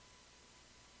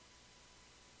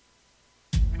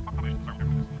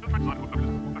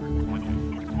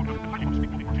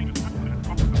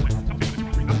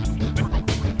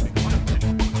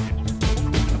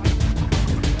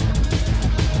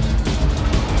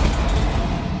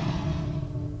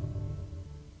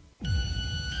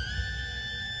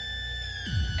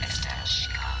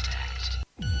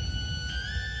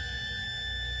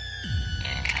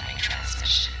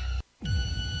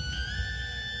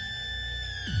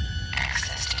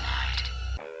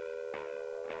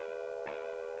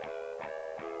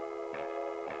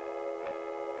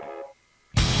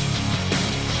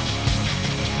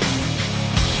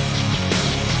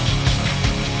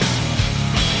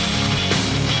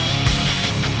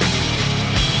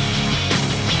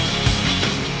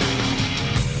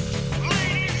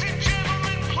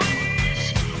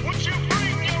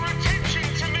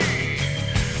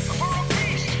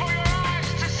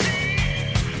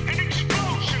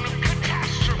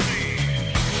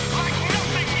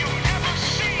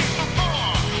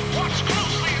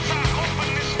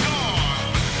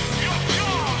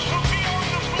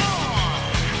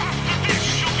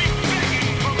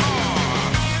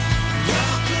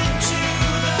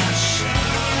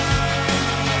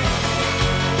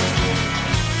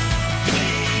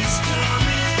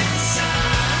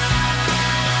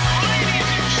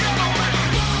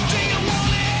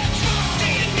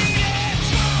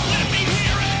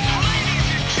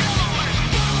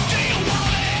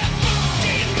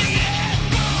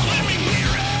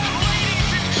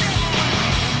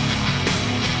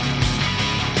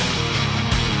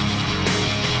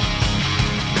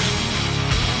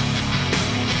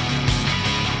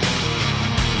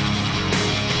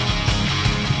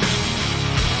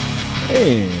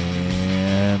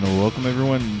And welcome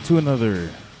everyone to another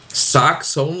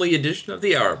Socks only edition of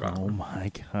the Hour Bomb. Oh my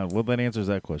god! Well, that answers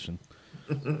that question.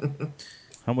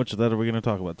 How much of that are we going to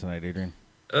talk about tonight, Adrian?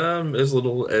 As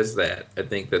little as that. I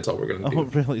think that's all we're gonna Oh,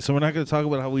 do. really? So we're not going to talk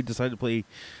about how we decided to play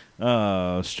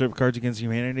strip Cards Against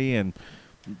Humanity, and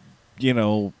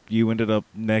you ended up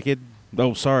naked.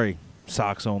 Oh, sorry,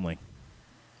 socks only.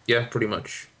 Yeah, pretty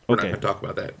much. We're Okay. not gonna talk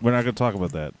about that. We're not going to talk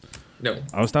about that. No.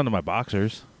 I was down to my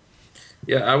boxers.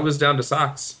 Yeah, I was down to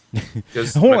socks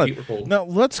because Hold my on. feet were cold. Now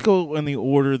let's go in the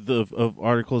order of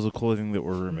articles of clothing that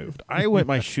were removed. I went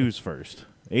my shoes first.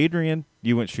 Adrian,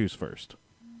 you went shoes first.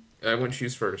 I went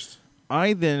shoes first.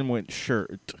 I then went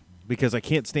shirt because I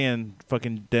can't stand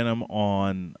fucking denim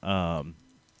on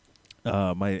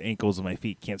my ankles and my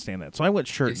feet. Can't stand that. So I went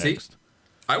shirt See? next.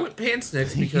 I went pants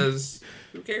next because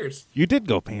who cares? You did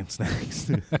go pants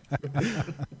next.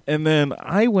 And then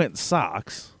I went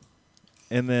socks.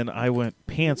 And then I went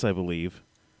pants, I believe.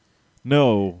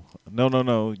 No.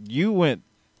 You went,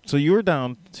 so you were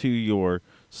down to your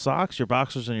socks, your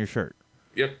boxers, and your shirt.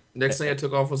 Yep. Next thing I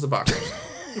took off was the boxers.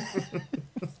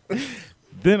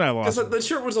 Then I lost. Because the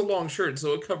shirt was a long shirt,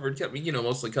 so it kept me,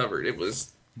 mostly covered. It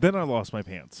was. Then I lost my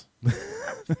pants.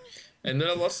 And then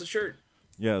I lost the shirt.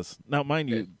 Yes. Now, mind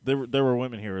you, there were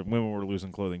women here, and women were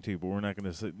losing clothing too. But we're not going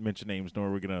to mention names, nor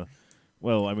are we going to.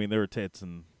 Well, I mean, there were tits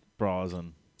and bras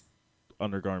and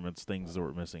undergarments, things that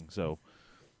were missing. So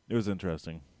it was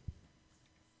interesting.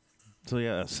 So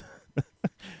yes,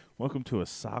 welcome to a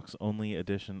socks only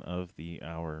edition of the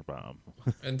Hour Bomb.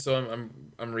 And so I'm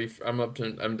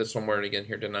just wearing it again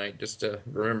here tonight just to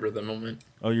remember the moment.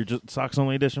 Oh, you're just socks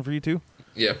only edition for you too?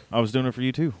 Yeah. I was doing it for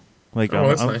you too. Like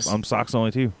that's I'm, nice. I'm socks only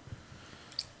too.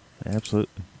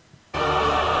 Absolutely.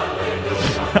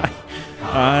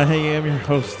 I am your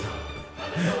host,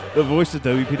 the voice of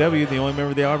WPW, the only member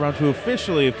of the Hour Bomb to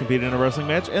officially have competed in a wrestling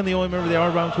match, and the only member of the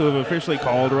Hour Bomb to have officially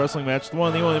called a wrestling match, the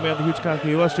one, the only man, the huge cock, the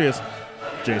illustrious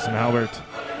Jason Halbert.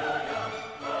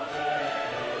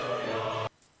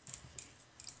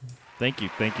 Thank you.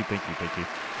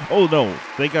 Oh no,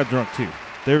 they got drunk too.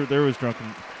 There was drunken.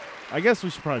 I guess we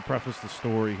should probably preface the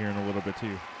story here in a little bit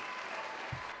too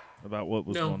about what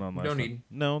was going on last don't time. need.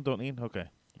 No, don't need. Okay,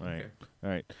 all right, Okay. all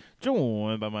right.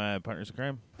 Joined by my partners in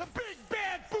crime. The big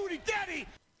bad booty daddy.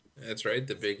 That's right,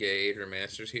 the big Adrian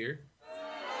Masters here.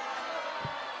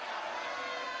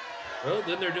 Well,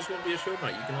 then there just won't be a show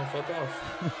night. You can all fuck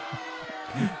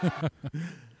off.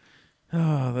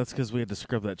 Oh, that's because we had to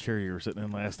scrub that chair you were sitting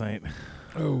in last night.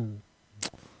 Oh.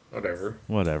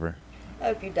 Whatever. I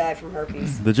hope you die from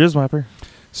herpes. The Jizz Wiper.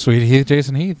 Sweet Heath,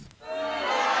 Jason Heath.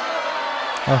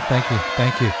 Oh, thank you.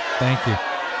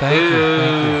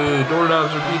 Boo!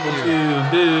 Doorknobs are people too.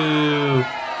 Boo!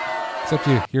 Except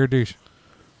you. You're a douche.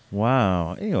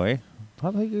 Wow. Anyway,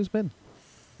 how the heck you been?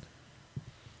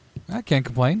 I can't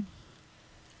complain.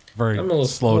 Very I'm a little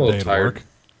slow day tired. at work.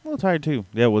 A little tired too.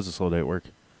 Yeah, it was a slow day at work.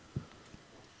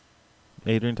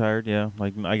 Adrian tired, yeah,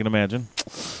 like I can imagine.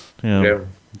 Yeah.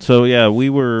 So yeah,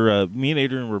 we were me and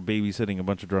Adrian were babysitting a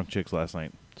bunch of drunk chicks last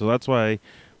night. So that's why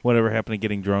whatever happened to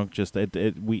getting drunk, just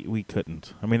we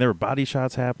couldn't. I mean, there were body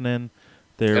shots happening.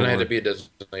 And I had to be a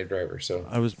designated driver, so.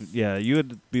 You had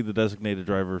to be the designated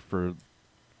driver for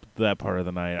that part of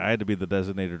the night. I had to be the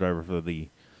designated driver for the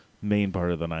main part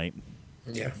of the night.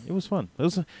 Yeah. It was fun.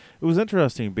 It was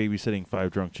interesting babysitting 5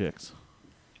 drunk chicks.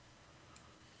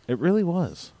 It really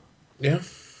was. Yeah.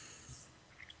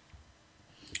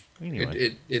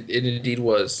 Anyway, It indeed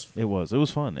was. it was. It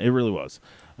was fun. It really was.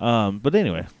 But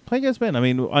anyway, how you guys been? I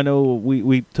mean, I know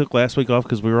we took last week off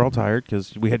because we were all tired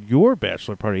because we had your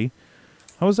bachelor party.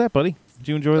 How was that, buddy? Did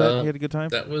you enjoy that? You had a good time?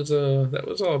 That was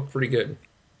all pretty good.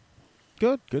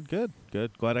 Good.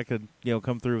 Glad I could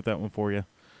come through with that one for you.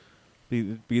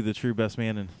 Be the true best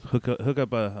man and hook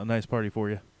up a nice party for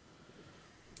you.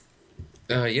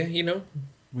 Yeah,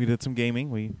 We did some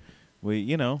gaming. We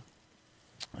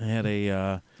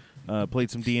had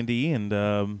played some D&D,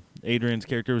 and Adrian's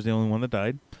character was the only one that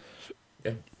died.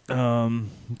 Yeah.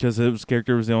 Because his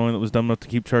character was the only one that was dumb enough to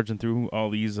keep charging through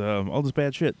all this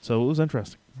bad shit. So it was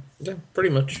interesting. Yeah, pretty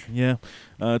much. Yeah.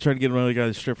 Tried to get another guy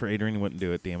to strip for Adrian. He wouldn't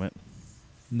do it. Damn it.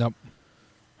 Nope.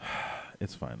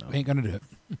 It's fine though. Ain't gonna do it.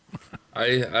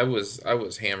 I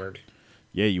was hammered.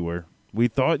 Yeah, you were. We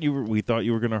thought you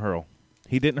were gonna hurl.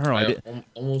 He didn't hurl. I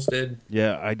almost did.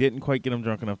 Yeah, I didn't quite get him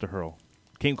drunk enough to hurl.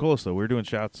 Came close though. We were doing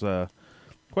shots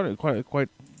quite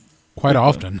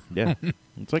often. Yeah.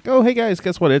 It's like, oh hey guys,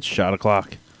 guess what? It's shot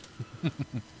o'clock.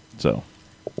 So,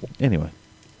 anyway.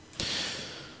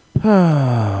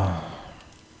 No,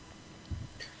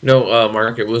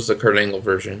 Mark, it was the Kurt Angle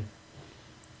version.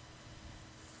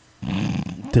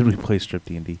 Did we play strip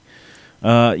D&D?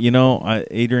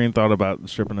 Adrian thought about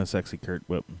stripping a sexy Kurt,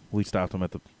 but we stopped him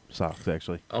at the socks,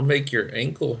 actually. I'll make your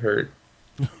ankle hurt.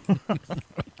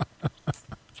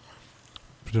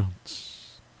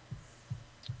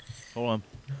 Hold on.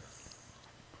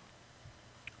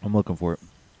 I'm looking for it.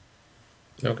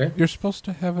 Okay. You're supposed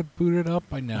to have it booted up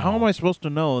by now. How am I supposed to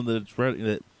know that it's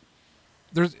ready?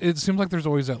 That It seems like there's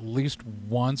always at least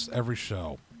once every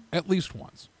show. At least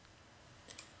once.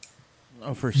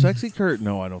 for sexy Kurt?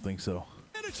 No, I don't think so.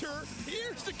 Manager,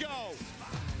 here's the go.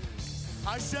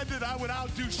 I said that I would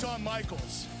outdo Shawn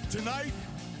Michaels. Tonight,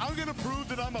 I'm going to prove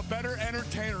that I'm a better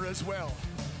entertainer as well.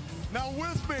 Now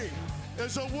with me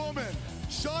is a woman,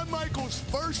 Shawn Michaels'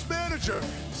 first manager,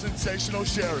 Sensational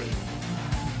Sherry.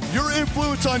 Your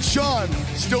influence on Shawn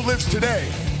still lives today.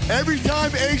 Every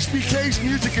time HBK's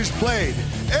music is played,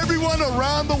 everyone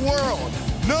around the world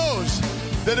knows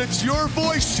that it's your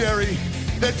voice, Sherry,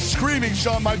 that's screaming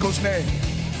Shawn Michaels' name.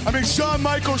 I mean, Shawn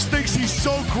Michaels thinks he's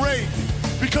so great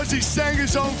because he sang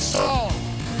his own song.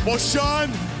 Well, Shawn,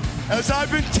 as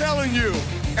I've been telling you,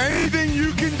 anything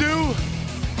you can do,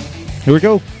 Here we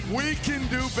go. we can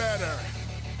do better.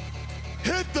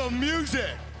 Hit the music.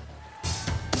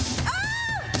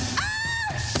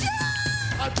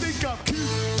 I think I'm cute.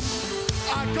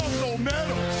 I got no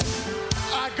medals.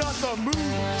 I got the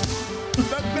moves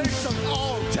that makes them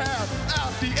all tap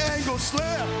out the angle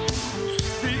slam,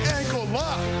 the ankle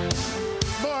lock.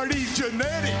 Marty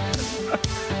Jannetty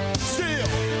still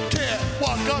can't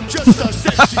walk. I'm just a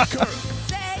sexy Kurt.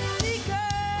 Sexy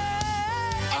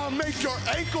Kurt. I'll make your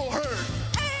ankle hurt.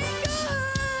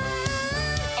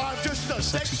 I'm just a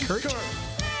sexy Kurt.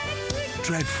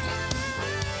 Dreadful.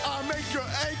 I'll make your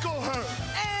ankle hurt.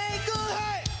 Ankle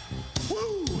hurt.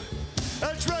 Woo!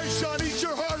 That's right, Shawn. Eat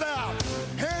your heart out.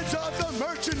 Hands off the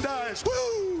merchandise.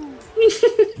 Woo!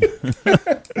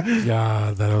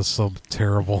 Yeah, that was so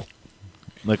terrible.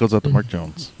 That goes out to Mark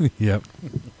Jones. Yep.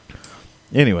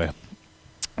 Anyway,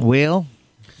 well,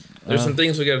 There's some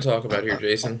things we got to talk about here,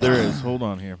 Jason. there is. Hold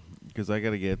on here, because I got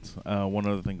to get one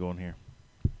other thing going here.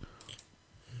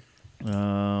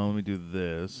 Let me do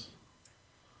this.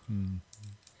 No,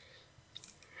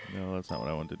 that's not what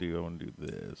I want to do. I want to do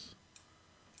this.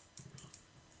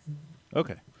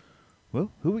 Okay.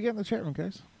 Well, who we got in the chat room,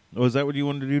 guys? Oh, is that what you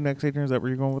wanted to do next, Adrian? Is that where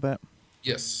you're going with that?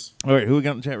 Yes. All right, who we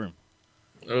got in the chat room?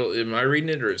 Oh, am I reading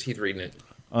it or is Heath reading it?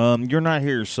 You're not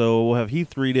here, so we'll have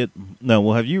Heath read it. No,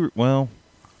 we'll have you. Well,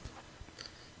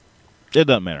 it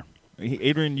doesn't matter.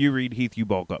 Adrian, you read. Heath, you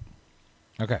bulk up.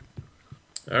 Okay.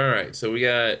 All right. So we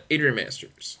got Adrian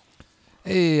Masters.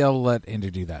 Hey, I'll let Andy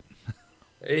do that.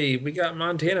 Hey, we got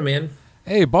Montana Man.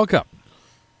 Hey, bulk up.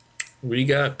 We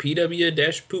got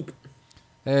PW-Poop.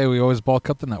 Hey, we always bulk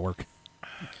up the network.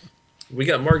 We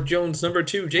got Mark Jones, number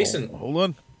 2. Jason. Hold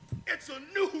on. It's a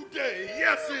new day.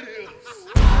 Yes, it is.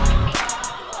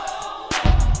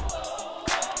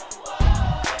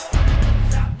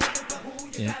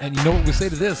 And you know what we say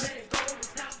to this?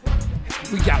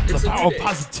 We got It's the a new power of day.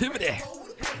 positivity.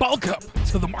 Bulk up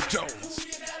to the Mark Jones.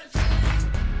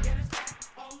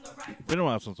 Been a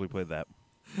while since we played that.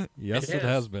 Yes, It it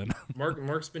has. has been.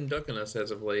 Mark's been ducking us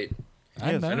as of late.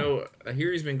 Yes. I know. I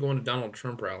hear he's been going to Donald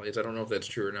Trump rallies. I don't know if that's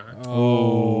true or not.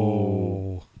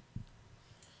 Oh.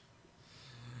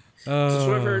 Just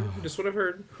what I've heard. Just what I've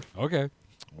heard. Okay.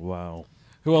 Wow.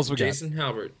 Who else we got? Jason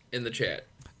Halbert in the chat.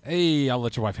 Hey, I'll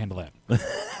let your wife handle that.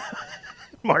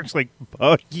 Mark's like,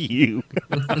 fuck you.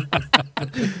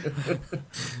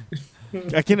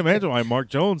 I can't imagine why Mark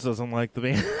Jones doesn't like the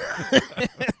band.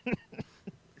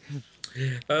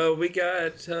 We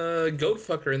got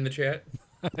Goatfucker in the chat.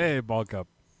 Hey, bulk up.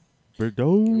 We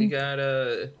got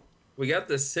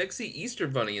the sexy Easter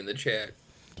Bunny in the chat.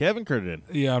 Kevin Curtin.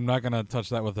 Yeah, I'm not going to touch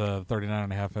that with a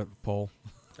 39.5 foot pole.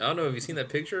 I don't know. Have you seen that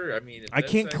picture? I mean, I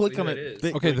that's can't actually click on who it.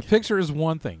 is. Okay, the picture is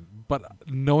one thing, but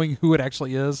knowing who it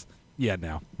actually is, yeah,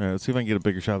 no. All right, let's see if I can get a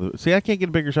bigger shot of the... See, I can't get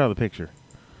a bigger shot of the picture.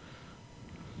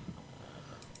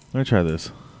 Let me try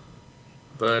this.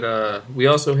 But we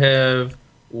also have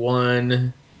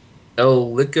one El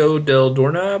Lico del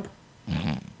Doorknob.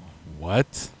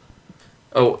 What?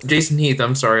 Oh, Jason Heath.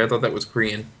 I'm sorry. I thought that was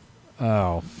Korean.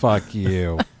 Oh, fuck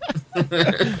you.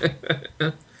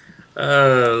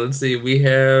 Let's see. We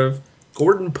have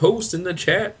Gordon Post in the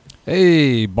chat.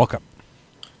 Hey, bulk up.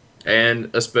 And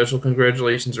a special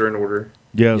congratulations are in order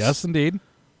Yes, indeed.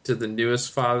 to the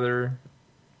newest father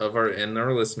of our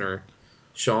listener,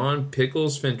 Sean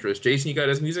Pickles Fentress. Jason, you got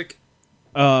his music?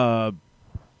 Uh,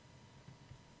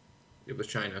 It was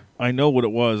China. I know what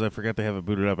it was. I forgot to have it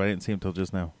booted up. I didn't see him till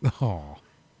just now. Oh.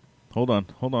 Hold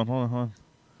on.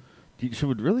 Should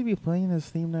we really be playing this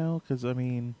theme now? Because, I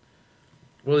mean...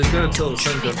 Well, he's got to tell his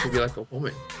son, don't treat me like a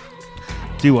woman.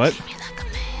 Do what?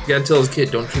 You got to tell his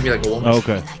kid, don't treat me like a woman. Oh,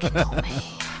 okay.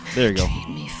 There you go.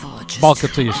 Bulk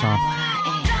up to you, Sean.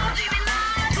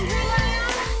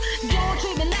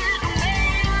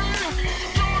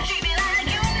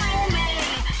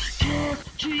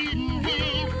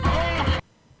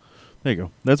 There you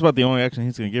go. That's about the only action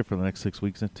he's going to get for the next 6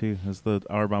 weeks, too, is the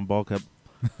Hour Bomb Ball Cup.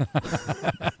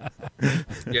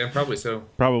 Yeah, probably so.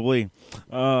 Probably.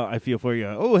 I feel for you.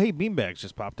 Oh, hey, Beanbags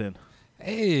just popped in.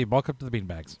 Hey, bulk up to the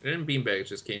beanbags. And Beanbags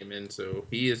just came in, so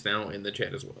he is now in the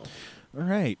chat as well. All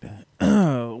right.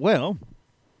 Well,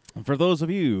 for those of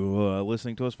you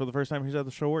listening to us for the first time, here's how the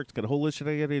show works. Got a whole list that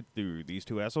I got to get through. These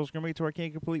two assholes are going to make it to where I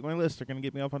can't complete my list. They're going to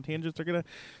get me off on tangents. They're going to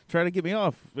try to get me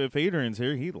off. If Adrian's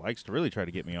here, he likes to really try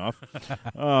to get me off.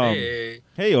 Hey.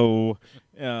 Hey-o.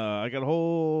 I got a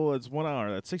whole, it's 1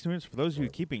 hour. That's 60 minutes for those of you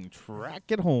keeping track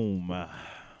at home.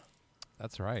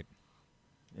 That's right.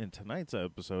 In tonight's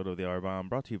episode of the Hour Bomb,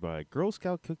 brought to you by Girl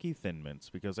Scout Cookie Thin Mints,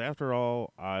 because after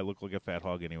all, I look like a fat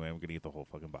hog anyway. I'm going to eat the whole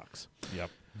fucking box.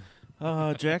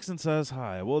 Yep. Jackson says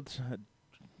hi. Well,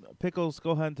 Pickles,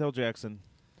 go ahead and tell Jackson.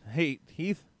 Hey,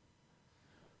 Heath,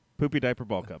 poopy diaper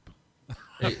ball cup.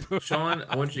 Hey, Sean,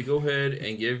 I want you to go ahead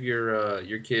and give your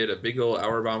kid a big old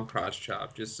Hour Bomb crotch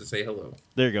chop just to say hello.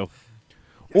 There you go.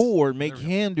 Or make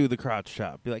him do the crotch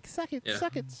chop. Be like, suck it, Yeah.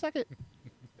 suck it, suck it.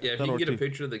 Yeah, if That'll you can get a work, too.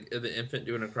 picture of the infant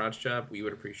doing a crotch chop, we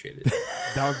would appreciate it.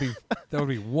 That would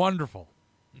be wonderful.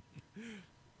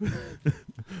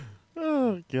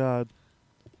 Oh, God.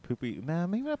 Poopy. Nah,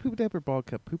 maybe not poopy diaper ball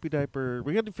cup. Poopy diaper.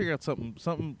 We got to figure out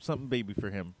something baby for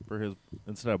him, for his,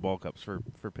 instead of ball cups for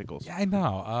Pickles. Yeah, I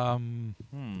know.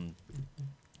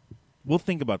 We'll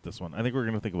think about this one. I think we're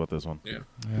going to think about this one. Yeah.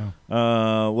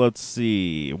 Yeah. Let's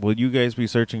see. Will you guys be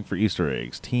searching for Easter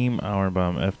eggs? Team Hour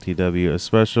Bomb FTW, a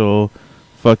special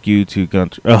fuck you to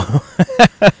Gunter. Oh.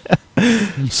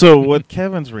 So what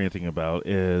Kevin's ranting about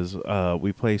is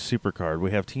we play Supercard.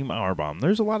 We have Team Hour Bomb.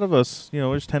 There's a lot of us.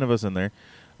 There's 10 of us in there.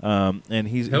 And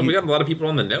We got a lot of people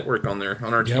on the network on there,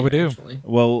 on our team. Yeah, we do. Actually.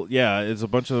 well, yeah, it's a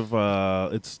bunch of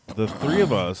it's the three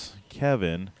of us,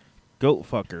 Kevin,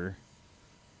 Goatfucker,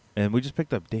 and we just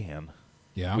picked up Dan,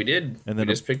 Yeah. We did. And we then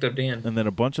just picked up Dan. and then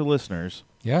a bunch of listeners.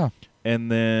 Yeah.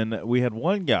 And then we had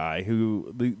one guy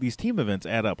who these team events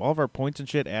add up. All of our points and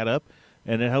shit add up,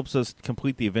 and it helps us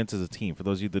complete the events as a team. For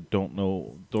those of you that don't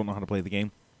know how to play the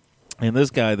game. And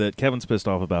this guy that Kevin's pissed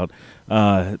off about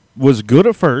was good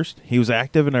at first. He was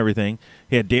active and everything.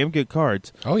 He had damn good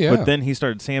cards. Oh, yeah. But then he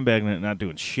started sandbagging it and not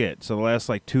doing shit. So the last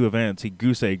 2 events, he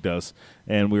goose egged us,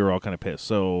 and we were all kind of pissed.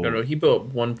 So No, he put up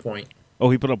 1 point.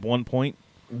 oh, he put up 1 point.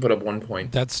 Put up 1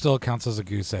 point. That still counts as a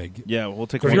goose egg. Yeah, we'll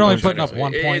take. If one you're only point. putting up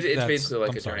 1 point, it's that's- basically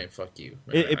like I'm a sorry. giant fuck you.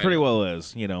 It I pretty know. well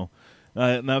is, Now,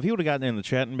 if he would have gotten in the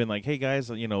chat and been like, "Hey guys,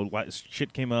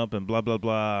 shit came up and blah blah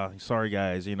blah. Sorry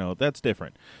guys, that's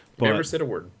different." But Never said a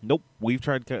word. nope, we've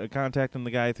tried contacting the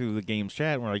guy through the game's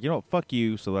chat, and we're like, fuck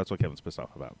you. So that's what Kevin's pissed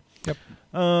off about. Yep.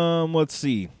 Let's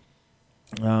see.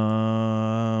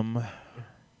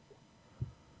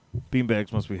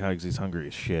 Beanbags must be high because he's hungry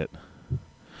as shit.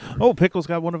 Oh, Pickles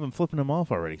got one of them flipping him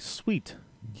off already. Sweet.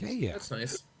 Yeah. That's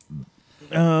nice.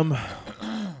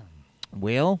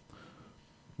 Well,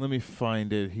 let me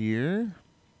find it here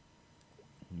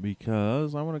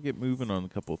because I want to get moving on a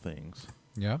couple things.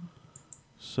 Yeah.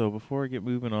 So before I get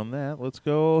moving on that, let's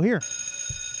go here.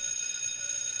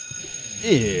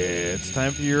 It's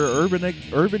time for your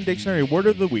Urban Dictionary Word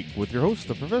of the Week with your host,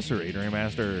 the Professor Adrian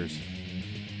Masters.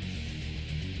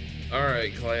 All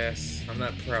right, class. I'm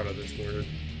not proud of this word.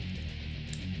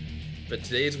 But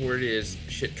today's word is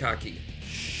shitcocky.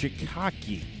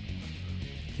 Shikaki.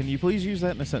 Can you please use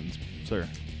that in a sentence, sir?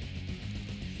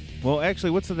 Well, actually,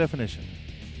 what's the definition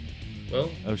Well,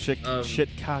 of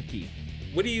shitcocky?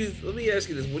 let me ask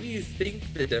you this. What do you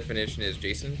think the definition is,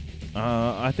 Jason?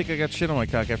 I think I got shit on my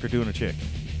cock after doing a chick.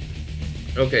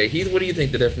 Okay, Heath, what do you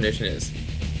think the definition is?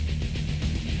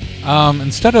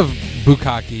 Instead of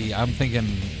bukkake, I'm thinking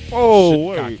Oh,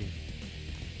 shitkaki. wait.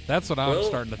 That's what I'm Well,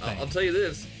 starting to think. I'll tell you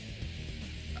this.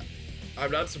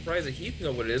 I'm not surprised that Heath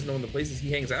know what it is, knowing the places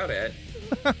he hangs out at.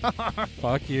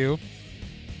 Fuck you.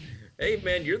 Hey,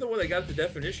 man, you're the one that got the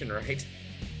definition right.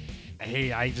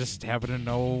 Hey, I just happen to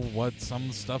know what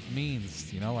some stuff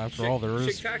means. After all, there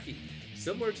is. Shitcocky.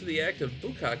 Similar to the act of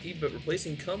bukkake, but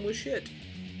replacing cum with shit.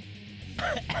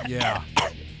 Yeah.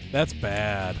 That's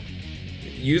bad.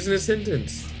 Use in a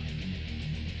sentence.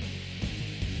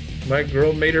 My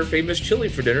girl made her famous chili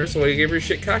for dinner, so I gave her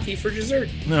shitcocky for dessert.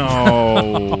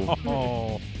 No.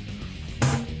 Oh.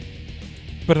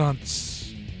 But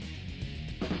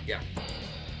Yeah.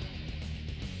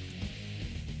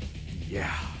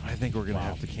 yeah, I think we're gonna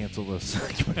have to cancel this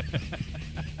segment.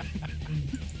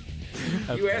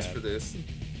 You asked for this.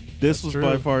 This was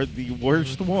by true. far the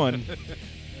worst one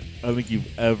I think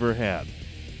you've ever had.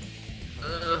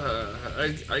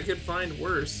 I could find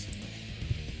worse.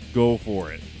 Go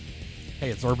for it. Hey,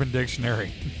 it's Urban Dictionary.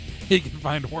 He can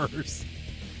find worse.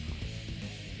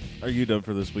 Are you done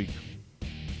for this week?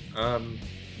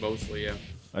 Mostly, yeah.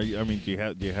 Do you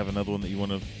have another one that you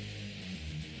want to?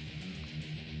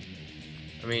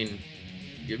 I mean,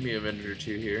 give me a minute or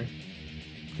two here.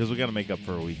 Because we got to make up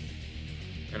for a week.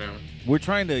 I know. We're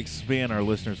trying to expand our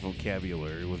listeners'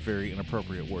 vocabulary with very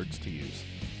inappropriate words to use.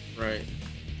 Right.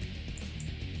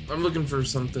 I'm looking for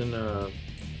something,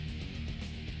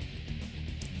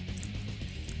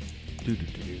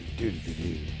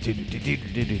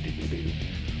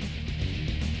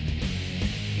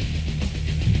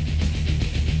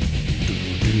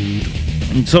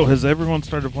 So, has everyone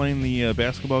started playing the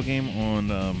basketball game on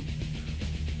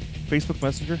Facebook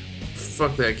Messenger?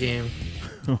 fuck that game.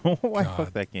 Why God.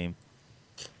 fuck that game?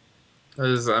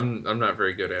 'Cause I'm not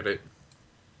very good at it.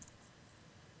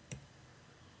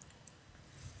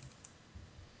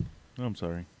 I'm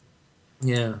sorry.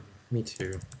 Yeah, me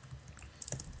too.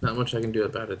 Not much I can do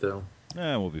about it, though.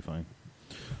 We'll be fine.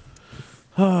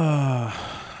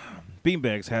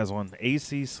 Beanbags has one.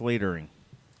 AC Slatering.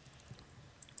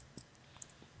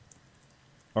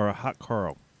 Or a Hot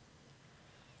Carl.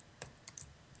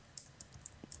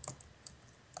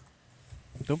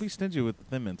 Don't be stingy with the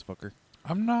Thin Mints, fucker.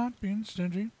 I'm not being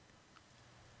stingy.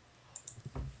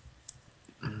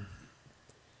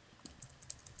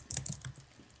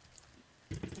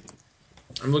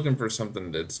 I'm looking for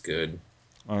something that's good.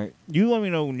 All right. You let me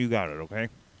know when you got it, okay?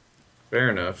 Fair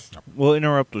enough. We'll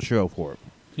interrupt the show for it.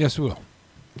 Yes, we will.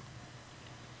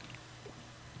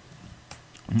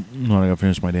 No, I gotta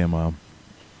finish my damn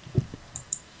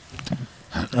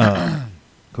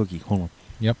cookie. Hold on.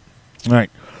 Yep. All right.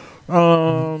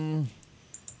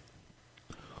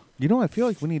 You know, I feel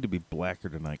like we need to be blacker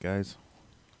tonight, guys.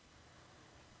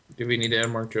 Do we need to add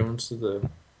Mark Jones to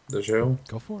the show?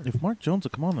 Go for it. If Mark Jones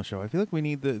will come on the show, I feel like we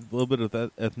need a little bit of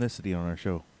that ethnicity on our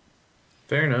show.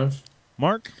 Fair enough.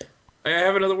 Mark? I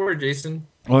have another word, Jason.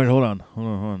 All right, hold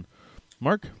on.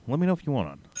 Mark, let me know if you want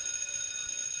on.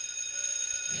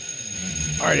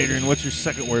 All right, Adrian, what's your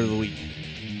second word of the week?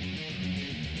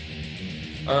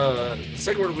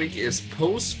 Second word of the week is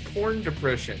post-porn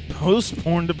depression.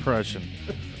 Post-porn depression.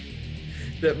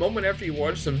 That moment after you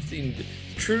watch something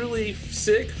truly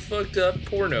sick, fucked up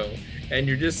porno, and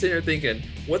you're just sitting there thinking,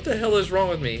 what the hell is wrong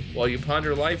with me? While you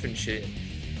ponder life and shit.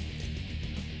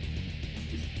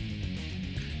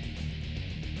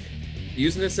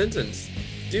 Using a sentence.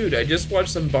 Dude, I just watched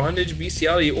some bondage,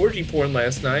 bestiality, orgy porn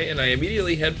last night, and I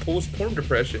immediately had post-porn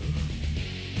depression.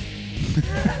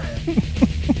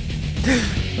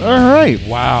 All right.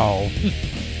 Wow.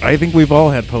 I think we've all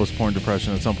had post-porn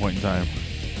depression at some point in time.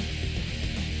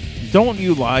 Don't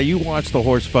you lie. You watched the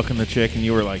horse fucking the chick, and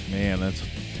you were like, man, that's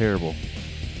terrible.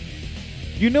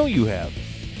 You know you have.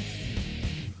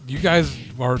 You guys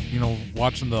are,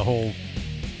 watching the whole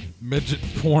midget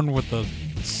porn with the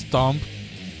stump.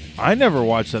 I never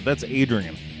watched that. That's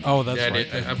Adrian. Oh, that's Yeah,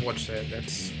 right. I've watched that.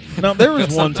 That's Now, there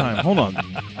was one time. Hold on.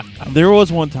 There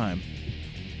was one time.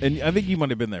 And I think you might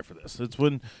have been there for this. It's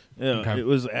when Okay. it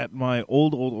was at my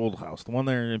old house, the one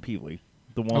there in Peevely,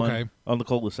 the one Okay. on the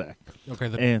cul-de-sac. Okay,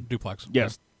 the And- duplex.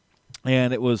 Yes.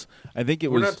 And it was, I think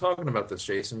it We're was. not talking about this,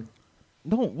 Jason.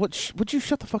 No, would you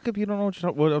shut the fuck up? You don't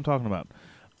know what I'm talking about.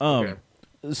 Okay.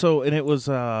 So, and it was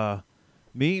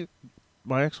me,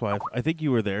 my ex-wife. I think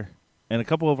you were there, and a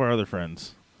couple of our other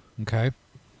friends, Okay.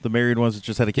 the married ones that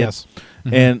just had a kid. Yes.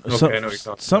 And Okay, so, I know what you're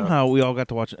talking somehow we all got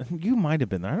to watch it. You might have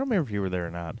been there. I don't remember if you were there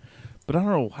or not. But I don't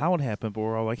know how it happened, but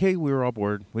we're all like, hey, we were all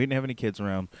bored. We didn't have any kids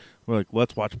around. We're like,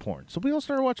 let's watch porn. So we all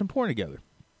started watching porn together.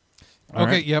 All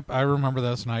Okay, right? yep, I remember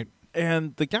this night.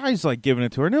 And the guy's like giving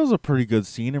it to her, and it was a pretty good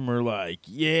scene. And we're like,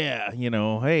 yeah,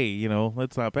 hey,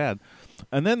 that's not bad.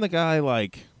 And then the guy,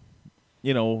 like,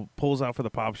 pulls out for the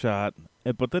pop shot,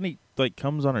 but then he, like,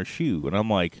 comes on her shoe. And I'm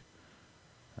like,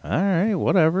 all right,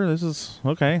 whatever. This is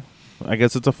okay. I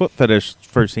guess it's a foot fetish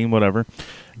first scene, whatever.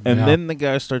 And Yeah. then the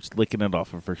guy starts licking it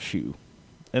off of her shoe.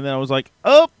 And then I was like,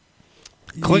 oh,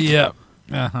 click. Yep.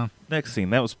 Uh-huh. Next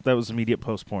scene. That was immediate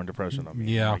post-porn depression on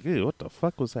me. Yeah. Like, ew, what the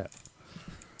fuck was that?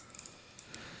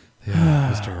 Yeah, it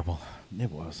was terrible.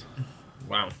 It was.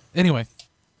 Wow. Anyway,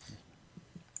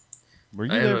 Were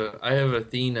you I there? have a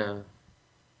theme.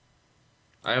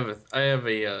 I have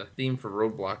a theme for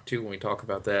Roadblock too when we talk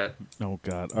about that. Oh,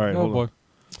 God. All right, oh hold boy. on.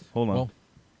 Hold on. Well,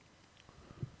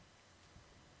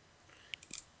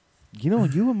 You know,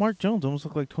 you and Mark Jones almost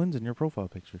look like twins in your profile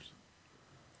pictures.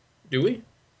 Do we?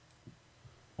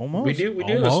 Almost. We do.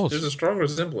 Almost. There's a strong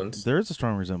resemblance. There is a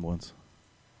strong resemblance.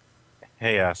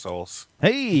 Hey, assholes.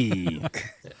 Hey,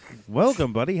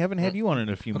 welcome, buddy. Haven't had you on in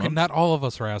a few Okay, months. not all of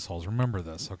us are assholes. Remember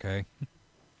this, okay?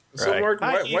 So, Right. Mark,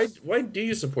 Hi, why do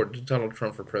you support Donald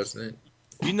Trump for president?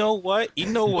 You know what?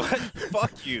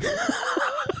 Fuck you.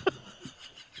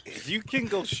 You can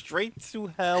go straight to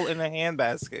hell in a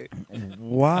handbasket.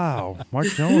 Wow, Mark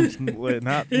Jones.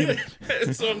 Not.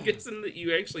 So I'm guessing that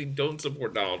you actually don't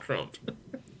support Donald Trump.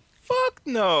 Fuck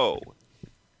no.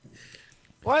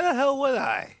 Why the hell would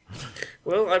I?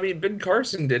 Well, I mean, Ben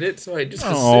Carson did it, so I just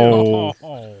assumed.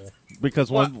 Oh, because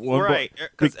one Right,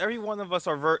 because every one of us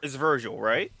is Virgil,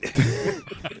 right?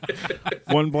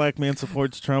 one black man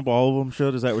supports Trump. All of them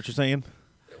should. Is that what you're saying?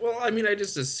 Well, I mean, I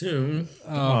just assume.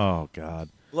 Oh God.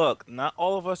 Look, not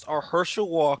all of us are Herschel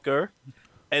Walker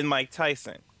and Mike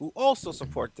Tyson, who also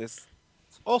support this.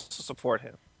 Also support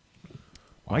him.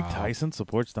 Mike Tyson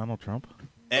supports Donald Trump.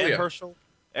 And yeah. Herschel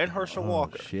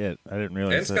Walker. Shit, I didn't And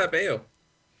realize that. Scott Baio.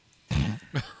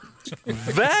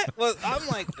 That was. I'm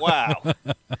like, wow.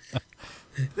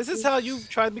 This is how you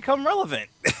try to become relevant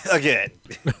again.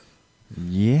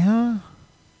 Yeah.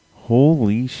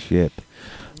 Holy shit.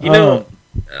 You know,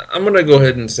 I'm going to go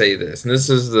ahead and say this, and this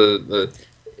is the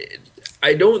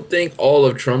I don't think all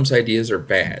of Trump's ideas are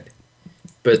bad,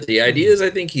 but the ideas I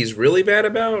think he's really bad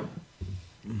about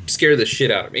scare the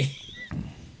shit out of me.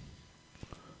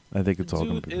 I think it's all.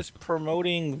 Dude is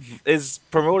promoting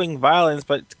violence,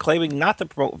 but claiming not to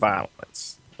promote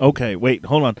violence. Okay, wait,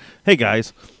 hold on. Hey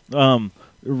guys,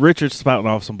 Richard's spouting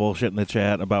off some bullshit in the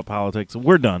chat about politics.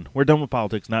 We're done. We're done with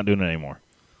politics. Not doing it anymore.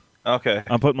 Okay.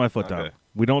 I'm putting my foot down. Okay.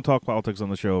 We don't talk politics on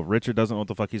the show. Richard doesn't know what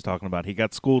the fuck he's talking about. He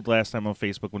got schooled last time on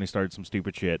Facebook when he started some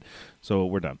stupid shit. So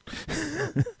we're done.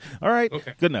 All right,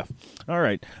 Okay. good enough. All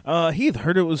right, Heath,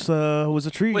 heard it was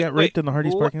a tree got raped in the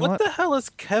Hardee's parking lot. What the hell is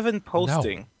Kevin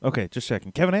posting? Okay, just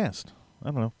checking. Kevin asked.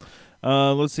 I don't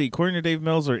know. Let's see. According to Dave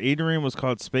Meltzer, Adrian was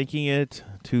caught spanking it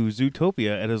to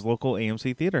Zootopia at his local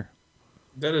AMC theater.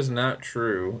 That is not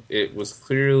true. It was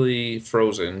clearly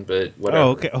frozen, but whatever.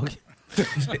 Oh, okay.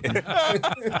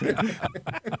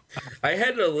 I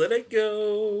had to let it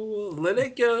go. Let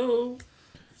it go.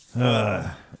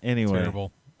 Anyway.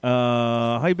 Terrible.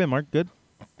 How you been, Mark? Good?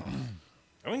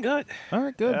 Doing good. All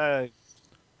right, good.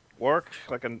 Work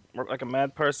like a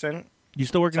mad person. You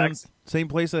still working on Text. the same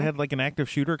place that had like an active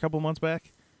shooter a couple months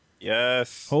back?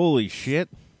 Yes. Holy shit.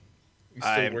 You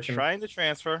still I'm working- trying to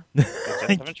transfer. I just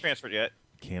haven't transferred yet.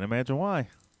 Can't imagine why.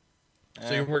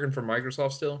 So you're working for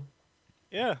Microsoft still?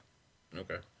 Yeah.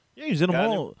 Okay. Yeah, you did them Got a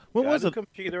all. new- When got was a it?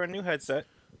 computer, a new headset.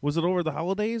 Was it over the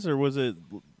holidays or was it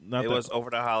not? It was over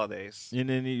the holidays. And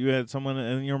then you had someone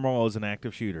in your mall as an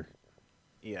active shooter.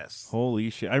 Yes. Holy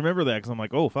shit! I remember that because I'm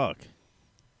like, oh fuck.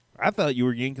 I thought you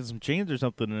were yanking some chains or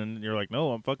something, and you're like,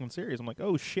 no, I'm fucking serious. I'm like,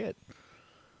 oh shit.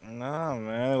 No,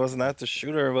 man, it wasn't that the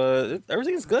shooter, but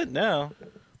everything's good now.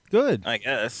 Good. I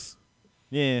guess.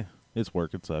 Yeah, it's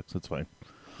work. It sucks. It's fine.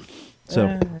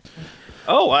 So,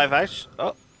 Oh, I've actually.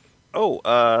 I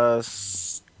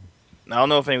don't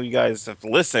know if any of you guys have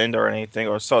listened or anything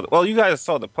or saw. Well, you guys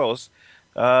saw the post.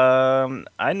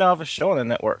 I now have a show on the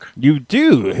network. you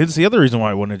do. It's the other reason why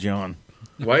I wanted you on.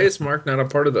 Why is Mark not a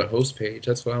part of the host page?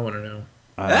 That's what I want to know.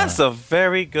 That's a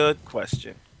very good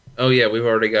question. Oh, yeah, we've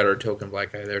already got our token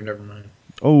black guy there. Never mind.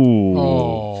 Oh.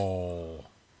 Oh.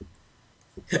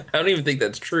 I don't even think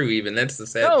that's true, even. That's the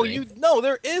sad thing. No,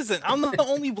 there isn't. I'm the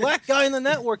only black guy in the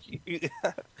network.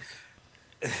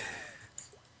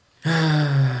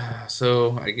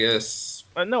 So, I guess...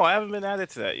 No, I haven't been added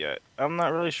to that yet. I'm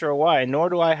not really sure why, nor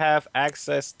do I have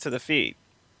access to the feed.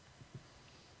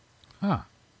 Huh.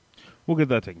 We'll get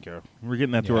that taken care of. We're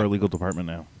getting that through Yeah. our legal department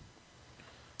now.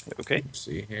 Okay. Let's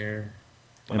see here.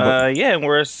 Yeah, and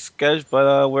we're scheduled,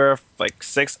 but we're like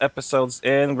 6 episodes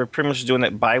in. We're pretty much doing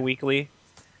it bi-weekly.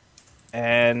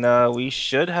 And we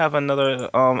should have another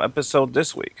episode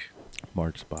this week.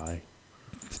 Mark's by.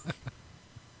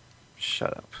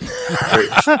 Shut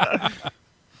up.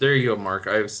 There you go, Mark.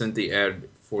 I have sent the ad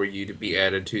for you to be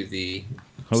added to the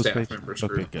Host staff page? members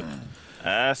Okay, group. good.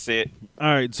 I see it.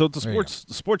 All right, so it's a There you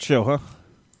sports show, huh?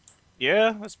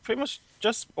 Yeah, it's pretty much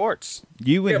just sports.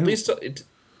 You and Yeah, who? please tell...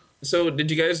 So, did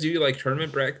you guys do, like,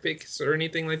 tournament bracket picks or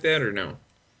anything like that, or no?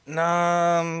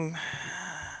 I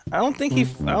don't think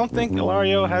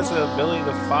Ilario has the ability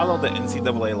to follow the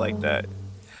NCAA like that.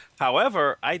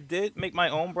 However, I did make my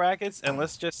own brackets, and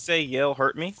let's just say Yale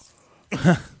hurt me.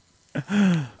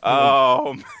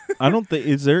 I don't think.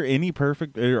 Is there any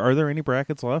perfect? Are there any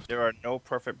brackets left? There are no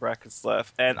perfect brackets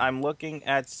left, and I'm looking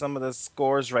at some of the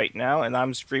scores right now, and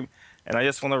I'm stream, and I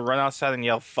just want to run outside and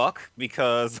yell "fuck"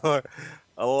 because there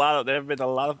have been a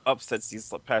lot of upsets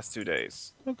these past 2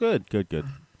 days. Oh, good.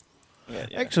 Yeah.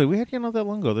 Actually, we had not that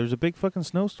long ago. There's a big fucking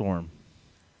snowstorm,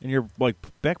 and your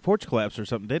back porch collapsed or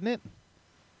something, didn't it?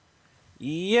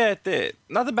 Yeah, it did.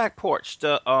 Not the back porch,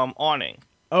 the awning.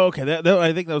 Oh, okay. That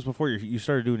I think that was before you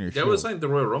started doing your show. That was like the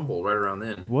Royal Rumble right around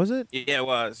then. Was it? Yeah, it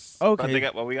was. Okay.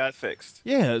 But we got it fixed.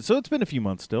 Yeah. So it's been a few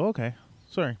months still. Okay.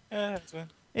 Sorry. Yeah, it's been.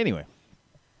 Anyway.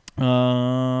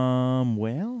 Well,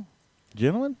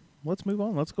 gentlemen, let's move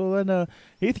on. Let's go then.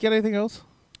 Heath, got anything else?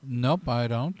 Nope, I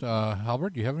don't.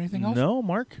 Albert, do you have anything else? No,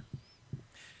 Mark.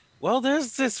 Well,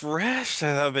 there's this rash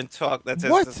that I've been that's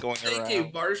What? just going Thank around. you,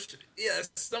 Barst. Yes,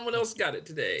 someone else got it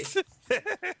today.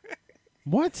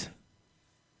 What?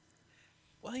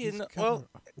 Well, you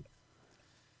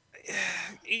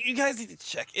guys need to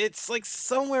check. It's like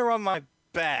somewhere on my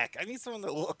back. I need someone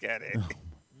to look at it.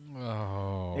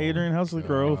 Oh, Adrian, how's the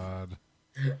growth? God.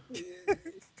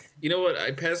 You know what? I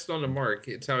passed it on to Mark.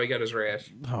 It's how he got his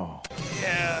rash. Oh.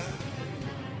 Yeah.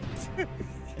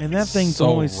 And that thing's So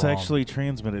always wrong. sexually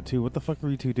transmitted too. What the fuck were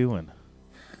you two doing?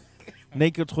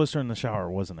 Naked Twister in the shower,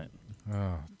 wasn't it?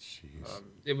 Oh, jeez.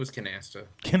 It was Canasta.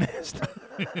 Canasta.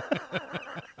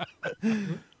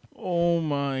 Oh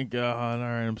my god. All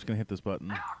right, I'm just going to hit this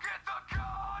button.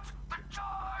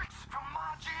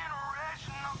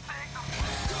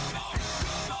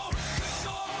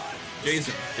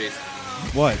 Jason.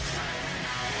 What?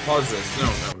 Pause this.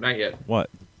 No, not yet. What?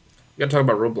 We gotta talk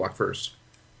about Roadblock first.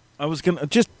 I was going to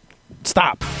just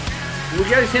stop. We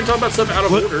guys can't talk about stuff out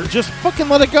of order. Just fucking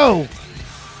let it go.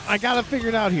 I got to figure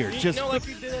it out here. Just like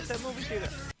you did at that movie theater.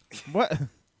 What?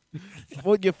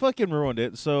 Well, you fucking ruined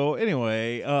it. So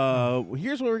anyway,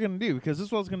 here's what we're gonna do, because this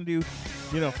is what I was gonna do.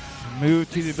 Move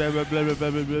to the blah blah blah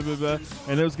blah blah blah blah blah,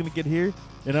 and I was gonna get here,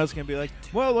 and I was gonna be like,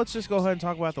 well, let's just go ahead and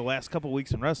talk about the last couple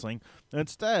weeks in wrestling.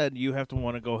 Instead, you have to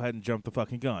want to go ahead and jump the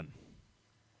fucking gun.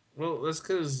 Well, that's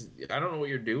because I don't know what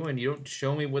you're doing. You don't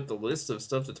show me what the list of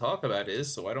stuff to talk about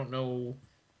is, so I don't know.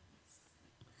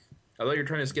 I thought you were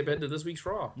trying to skip ahead to this week's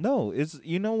Raw. No,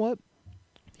 you know what?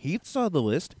 Heath saw the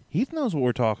list. Heath knows what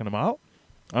we're talking about.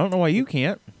 I don't know why you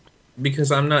can't.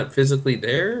 Because I'm not physically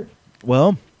there?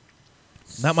 Well,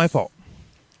 not my fault.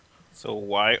 So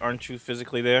why aren't you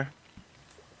physically there?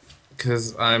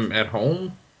 Because I'm at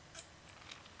home?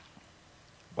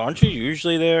 Aren't you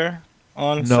usually there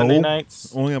on No. Sunday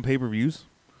nights? Only on pay-per-views.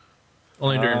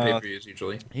 Only during pay-per-views,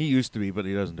 usually. He used to be, but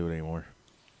he doesn't do it anymore.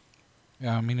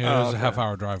 Yeah, I mean, it Oh, is a okay.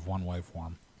 half-hour drive one way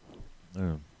for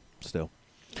him. Still.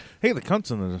 Hey, the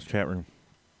cunt's in the chat room.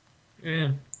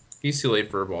 Yeah. He's too late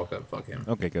for a ball cup. Fuck him.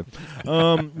 Okay, good.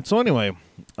 So anyway,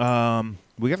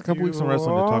 we got a couple weeks of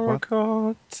wrestling to talk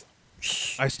about.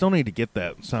 I still need to get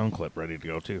that sound clip ready to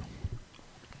go too.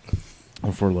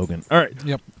 For Logan. All right.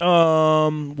 Yep.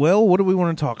 Well, what do we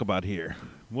want to talk about here?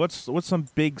 What's some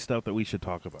big stuff that we should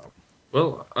talk about?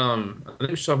 Well, I think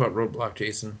we should talk about Roadblock,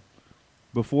 Jason.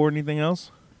 Before anything else?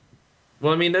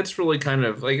 Well, I mean, that's really kind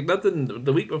of, like, nothing,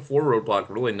 the week before Roadblock,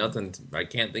 really nothing, I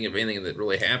can't think of anything that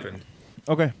really happened.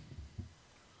 Okay.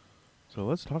 So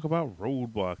let's talk about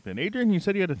Roadblock then. Adrian, you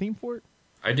said you had a theme for it?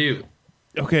 I do.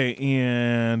 Okay,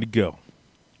 and go.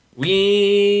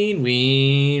 Ween.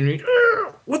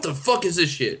 What the fuck is this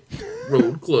shit?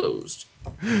 Road closed.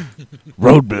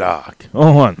 Roadblock.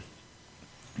 Oh, hold on.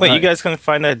 Wait, you guys couldn't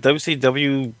find that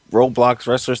WCW Roadblocks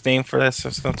wrestler's name for this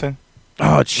or something?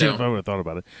 Oh, shit. No. I would have thought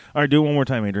about it. All right, do it one more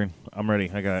time, Adrian. I'm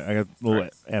ready. I got a little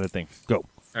added thing. Go. All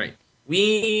right.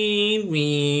 Ween.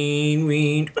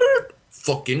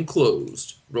 Fucking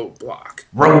closed. Roadblock.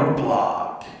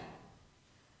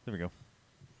 There we go.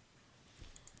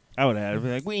 I would have be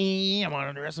like, I'm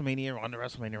on the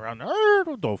WrestleMania round.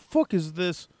 What the fuck is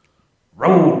this?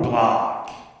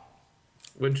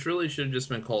 Which really should have just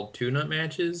been called tune-up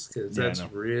matches, because Yeah, I that's know.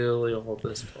 really all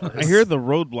this was. I hear the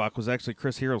roadblock was actually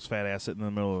Chris Hero's fat ass sitting in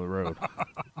the middle of the road.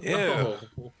 Oh.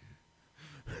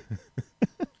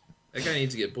 That guy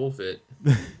needs to get bullfit.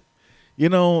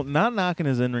 Not knocking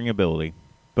his in-ring ability,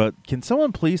 but can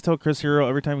someone please tell Chris Hero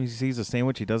every time he sees a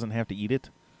sandwich he doesn't have to eat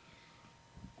it?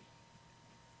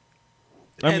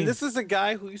 I mean, This is a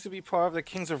guy who used to be part of the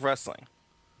Kings of Wrestling.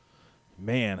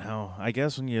 man, I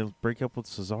guess when you break up with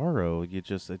Cesaro, it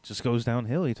just goes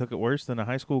downhill. He took it worse than a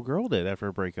high school girl did after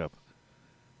a breakup.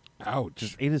 Ouch.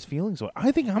 Just ate his feelings away.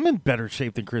 I think I'm in better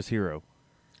shape than Chris Hero.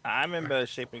 I'm in better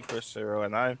shape than Chris Hero,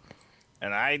 and I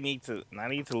need to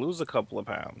lose a couple of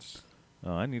pounds.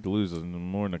 I need to lose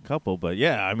more than a couple, but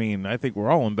yeah, I mean, I think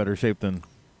we're all in better shape than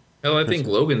Hell, I think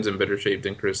Logan's in better shape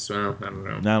than Chris. Well, I don't know.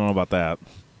 I don't know about that.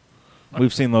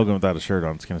 We've seen Logan without a shirt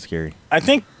on. It's kind of scary. I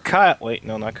think Kyle. Wait,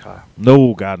 no, not Kyle.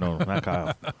 No, God, no, not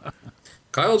Kyle.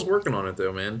 Kyle's working on it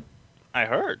though, man. I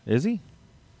heard. Is he?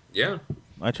 Yeah.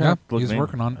 I try Yeah, not to look he's at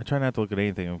working on it. I try not to look at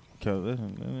anything.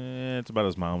 It's about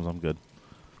his mom's. I'm good.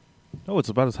 Oh, it's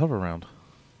about his hover round.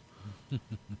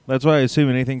 That's why I assume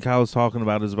anything Kyle's talking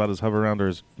about is about his hover round or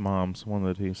his mom's. One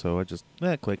of the two. So I just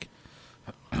click.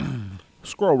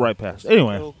 Scroll right past.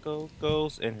 Anyway.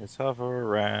 Goes in his hover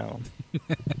around.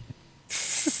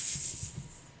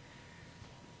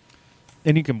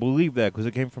 And you can believe that because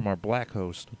it came from our black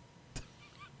host.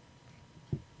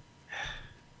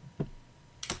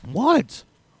 What?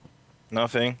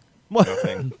 Nothing. What?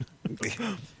 Nothing.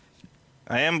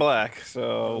 I am black,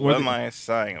 so what am I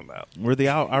sighing about? We're the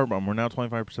Outbound. We're now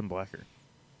 25% blacker.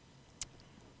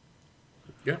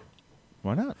 Yeah.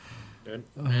 Why not? And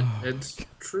it's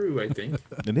true, I think.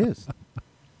 It is.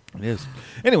 It is.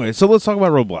 Anyway, so let's talk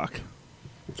about Roadblock.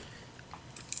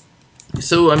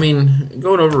 So I mean,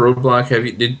 going over Roadblock,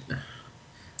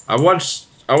 I watched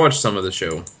some of the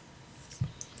show.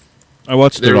 I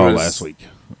watched There it all was- last week.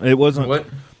 It wasn't. What?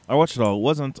 I watched it all. It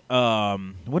wasn't.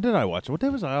 What did I watch? What day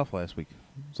was I off last week?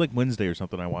 It was like Wednesday or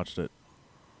something. I watched it.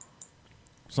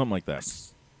 Something like that.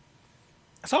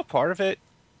 I saw part of it.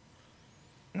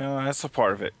 No, I saw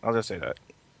part of it. I'll just say that.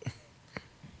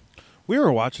 We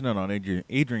were watching it on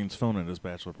Adrian's phone at his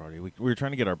bachelor party. We were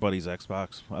trying to get our buddy's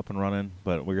Xbox up and running,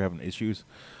 but we were having issues.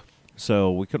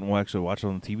 So we couldn't actually watch it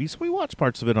on the TV, so we watched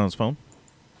parts of it on his phone.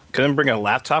 Couldn't bring a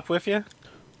laptop with you?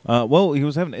 Well, he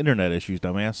was having internet issues,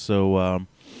 dumbass, so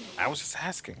I was just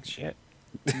asking. Shit.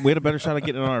 we had a better shot at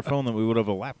getting it on our phone than we would have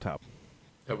a laptop.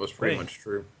 That was pretty Really? much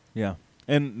true. Yeah.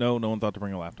 And no one thought to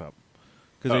bring a laptop.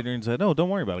 Because Oh. Adrian said, no, don't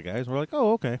worry about it, guys. We're like,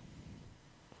 oh, okay.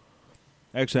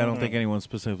 Actually, I don't think anyone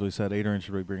specifically said Adrian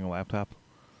should bring a laptop.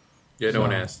 Yeah, no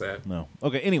one asked that. No.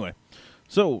 Okay, anyway.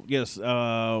 So, yes,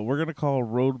 we're going to call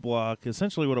Roadblock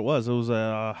essentially what it was. It was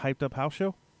a hyped-up house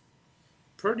show.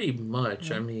 Pretty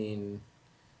much. I mean,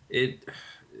 it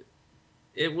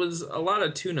was a lot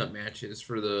of tune-up matches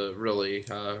for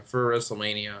for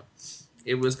WrestleMania.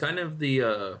 It was kind of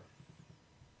the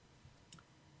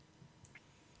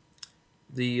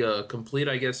complete,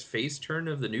 I guess, face turn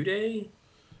of the New Day.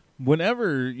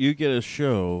 Whenever you get a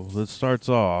show that starts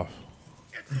off,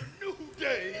 New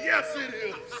Day, yes it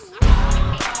is.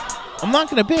 I'm not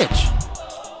going to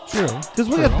bitch. True. Because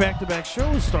we had back-to-back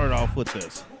shows start off with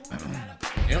this.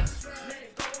 Yeah.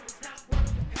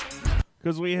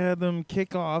 Because we had them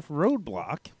kick off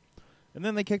Roadblock, and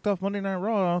then they kicked off Monday Night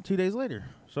Raw 2 days later.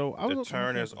 So I The was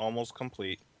turn is almost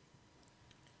complete.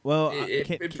 well.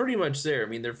 It pretty much there. I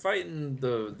mean, they're fighting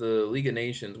the League of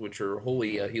Nations, which are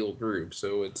wholly a heel group.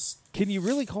 So it's Can you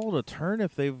really call it a turn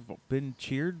if they've been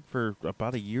cheered for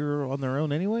about a year on their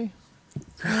own anyway?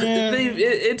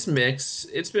 it's mixed.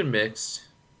 It's been mixed.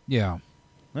 Yeah.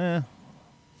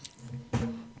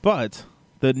 But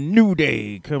the New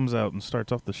Day comes out and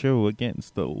starts off the show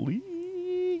against the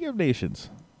League of Nations.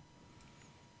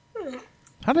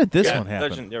 How did this one happen?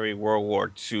 Legendary World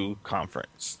War II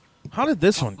conference. How did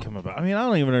this one come about? I mean, I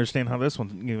don't even understand how this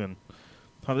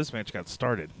match got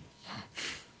started.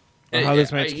 Or how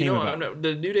this match came about.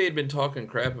 The New Day had been talking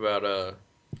crap about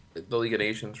the League of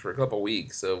Nations for a couple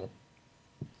weeks, so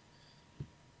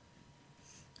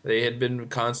they had been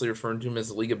constantly referring to him as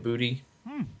the League of Booty.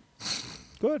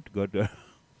 Good.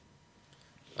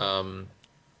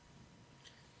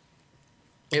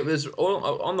 It was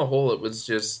on the whole, it was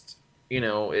just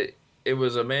it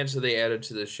was a match that they added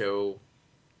to the show.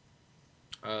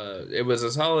 It was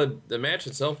a solid. The match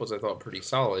itself was, I thought, pretty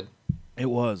solid. It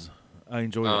was. I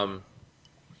enjoyed it.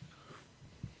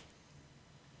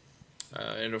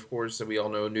 And of course, we all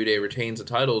know New Day retains the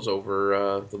titles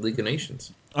over the League of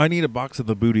Nations. I need a box of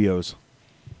the Bootios.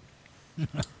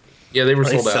 Yeah, they were Are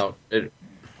they sold out.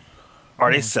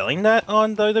 Are they selling that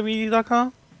on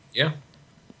WWE.com? Yeah,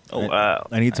 Oh, wow.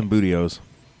 I need some Bootios.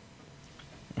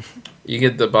 you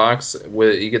get the box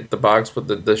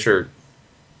with the shirt.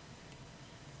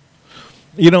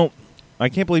 You know, I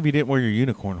can't believe you didn't wear your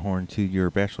unicorn horn to your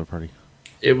bachelor party.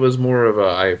 It was more of a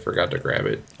I forgot to grab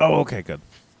it. Oh, okay, good.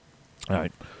 All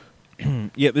right.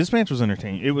 Yeah, this match was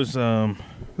entertaining. It was who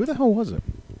the hell was it?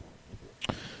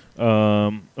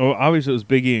 Obviously it was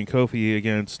Big E and Kofi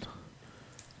against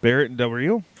Barrett and Del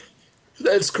Rio.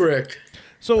 That's correct.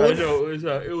 So I know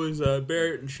it was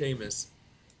Barrett and Sheamus.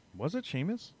 was it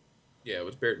Sheamus? Yeah, it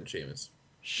was Barrett and Sheamus.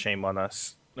 Shame on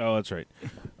us. Oh, that's right.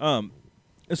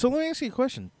 So let me ask you a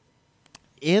question: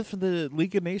 if the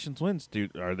League of Nations wins,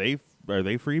 dude, are they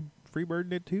free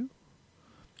birding it too?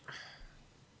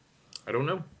 I don't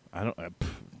know. I don't.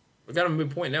 We got a moot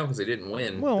point now because they didn't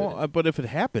win. Well, but if it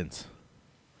happens,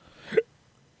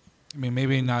 I mean,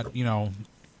 maybe not,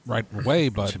 right away,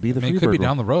 but Should be the it could be Freebird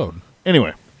down the road.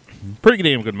 anyway, pretty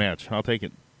damn good match. I'll take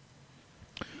it.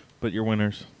 But your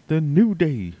winners, the New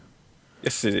Day.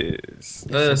 Yes, it is.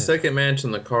 The second match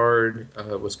on the card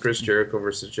was Chris Jericho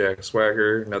versus Jack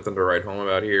Swagger. Nothing to write home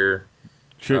about here.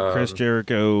 Chris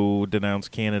Jericho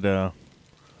denounced Canada.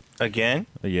 Again?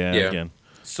 Yeah, Yeah. again.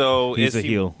 So He's is a he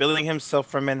heel. billing himself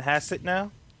from Manhasset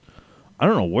now? I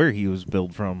don't know where he was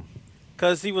billed from.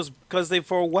 Because they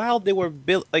for a while they were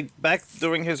back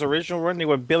during his original run, they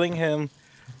were billing him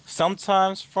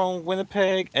sometimes from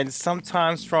Winnipeg and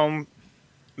sometimes from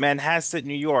Manhasset,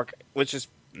 New York, which is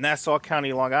Nassau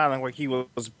County, Long Island, where he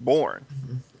was born.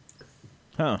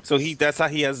 Huh. So that's how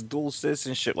he has dual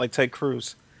citizenship, like Ted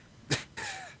Cruz.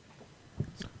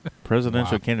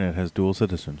 Presidential candidate has dual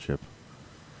citizenship.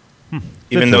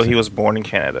 Even though he Interesting. was born in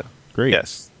Canada. Great.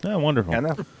 Yes. Oh, wonderful. I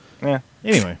know. Yeah.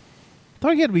 Anyway,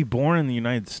 thought you had to be born in the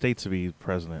United States to be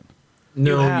president.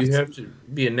 No, have you to. have to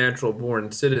be a natural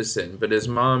born citizen, but his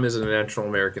mom is a natural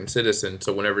American citizen,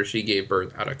 so whenever she gave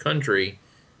birth out of country,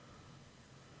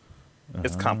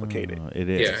 It's complicated. It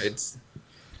is. yeah,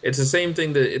 it's the same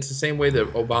thing it's the same way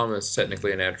that Obama is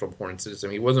technically a natural born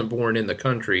citizen. He wasn't born in the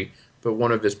country, but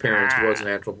one of his parents was a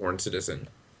natural born citizen.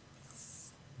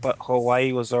 But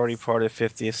Hawaii was already part of the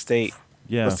 50th state.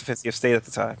 Yeah. Was the 50th state at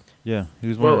the time. Yeah. He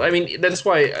was Well, one. I mean, that's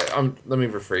why let me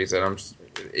rephrase that.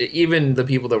 Even the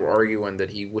people that were arguing that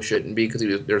he shouldn't be because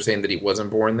they're saying that he wasn't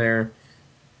born there.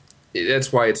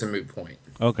 That's why it's a moot point.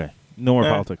 Okay. No more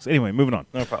Yeah. politics. Anyway, moving on.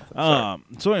 No problem. Sorry.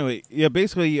 So anyway, yeah,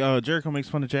 basically, Jericho makes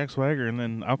fun of Jack Swagger, and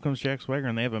then out comes Jack Swagger,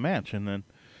 and they have a match, and then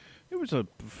it was a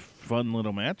fun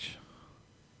little match.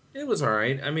 It was all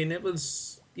right. I mean, it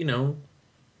was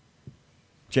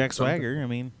Jack Something. Swagger, I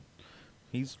mean,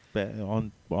 he's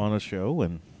on a show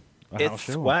and a house It's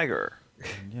show. Swagger.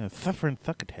 Yeah, Thuffer and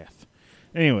Thuckatath.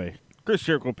 Anyway, Chris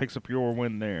Jericho picks up your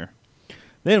win there.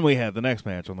 Then we have the next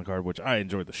match on the card, which I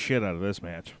enjoyed the shit out of this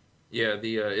match Yeah,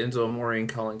 the Enzo Amore and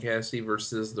Colin Cassidy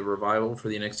versus the Revival for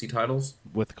the NXT titles.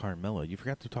 with Carmella. You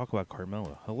forgot to talk about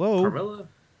Carmella. Hello? Carmella?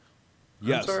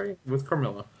 Yes. I'm sorry, with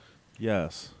Carmella.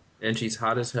 Yes. And she's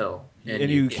hot as hell. And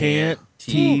you can't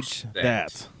teach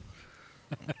that.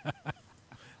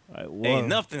 I love Ain't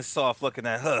nothing soft looking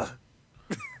at her.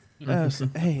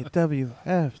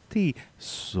 SAWFT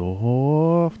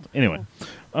soft. Anyway,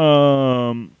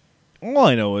 all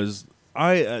I know is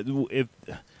if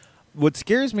what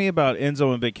scares me about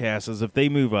Enzo and Big Cass is if they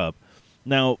move up.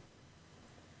 Now,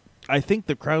 I think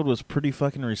the crowd was pretty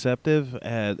fucking receptive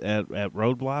at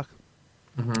Roadblock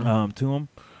to them,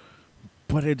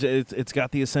 but it's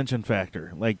got the Ascension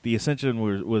factor. Like the Ascension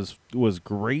was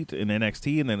great in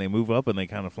NXT, and then they move up and they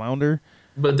kind of flounder.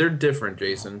 But they're different,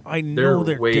 Jason. I know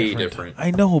they're way different.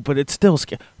 I know, but it's still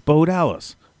Bo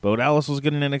Dallas. Bo Dallas was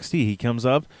good in NXT. He comes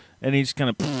up and he's kind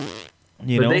of,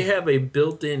 But they have a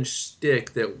built-in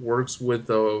shtick that works with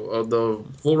the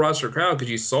full roster crowd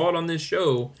because you saw it on this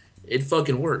show. It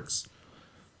fucking works.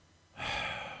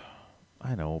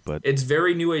 I know, but It's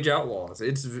very New Age Outlaws.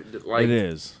 It's like it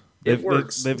is.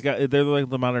 works. They're like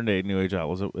the modern day New Age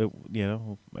Outlaws.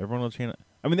 Everyone will chant.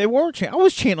 I mean, they were chanting. I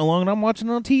was chanting along, and I'm watching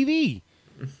it on TV.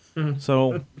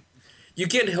 So You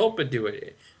can't help but do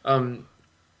it.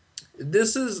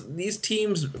 These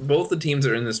teams, both the teams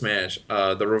that are in this match,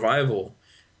 the Revival,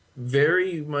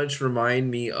 very much remind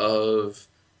me of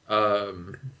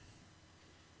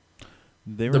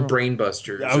they the were.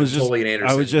 Brainbusters. I was and just- Tully and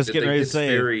Anderson. I was just getting ready to It's say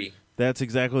very, That's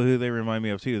exactly who they remind me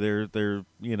of too. They're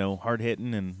hard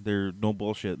hitting and they're no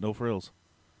bullshit, no frills.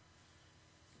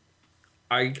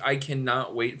 I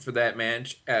cannot wait for that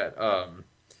match at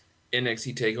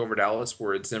NXT TakeOver Dallas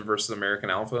where it's them versus American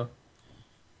Alpha.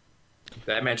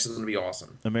 That match is going to be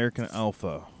awesome. American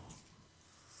Alpha.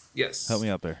 Yes. Help me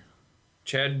out there.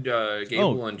 Chad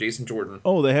Gable and Jason Jordan.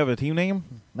 Oh, they have a team name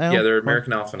now? Yeah, they're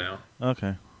American Alpha now.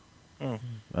 Okay. I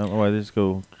don't know why they just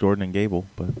go Jordan and Gable,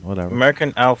 but whatever.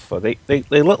 American Alpha. They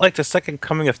look like the second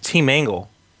coming of Team Angle.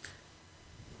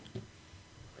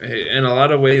 In a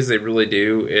lot of ways, they really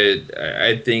do.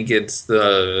 I think it's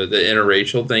the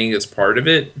interracial thing is part of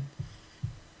it.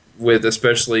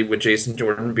 Especially with Jason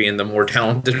Jordan being the more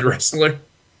talented wrestler.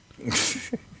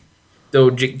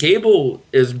 Though Gable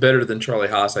is better than Charlie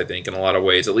Haas, I think, in a lot of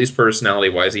ways. At least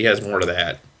personality-wise, he has more to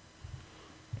that.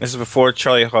 This is before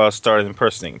Charlie Haas started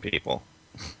impersonating people.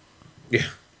 Yeah.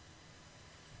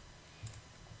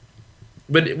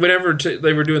 But whenever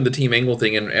they were doing the Team Angle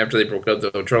thing, and after they broke up,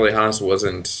 though, Charlie Haas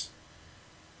wasn't...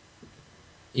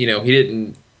 he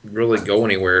didn't really go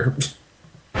anywhere.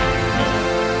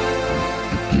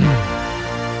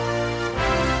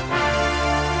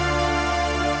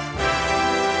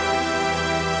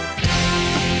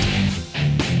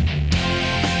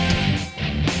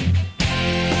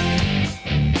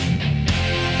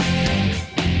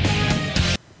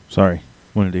 Sorry,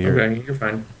 wanted to hear it. Okay, you're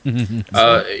fine.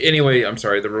 Anyway, I'm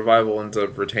sorry. The Revival ends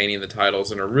up retaining the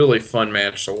titles in a really fun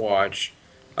match to watch.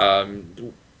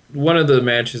 One of the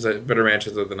better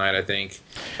matches of the night, I think.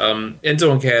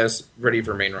 Enzo and Cass ready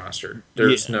for main roster.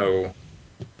 There's no.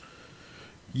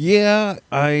 Yeah,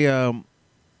 I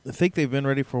think they've been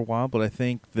ready for a while, but I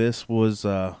think this was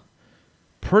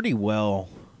pretty well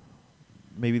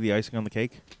maybe the icing on the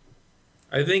cake.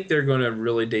 I think they're going to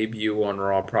really debut on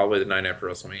Raw probably the night after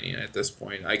WrestleMania at this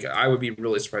point. I would be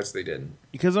really surprised if they didn't.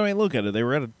 Because, I mean, look at it. They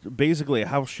were at basically a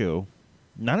house show.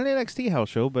 Not an NXT house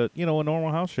show, but, a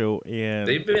normal house show. And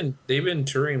They've been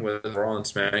touring with Raw and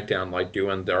SmackDown, like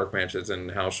doing dark matches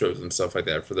and house shows and stuff like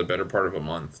that for the better part of a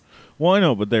month. Well, I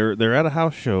know, but they're at a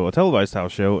house show, a televised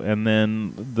house show, and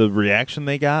then the reaction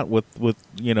they got with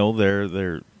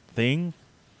their thing,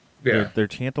 their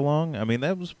chant along, I mean,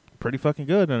 that was pretty fucking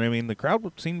good, and I mean the crowd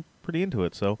seemed pretty into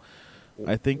it. So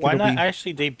I think why not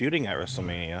actually debuting at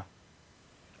WrestleMania,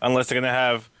 unless they're gonna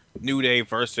have New Day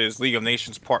versus League of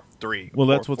Nations Part 3. Well,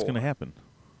 that's what's gonna happen.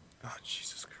 Oh,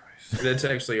 Jesus Christ! That's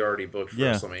actually already booked for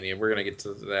Yeah. WrestleMania. We're gonna get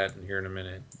to that here in a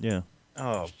minute. Yeah.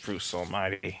 Oh, Bruce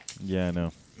Almighty! Yeah, I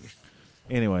know.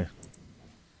 Anyway,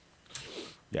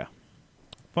 yeah,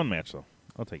 fun match though.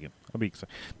 I'll take it. I'll be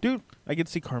excited, dude. I get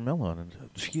to see Carmella on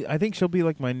it. I think she'll be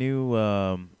like my new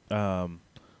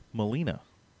Melina.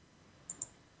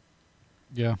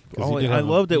 Yeah. 'cause Oh, you did I have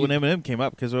loved it when Eminem came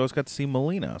up because I always got to see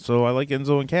Melina. So I like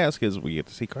Enzo and Cass because we get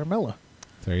to see Carmella.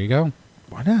 There you go.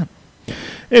 Why not?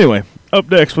 Anyway, up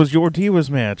next was your Divas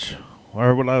match,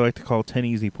 or what I like to call 10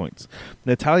 easy points.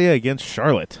 Natalya against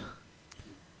Charlotte.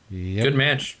 Yep. Good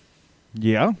match.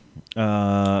 Yeah.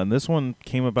 And this one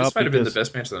came about This might have been the because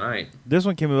best match of the night. this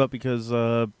one came about because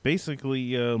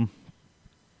basically,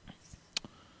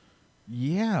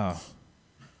 yeah.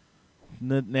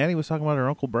 Natty was talking about her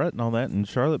Uncle Brett and all that, and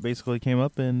Charlotte basically came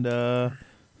up and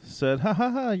said, "Ha ha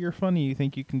ha! You're funny. You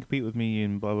think you can compete with me?"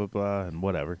 And blah blah blah and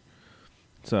whatever.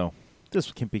 So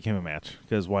this became a match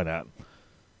because why not?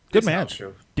 Good It's a house match.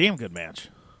 show. Damn good match.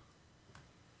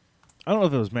 I don't know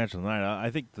if it was match of the night. I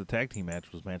think the tag team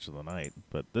match was match of the night,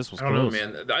 but this was I don't know, close.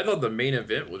 man. I thought the main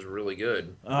event was really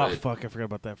good. Oh but, fuck! I forgot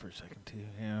about that for a second too.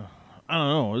 Yeah, I don't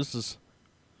know. This is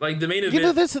like the main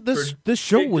event. this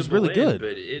show was really predictable good.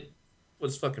 but it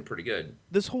was fucking pretty good.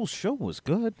 This whole show was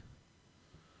good.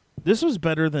 This was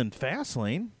better than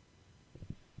Fastlane.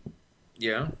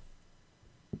 Yeah.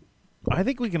 I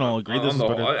think we can all agree this on is the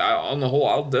better. on the whole,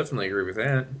 I'll definitely agree with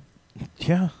that.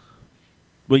 Yeah.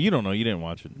 Well, you don't know. You didn't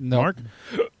watch it, No. Mark.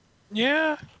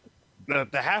 Yeah, the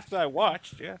half that I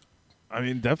watched. Yeah. I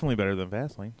mean, definitely better than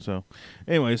Fastlane. So,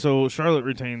 anyway, so Charlotte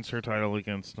retains her title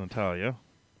against Natalya.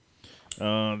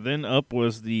 Then up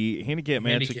was the handicap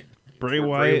match: Bray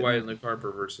Wyatt. and Luke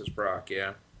Harper versus Brock.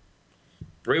 Yeah.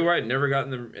 Bray Wyatt never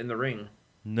got in the ring.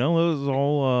 No, it was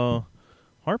all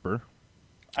Harper.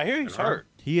 I hear he's hurt.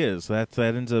 He is. That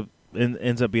ends up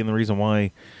being the reason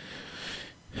why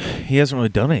he hasn't really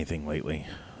done anything lately.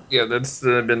 Yeah, that's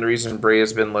been the reason Bray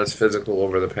has been less physical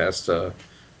over the past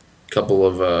couple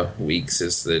of weeks.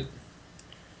 Is that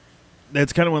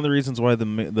That's kind of one of the reasons why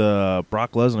the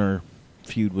Brock Lesnar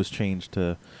feud was changed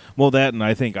to, well, that, and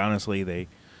I think honestly they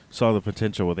saw the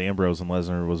potential with Ambrose and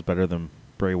Lesnar was better than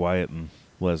Bray Wyatt and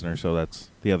Lesnar, so that's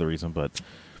the other reason. But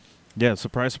yeah,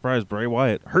 surprise, surprise, Bray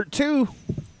Wyatt hurt too.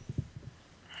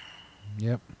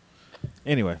 Yep.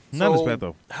 Anyway, not as bad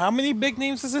though. How many big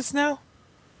names is this now?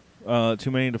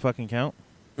 Too many to fucking count.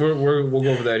 we'll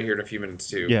go over that here in a few minutes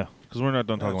too. Yeah, because we're not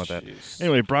done talking Oh, about that. jeez.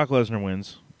 Anyway, Brock Lesnar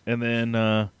wins, and then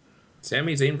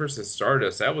Sami Zayn versus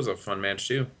Stardust. That was a fun match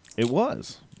too. it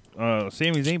was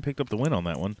Sami Zayn picked up the win on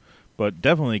that one, but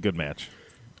definitely a good match.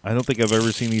 I don't think I've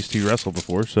ever seen these two wrestle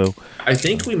before, so I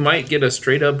think we might get a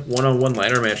straight up one-on-one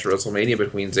ladder match at WrestleMania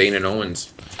between Zayn and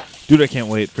Owens. dude, I can't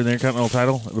wait for the Intercontinental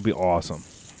title. It'll be awesome.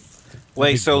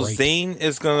 Wait, be so great. Zayn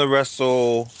is gonna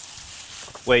wrestle.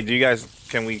 Wait, do you guys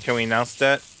can we announce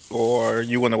that, or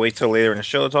you want to wait till later in the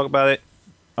show to talk about it?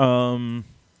 Well,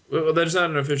 Well, that's not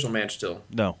an official match still.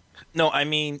 no. No, I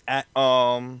mean at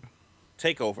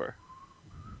Takeover.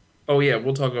 Oh yeah,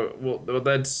 we'll talk. Well,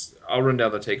 that's. I'll run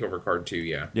down the takeover card too.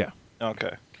 Yeah. Yeah.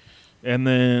 Okay. And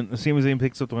then Sami Zayn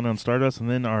picks up the win on Stardust, and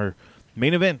then our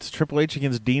main event, Triple H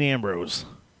against Dean Ambrose.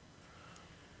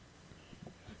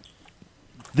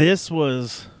 This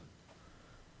was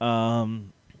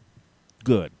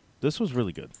good. This was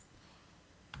really good.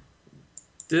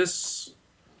 This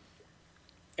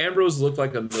Ambrose looked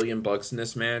like $1 million in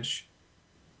this match.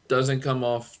 Doesn't come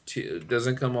off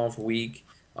weak.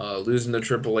 Losing to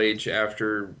Triple H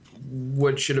after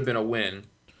what should have been a win.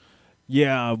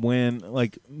 Yeah, when,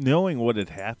 like, knowing what had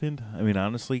happened, I mean,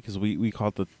 honestly, because we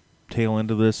caught the tail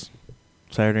end of this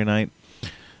Saturday night.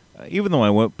 Even though I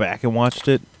went back and watched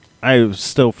it, I was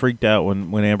still freaked out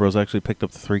when Ambrose actually picked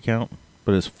up the 3 count,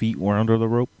 but his feet were under the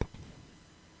rope.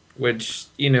 Which,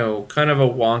 kind of a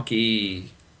wonky.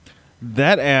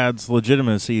 That adds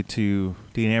legitimacy to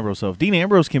Dean Ambrose. So if Dean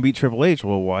Ambrose can beat Triple H,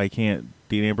 well, why can't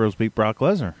Dean Ambrose beat Brock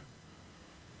Lesnar?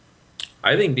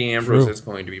 I think Dean Ambrose True. is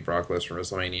going to beat Brock Lesnar at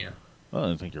WrestleMania.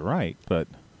 Well, I think you're right, but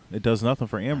it does nothing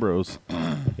for Ambrose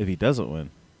if he doesn't win.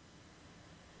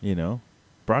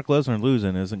 Brock Lesnar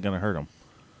losing isn't going to hurt him.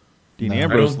 Dean No.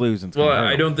 Ambrose losing. Well,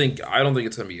 I don't think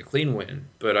it's going to be a clean win,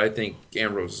 but I think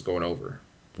Ambrose is going over.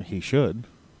 He should.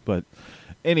 But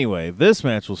anyway, this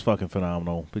match was fucking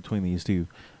phenomenal between these two.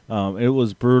 It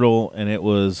was brutal, and it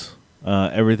was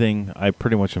everything I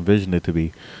pretty much envisioned it to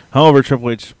be. However, Triple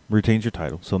H retains your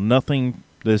title, so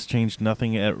this changed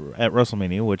nothing at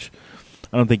WrestleMania, which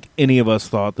I don't think any of us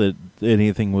thought that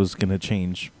anything was going to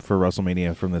change for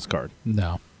WrestleMania from this card.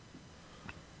 No.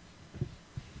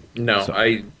 No, So-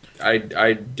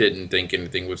 I didn't think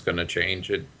anything was going to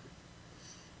change.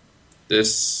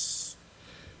 This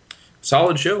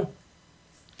solid show.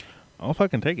 I'll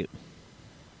fucking take it.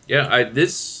 Yeah,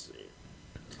 this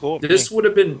Cool. would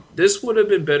have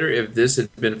been better if this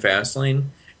had been Fastlane.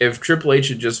 If Triple H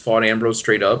had just fought Ambrose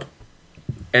straight up,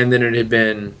 and then it had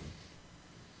been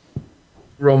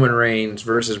Roman Reigns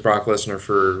versus Brock Lesnar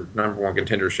for #1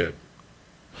 contendership.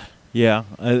 Yeah,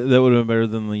 that would have been better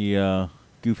than the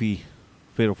goofy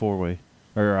Fatal 4-Way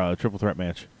or Triple Threat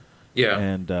match. Yeah,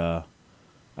 And I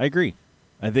agree.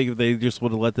 I think if they just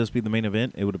would have let this be the main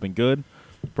event, it would have been good.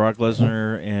 Brock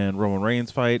Lesnar and Roman Reigns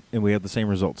fight, and we have the same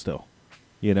result still.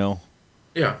 yeah.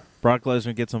 Brock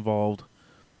Lesnar gets involved,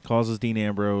 causes Dean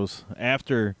Ambrose.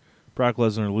 After Brock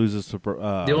Lesnar loses to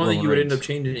The only thing you would end up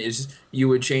changing is you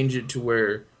would change it to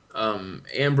where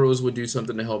Ambrose would do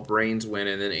something to help Reigns win,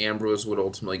 and then Ambrose would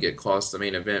ultimately get cost the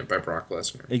main event by Brock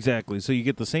Lesnar. Exactly. So you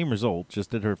get the same result, just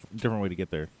did a different way to get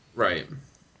there. Right.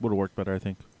 Would have worked better, I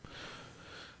think.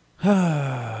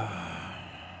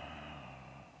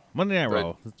 Monday Night But-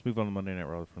 Raw. Let's move on to Monday Night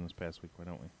Raw from this past week, why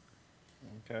don't we?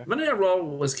 Okay. Monday Night Raw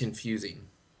was confusing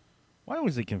Why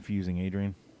was it confusing,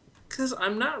 Adrian? because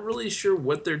I'm not really sure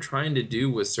what they're trying to do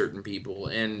with certain people,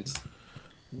 and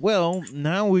Well,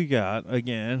 now we got,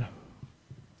 again,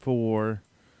 for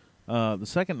the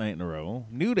second night in a row,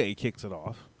 New Day kicks it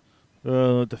off,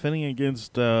 defending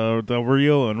against Del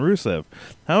Rio and Rusev.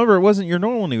 However, it wasn't your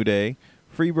normal New Day.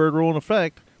 Freebird rule in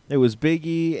effect. It was Big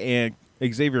E and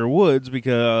Xavier Woods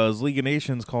because League of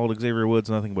Nations called Xavier Woods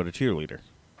nothing but a cheerleader.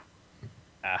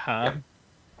 Uh-huh.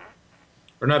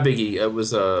 or not Biggie. It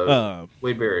was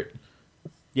Wade Barrett.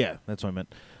 Yeah, that's what I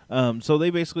meant. So they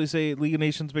basically say League of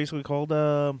Nations basically called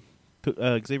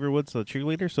Xavier Woods a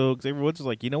cheerleader. So Xavier Woods is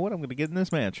like, you know what? I'm going to get in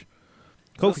this match.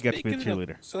 Kofi got to be a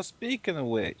cheerleader. So speaking of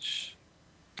which,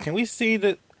 can we see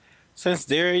that since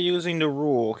they're using the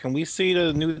rule, can we see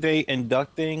the New Day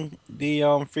inducting the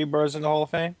Freebirds in the Hall of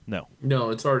Fame? No.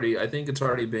 No, I think it's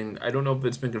already been. I don't know if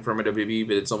it's been confirmed by WWE,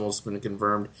 but it's almost been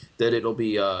confirmed that it'll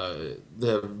be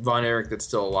the Von Erich that's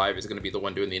still alive is going to be the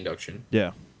one doing the induction.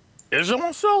 Yeah. Is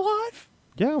someone still alive?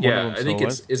 Yeah, one of Yeah, them's I think still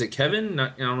it's. alive. Is it Kevin? I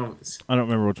don't know. I don't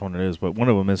remember which one it is, but one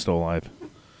of them is still alive.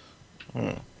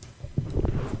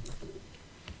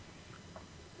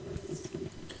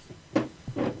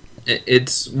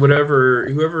 It's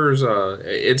whoever's.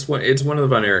 It's one of the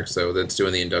Von Erichs though that's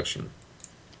doing the induction.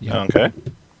 Yeah. Okay.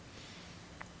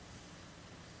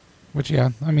 Which, yeah,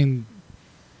 I mean,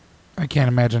 I can't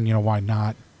imagine, why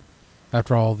not.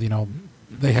 After all,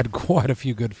 they had quite a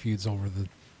few good feuds over the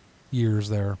years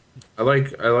there. I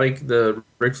like the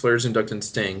Ric Flair's inducting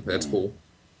Sting. That's cool.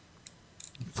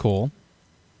 Cool.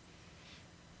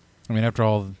 I mean, after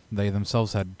all, they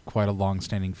themselves had quite a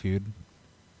long-standing feud.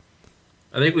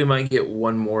 I think we might get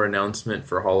one more announcement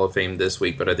for Hall of Fame this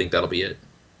week, but I think that'll be it.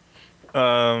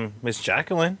 Miss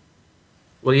Jacqueline.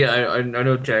 Well, yeah, I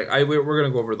know, Jack. We're going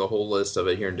to go over the whole list of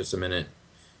it here in just a minute.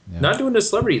 Yeah. Not doing a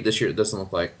celebrity this year, it doesn't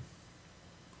look like.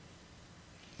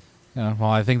 Yeah, well,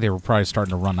 I think they were probably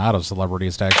starting to run out of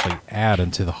celebrities to actually add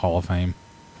into the Hall of Fame.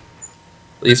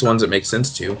 At least ones that make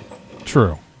sense to.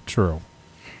 True.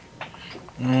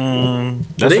 Did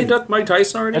they induct Mike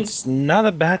Tyson already? It's not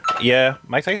a bad. Yeah,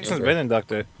 Mike Tyson's Okay. been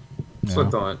inducted. That's what I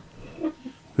thought.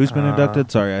 Who's been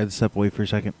inducted? Sorry, I had to step away for a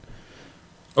second.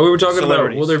 Oh, we were talking about,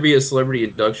 Celebrities. will there be a celebrity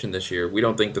induction this year? We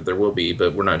don't think that there will be,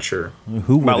 but we're not sure.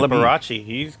 Who would About it be? Liberace,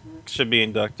 he should be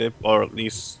inducted, or at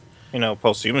least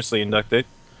posthumously inducted.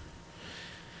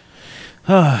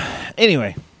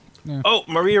 Anyway, Oh,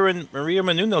 Maria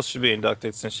Menounos should be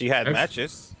inducted since she had I've-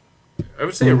 matches. I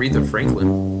would say Aretha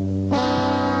Franklin.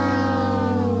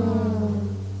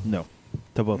 no.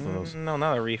 to both of those. No,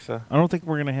 not Aretha. I don't think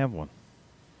we're gonna have one.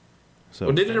 So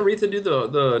Well, didn't Aretha do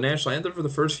the national anthem for the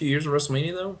first few years of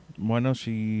WrestleMania though? why not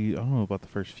she? I don't know about the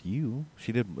first few.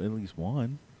 She did at least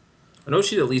one, I know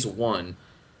she did at least one.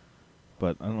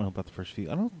 but I don't know about the first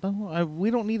few. I don't know. We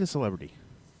don't need a celebrity.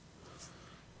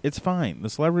 It's fine. The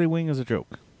celebrity wing is a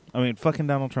joke. I mean, fucking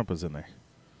Donald Trump is in there.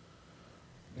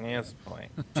 Yeah, that's the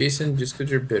point. Jason, just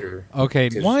because you're bitter. Okay,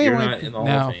 'Cause why you're am I- not in the Hall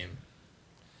now- of Fame.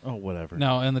 Oh, whatever.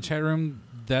 Now, in the chat room,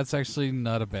 that's actually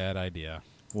not a bad idea.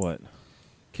 What?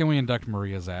 Can we induct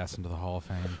Maria's ass into the Hall of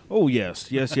Fame? Oh,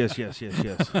 yes. Yes. Yes. Yes. Yes.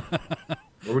 Yes.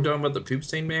 Were we talking about the poop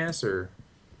stain mass or?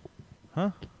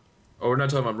 Huh? Oh, we're not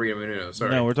talking about Maria Menounos.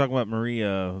 Sorry. No, we're talking about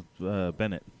Maria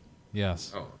Bennett.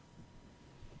 Yes. Oh,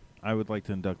 I would like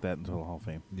to induct that into the Hall of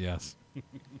Fame. Yes.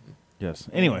 Yes.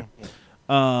 Anyway,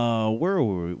 where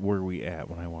were we at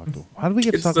when I walked? How did we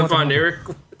get it's to talk the about Von the- Erich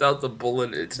without the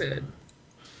bullet in its head.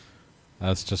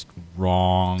 That's just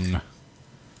wrong.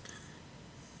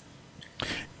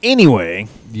 Anyway,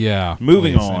 Yeah.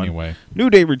 Moving please, on. Anyway.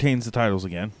 New Day retains the titles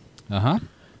again. Uh-huh.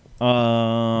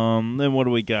 Then what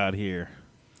do we got here?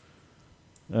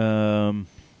 I don't.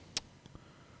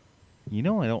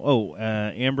 Oh,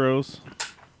 Ambrose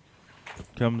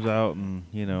comes out and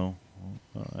I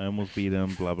almost beat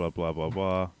him. Blah blah blah blah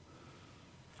blah.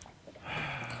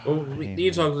 Well, we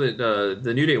need to talk that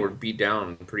the New Day were beat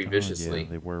down pretty viciously Oh, yeah,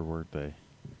 they were, weren't they?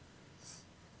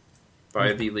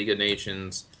 by the League of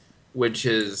Nations, which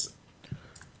is,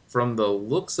 from the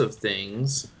looks of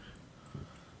things,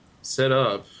 set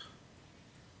up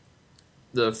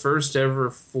the first ever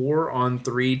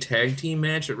 4-on-3 tag team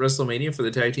match at WrestleMania for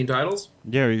the tag team titles.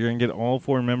 Yeah, you're gonna get all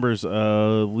 4 members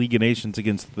of League of Nations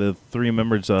against the 3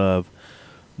 members of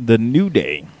the New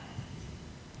Day.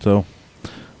 So,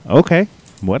 okay,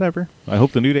 whatever. I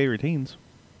hope the New Day retains,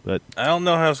 but I don't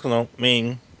know how it's gonna. I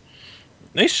mean,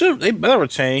 they better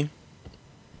retain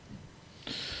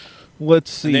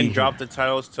let's see. and then drop the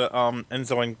titles to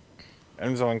Enzo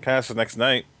and Cass the next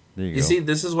night. There you You go. see,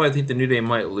 this is why I think the New Day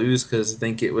might lose, because I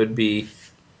think it would be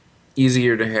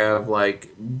easier to have like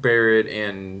Barrett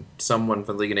and someone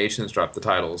from League of Nations drop the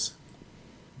titles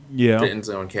Yeah, to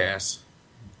Enzo and Cass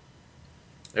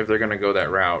if they're going to go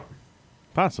that route.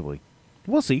 possibly.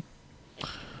 We'll see.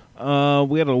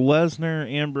 We had a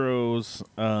Lesnar Ambrose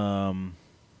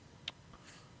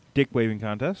dick waving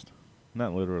contest.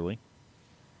 Not literally.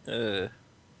 And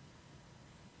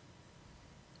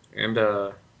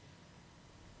I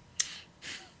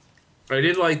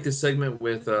did like this segment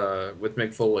with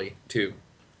Mick Foley too,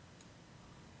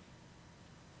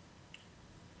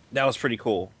 That was pretty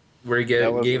cool. where he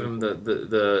That was gave really him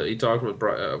the he talked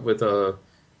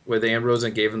with Ambrose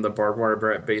and gave him the barbed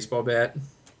wire baseball bat.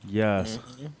 Yes.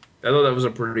 I thought that was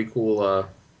a pretty cool,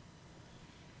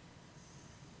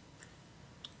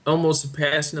 almost a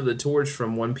passing of the torch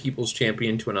from one people's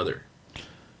champion to another.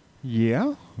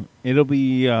 Yeah, it'll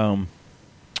be.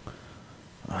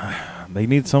 They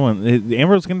need someone.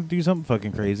 Ambrose going to do something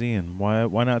fucking crazy, and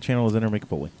why not channel his inner Mick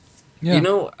Foley? Yeah. You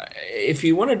know, if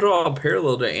you want to draw a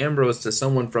parallel to Ambrose to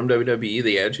someone from WWE,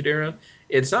 the Attitude Era,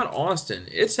 it's not Austin.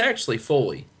 It's actually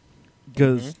Foley.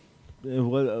 Because,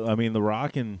 The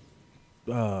Rock and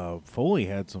Foley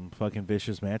had some fucking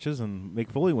vicious matches, and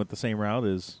Mick Foley went the same route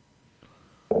as,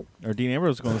 or Dean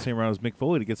Ambrose going the same route as Mick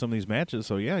Foley to get some of these matches.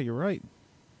 So yeah, you're right.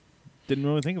 Didn't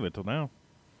really think of it till now.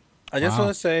 I just Wow.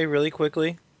 want to say really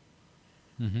quickly,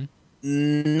 Mm-hmm.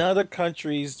 none of the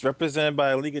countries represented by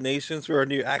a League of Nations were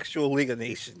the actual League of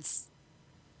Nations.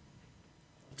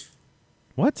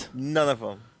 What? None of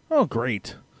them. Oh,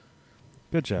 great.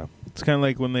 Good job. It's kind of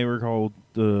like when they were called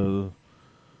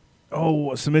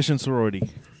Submission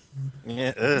Sorority,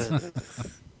 Yeah.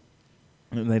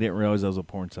 and they didn't realize that was a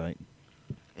porn site.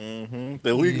 The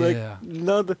league, Yeah. like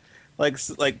none of the,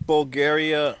 like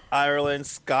Bulgaria, Ireland,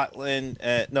 Scotland,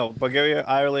 Bulgaria,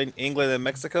 Ireland, England, and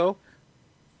Mexico.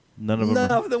 None of them.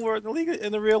 None of them were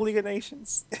in the real League of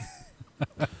Nations.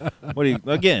 What do you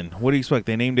expect?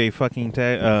 They named a fucking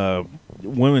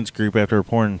women's group after a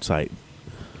porn site.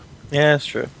 Yeah, that's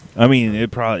true. I mean, they're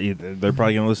probably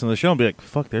gonna listen to the show and be like,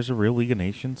 "Fuck, there's a real League of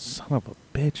Nations, son of a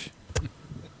bitch,"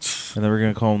 and then we're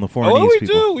gonna call them the Oh, what do Foreignese we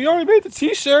people. do? We already made the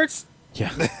T-shirts.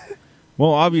 Yeah.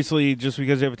 Well, obviously, just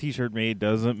because you have a T-shirt made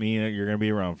doesn't mean that you're gonna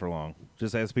be around for long.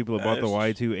 Just ask people that bought the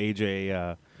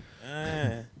Y2AJ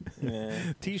Yeah.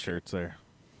 T-shirts there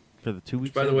for the 2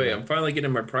 weeks. By the way, I'm finally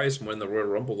getting my prize from winning the Royal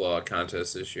Rumble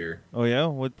contest this year. Oh yeah,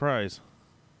 what prize?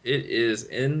 It is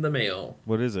in the mail.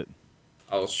 What is it?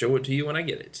 I'll show it to you when I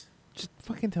get it. Just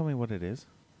fucking tell me what it is.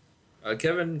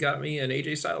 Kevin got me an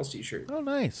AJ Styles t-shirt. Oh,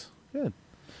 nice, good.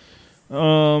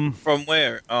 From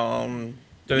where?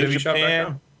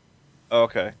 WWEshop.com.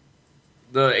 Okay.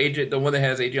 The one that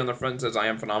has AJ on the front says "I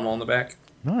am phenomenal" on the back.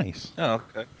 Nice. Oh,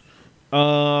 okay.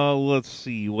 Let's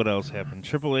see what else happened.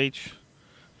 Triple H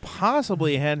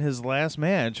possibly had his last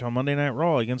match on Monday Night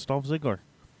Raw against Dolph Ziggler.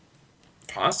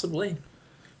 Possibly.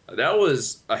 That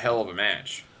was a hell of a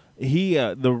match.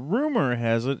 The rumor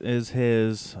has it is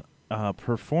his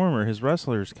performer, his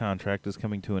wrestler's contract is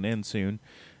coming to an end soon,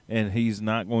 and he's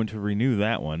not going to renew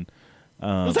that one.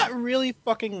 Does that really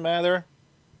fucking matter?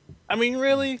 I mean,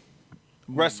 really?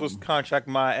 Wrestler's contract,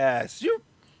 my ass. You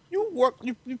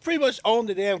pretty much own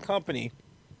the damn company.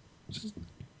 Just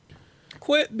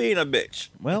quit being a bitch.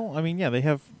 Well, I mean, yeah, they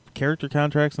have character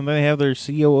contracts, and they have their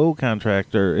COO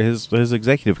contract or his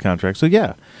executive contract. So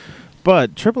yeah,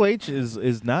 but Triple H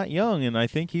is not young, and I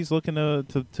think he's looking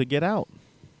to get out.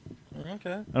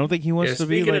 Okay. I don't think he wants to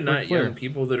be speaking like of not Ric Flair. young,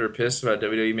 people that are pissed about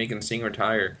WWE making Sting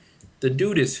retire, the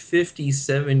dude is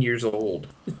 57 years old.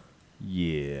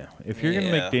 Yeah, if you're gonna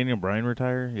Yeah. make Daniel Bryan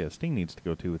retire, yeah, Sting needs to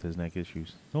go too with his neck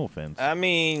issues. No offense. I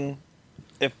mean,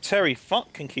 if Terry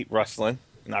Funk can keep wrestling,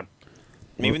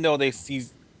 even though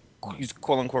he's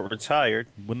quote unquote retired,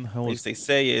 When the at hell least is they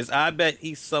say is, I bet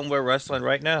he's somewhere wrestling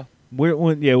right now.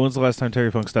 when's the last time Terry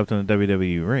Funk stepped in a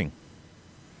WWE ring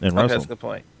and Okay, that's a wrestled? good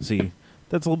point. See,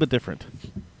 that's a little bit different.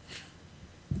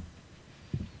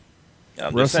 Yeah,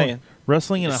 I'm just saying.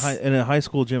 Wrestling in a high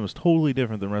school gym is totally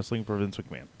different than wrestling for Vince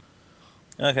McMahon.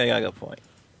 Okay, I got a good point.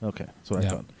 Okay, that's what I Yeah.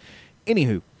 thought.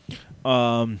 Anywho,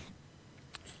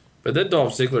 But that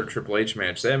Dolph Ziggler Triple H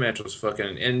match, that match was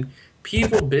fucking. And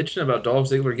people bitching about Dolph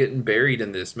Ziggler getting buried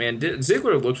in this, man.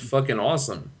 Ziggler looked fucking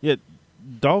awesome. yeah,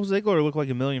 Dolph Ziggler looked like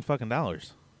 $1 million fucking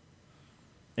dollars.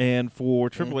 And for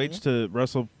Triple H to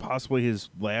wrestle possibly his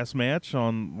last match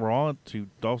on Raw to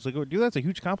Dolph Ziggler, dude, that's a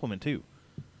huge compliment too.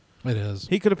 It is.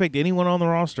 He could have picked anyone on the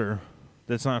roster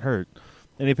that's not hurt,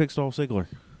 and he picks Dolph Ziggler.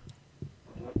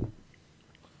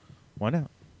 Why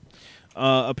not?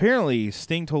 Apparently,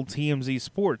 Sting told TMZ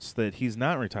Sports that he's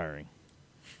not retiring.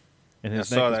 And I his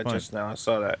saw neck is that fine. just now. I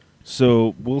saw that.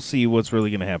 So we'll see what's really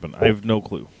going to happen. I have no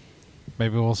clue.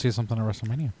 Maybe we'll see something at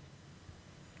WrestleMania.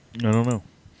 I don't know.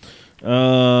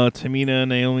 Tamina and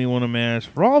Naomi won a match.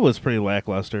 Raw was pretty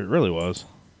lackluster. It really was.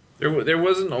 There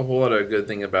wasn't a whole lot of good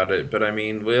thing about it, but I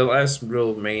mean, the last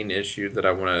real main issue that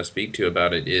I want to speak to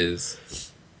about it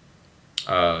is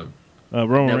Roman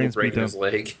Neville Reigns beat breaking down. his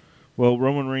leg. Well,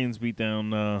 Roman Reigns beat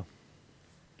down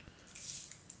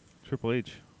Triple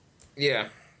H. Yeah.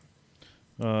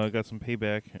 Got some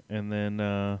payback, and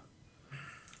then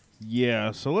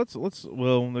yeah. So let's.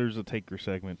 Well, there's a Taker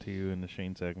segment too, and the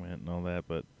Shane segment, and all that.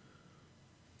 But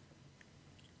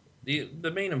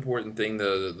The main important thing,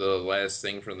 the last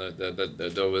thing from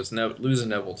the was losing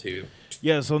Neville too.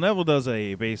 yeah, so Neville does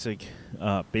a basic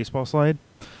baseball slide,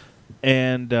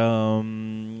 and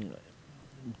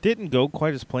didn't go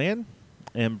quite as planned,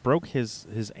 and broke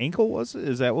his ankle. Was it?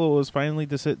 Is that what was finally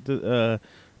determined?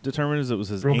 As it was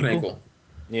his Broken ankle.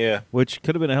 Yeah. which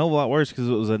could have been a hell of a lot worse because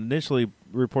it was initially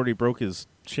reported he broke his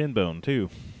shin bone too.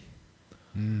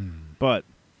 But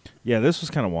yeah, this was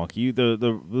kind of wonky.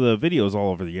 The video is all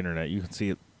over the internet. You can see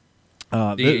it.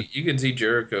 You can see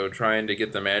Jericho trying to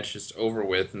get the match just over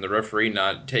with, and the referee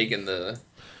not taking the.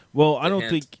 Well, I the don't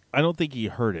hint. think he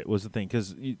heard it was the thing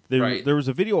because Right. there was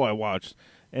a video I watched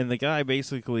and the guy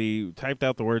basically typed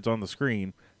out the words on the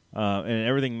screen and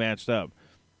everything matched up.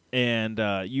 And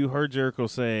you heard Jericho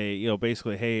say,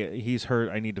 basically, hey, he's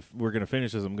hurt. We're going to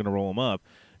finish this. I'm going to roll him up.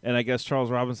 And I guess Charles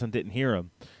Robinson didn't hear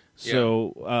him.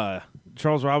 So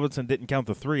Charles Robinson didn't count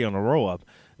the 3 on a roll up.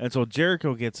 And so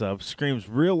Jericho gets up, screams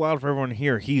real loud for everyone to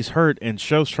hear he's hurt, and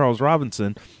shows Charles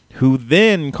Robinson, who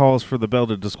then calls for the bell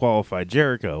to disqualify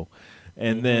Jericho.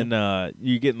 And then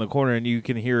you get in the corner and you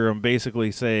can hear him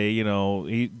basically say,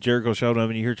 Jericho showed him,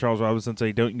 and you hear Charles Robinson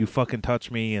say, "Don't you fucking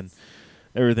touch me," and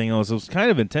everything else. It was kind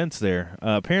of intense there.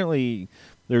 Apparently,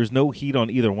 there's no heat on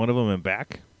either one of them and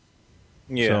back.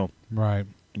 Yeah. So, Right.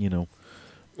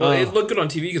 Well, it looked good on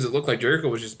TV because it looked like Jericho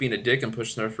was just being a dick and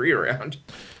pushing the referee around.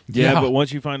 yeah, Yeah. but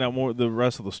once you find out more the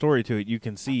rest of the story to it, you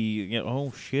can see,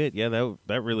 oh shit, yeah,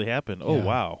 that really happened. Oh Yeah.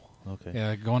 wow, okay,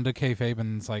 Yeah, going to kayfabe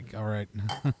and it's like, all right.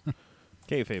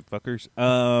 kayfabe fuckers.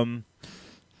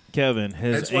 Kevin,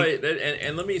 That's why,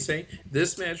 and let me say,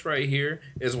 this match right here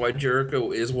is why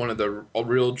Jericho is one of the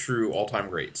real, true all-time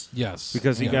greats. Yes.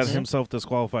 because he yes. got himself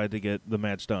disqualified to get the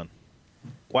match done.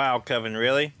 Wow, Kevin,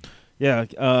 really? Yeah,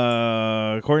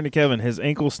 according to Kevin, his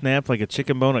ankle snapped like a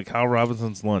chicken bone at Kyle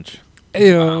Robinson's lunch.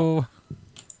 Ew.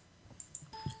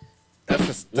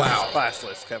 That's Wow.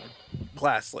 classless, Kevin.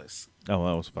 Classless. Oh,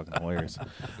 that was fucking hilarious.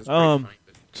 It's pretty Um, funny,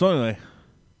 but- So anyway,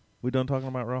 we done talking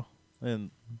about Raw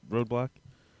and Roadblock?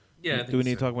 yeah. I Do think we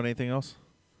need to so. talk about anything else?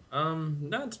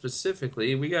 Not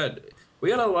specifically. We got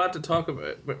a lot to talk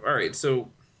about. But, all right, so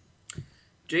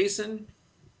Jason,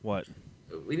 What?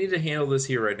 we need to handle this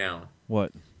here right now.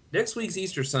 What? Next week's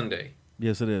Easter Sunday,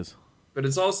 Yes, it is. but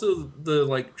it's also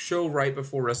the show right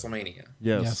before WrestleMania.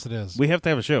 Yes. Yes, it is. We have to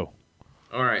have a show.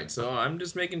 All right, so I'm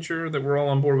just making sure that we're all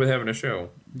on board with having a show.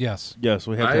 Yes. Yes,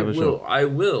 we have to have a show. I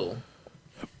will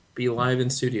be live in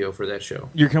studio for that show.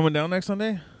 You're coming down next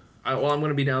Sunday? I'm going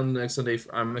to be down next Sunday.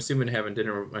 I'm assuming having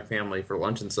dinner with my family for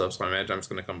lunch and stuff, so I imagine I'm just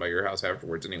going to come by your house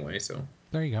afterwards anyway. So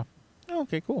There you go. Oh,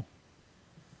 okay, cool.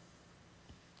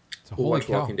 So we'll holy watch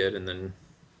cow. Walking Dead and then.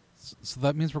 So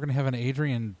that means we're going to have an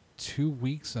Adrian 2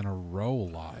 weeks in a row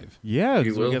live. Yeah,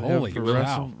 You 'cause we will? got to have Holy for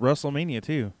cow. WrestleMania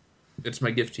too. It's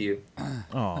my gift to you.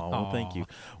 Oh, well, thank Aw. you.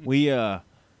 We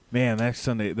man, next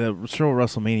Sunday the show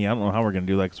WrestleMania. I don't know how we're gonna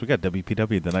do that because we got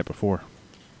WPW the night before.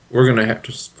 We're going to have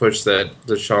to push to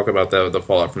talk about the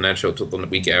fallout from that show till the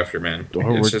week after, man.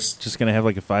 Or we're It's just gonna have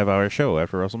like a 5-hour show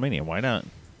after WrestleMania. Why not?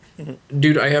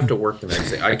 dude, I have to work the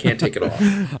next day. I can't take it off.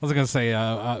 I was going to say,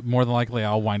 more than likely,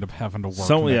 I'll wind up having to work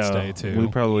the next day, too. we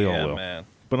probably all Yeah, will. man.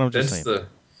 But I'm just saying.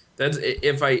 That's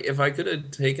if I could have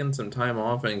taken some time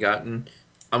off and gotten.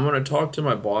 I'm going to talk to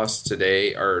my boss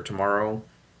today or tomorrow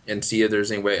and see if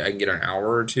there's any way I can get an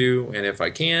hour or two. And if I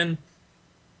can,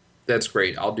 that's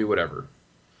great. I'll do whatever.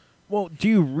 Well, do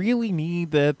you really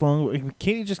need that long?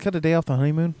 Can't you just cut a day off the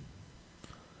honeymoon?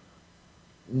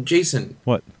 Jason,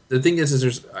 What? the thing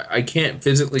is I can't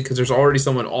physically because there's already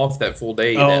someone off that full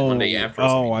day that Monday after.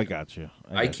 Oh, I got you.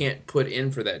 I can't put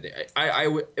in for that day.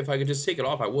 If I could just take it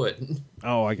off, I would.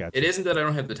 Oh, I got you. It isn't that I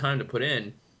don't have the time to put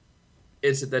in.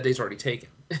 It's that day's already taken.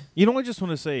 You know, I just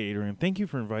want to say, Adrian, thank you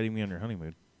for inviting me on your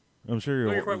honeymoon. I'm sure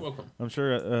Oh, you're quite welcome. I'm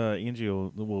sure Angie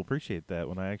will appreciate that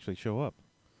when I actually show up.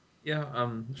 Yeah.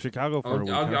 Chicago for a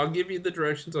week. huh? I'll give you the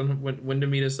directions on when to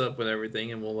meet us up with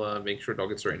everything, and we'll make sure it all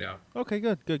gets straightened out. Okay,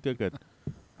 good. Good.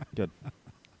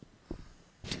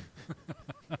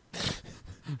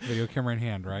 Video camera in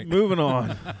hand, right? Moving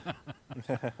on.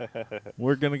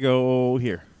 We're gonna go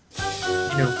here.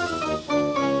 You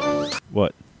know,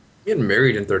 What? getting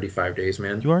married in 35 days,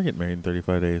 man. You are getting married in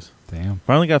 35 days. Damn.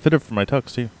 Finally got fitted for my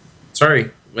tux too.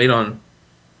 Sorry, late on.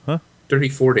 Huh?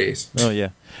 34 days. Oh yeah.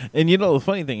 And you know the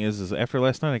funny thing is after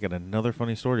last night I got another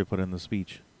funny story to put in the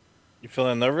speech. You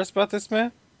feeling nervous about this,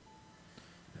 man?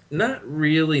 Not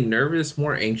really nervous,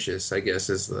 more anxious, I guess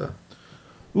is the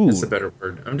Ooh. that's a better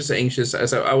word. I'm just anxious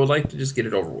as I would like to just get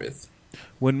it over with.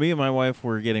 When me and my wife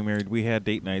were getting married, we had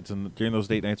date nights, and during those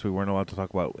date nights, we weren't allowed to talk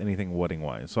about anything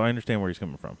wedding-wise. So I understand where he's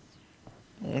coming from.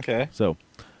 Okay. So,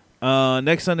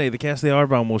 next Sunday, the Cast of the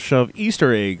Arbonne will shove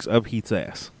Easter eggs up Heath's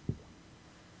ass.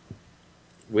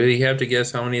 We have to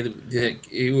guess how many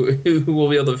who will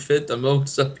be able to fit the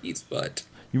most up Pete's butt.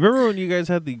 You remember when you guys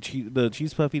had the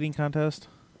cheese puff eating contest?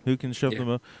 Who can shove Yeah. them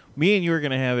up? Me and you are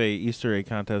going to have a Easter egg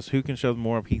contest. Who can shove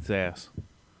more up Heath's ass?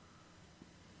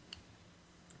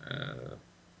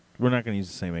 We're not going to use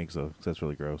the same eggs, though, because that's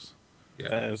really gross.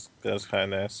 Yeah. That's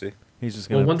kind of nasty. He's just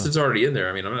going Well, once it's already in there,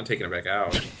 I mean, I'm not taking it back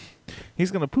out.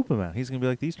 He's going to poop them out. He's going to be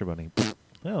like the Easter Bunny.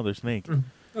 Oh, there's snake. Oh,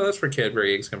 that's where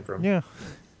Cadbury eggs come from. Yeah.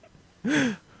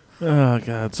 Oh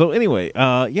God. So anyway,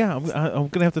 yeah, I'm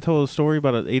gonna have to tell a story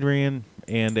about an Adrian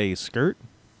and a skirt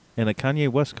and a Kanye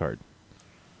West card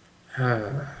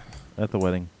at the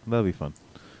wedding. That'll be fun.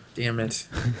 Damn it.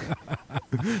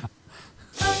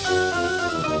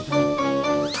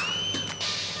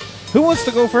 Who wants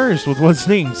to go first with what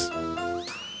stings?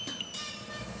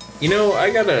 You know,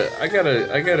 I gotta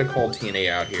call TNA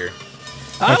out here.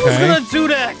 I was Okay. gonna do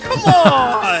that. Come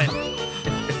on.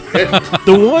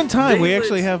 The one time we They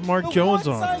actually lit- have Mark Jones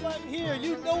The one on. time I'm here,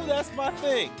 you know that's my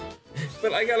thing.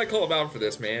 But I gotta call him out for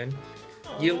this, man.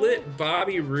 You let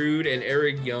Bobby Roode and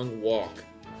Eric Young walk.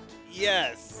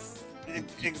 Yes,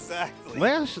 exactly.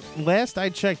 Last I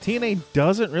checked, TNA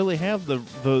doesn't really have the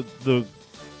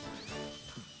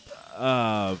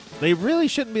they really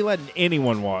shouldn't be letting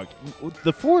anyone walk.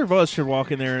 The four of us should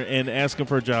walk in there and ask them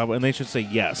for a job, and they should say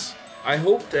yes. I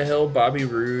hope to hell Bobby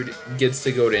Roode gets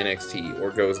to go to NXT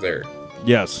or goes there.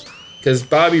 Yes. Because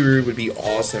Bobby Roode would be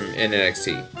awesome in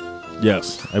NXT.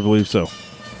 Yes, I believe so.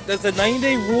 Does the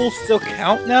 90-day rule still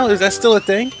count now? Is that still a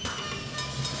thing?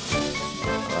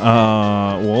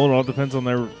 Well, it all depends on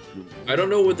their. I don't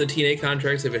know what the TNA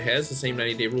contracts, if it has the same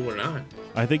 90-day rule or not.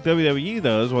 I think WWE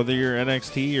does, whether you're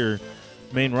NXT or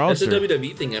main That's roster. a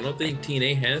WWE thing. I don't think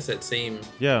TNA has that same...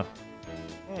 Yeah,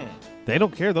 Hmm. they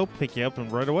don't care. They'll pick you up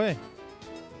and right away.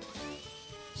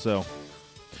 So,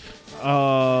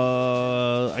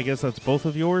 I guess that's both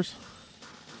of yours.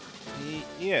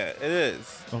 Yeah, it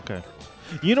is. Okay.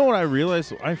 You know what I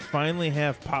realized? I finally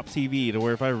have Pop TV to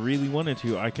where if I really wanted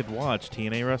to, I could watch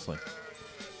TNA wrestling.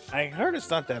 I heard it's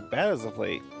not that bad as of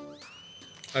late.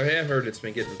 I have heard it's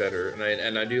been getting better,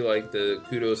 and I do like the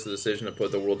kudos to the decision to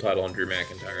put the world title on Drew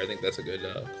McIntyre. I think that's a good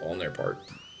call on their part.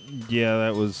 Yeah,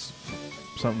 that was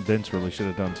something Vince really should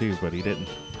have done too, but he didn't.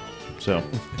 So,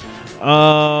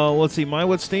 let's see. My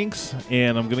what stinks,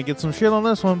 and I'm gonna get some shit on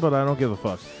this one, but I don't give a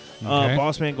fuck. Okay.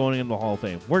 Boss Man going into the Hall of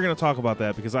Fame. We're gonna talk about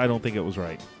that because I don't think it was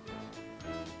right.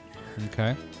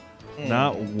 Okay.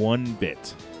 Not one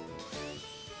bit.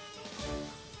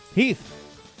 Heath.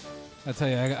 I tell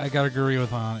you, I got to agree with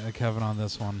Kevin on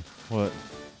this one. What?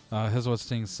 His what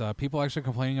stinks. People actually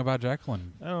complaining about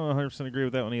Jacqueline. I don't 100% agree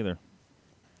with that one either.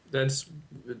 That's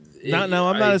I'm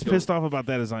not as pissed off about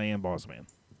that as I am Boss Man.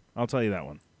 I'll tell you that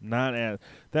one. That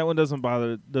one doesn't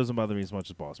bother me as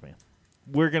much as Boss Man.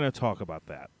 We're gonna talk about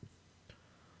that.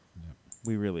 Yep.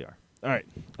 We really are. All right.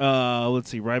 Let's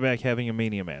see. Ryback having a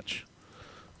Mania match.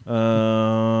 That's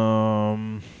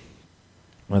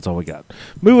all we got.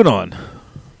 Moving on.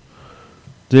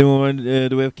 Do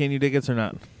we have Can You Dig It or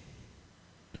not?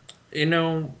 I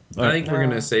think we're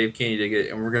gonna save Kenny Diggett,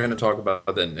 and we're gonna talk about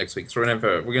that next week. So we're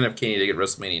gonna have Kenny Diggett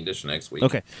WrestleMania edition next week.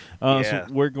 Okay. Yeah. So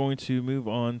we're going to move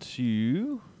on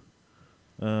to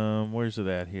where's it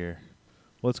at here?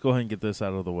 Let's go ahead and get this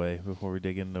out of the way before we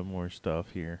dig into more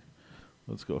stuff here.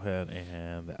 Let's go ahead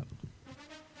and that.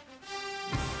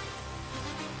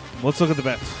 Let's look at the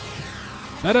bets.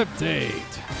 Bet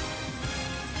update.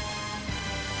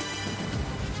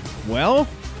 Well,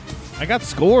 I got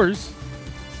scores.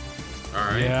 All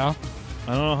right. Yeah.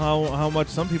 I don't know how much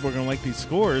some people are going to like these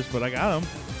scores, but I got them.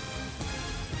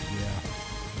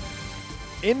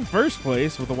 Yeah. In first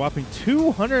place with a whopping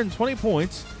 220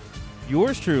 points,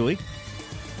 yours truly.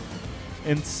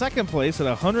 In second place at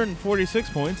 146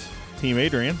 points, Team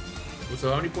Adrian. So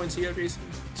how many points do you have, Jason?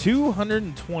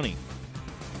 220.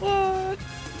 What?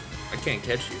 I can't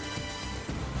catch you.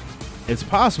 It's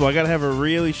possible. I got to have a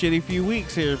really shitty few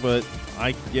weeks here, but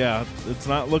it's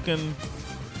not looking.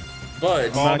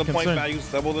 But All not the point concerned.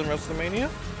 values doubled in WrestleMania?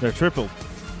 They're tripled.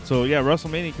 So yeah,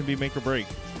 WrestleMania can be make or break.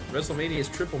 WrestleMania is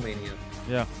Triple Mania.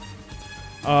 Yeah.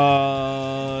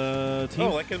 Team.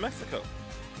 Oh, like in Mexico.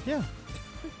 Yeah.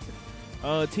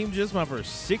 Team Jizzmopper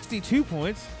 62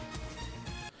 points.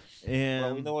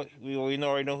 And Well, we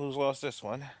already know who's lost this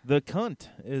one. the cunt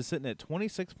is sitting at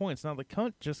 26 points. Now the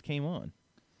cunt just came on.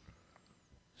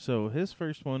 So his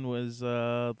first one was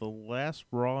the last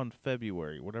Raw in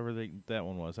February, whatever that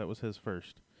one was. That was his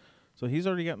first. So he's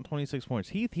already gotten 26 points.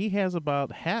 He has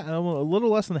about a little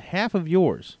less than half of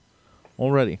yours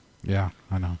already. Yeah,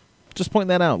 I know. Just pointing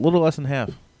that out, a little less than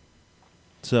half.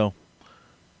 So,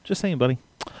 just saying, buddy.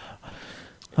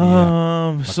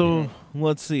 Yeah. So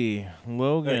let's see,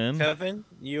 Logan. Wait, Kevin,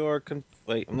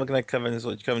 wait, I'm looking at Kevin's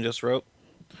what Kevin just wrote.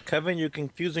 Kevin, you're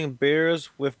confusing Bears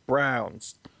with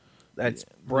Browns. That's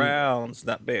Browns,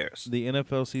 not Bears. The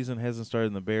NFL season hasn't started,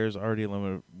 and the Bears already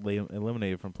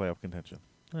eliminated from playoff contention.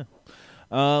 Yeah.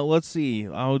 Let's see.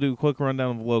 I'll do a quick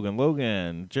rundown of Logan.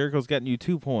 Logan, Jericho's gotten you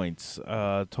 2 points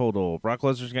total. Brock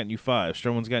Lesnar's gotten you 5.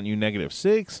 Strowman's gotten you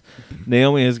 -6.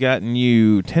 Naomi has gotten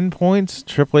you 10 points.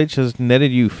 Triple H has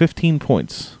netted you 15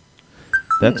 points.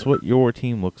 That's what your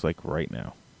team looks like right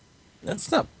now.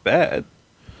 That's not bad.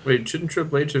 Wait, shouldn't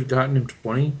Triple H have gotten him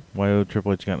 20? Why would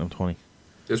Triple H gotten him 20?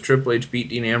 Because Triple H beat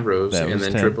Dean Ambrose, That and was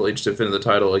then 10. Triple H defended the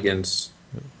title against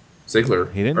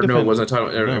Ziggler. He didn't Or no, defend- it wasn't a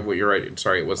title. No. You're right.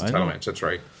 Sorry, it wasn't I a title know. match. That's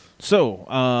right. So,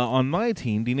 on my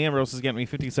team, Dean Ambrose has gotten me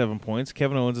 57 points.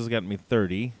 Kevin Owens has gotten me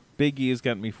 30. Big E has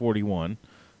gotten me 41.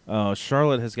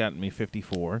 Charlotte has gotten me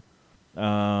 54.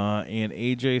 And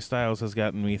AJ Styles has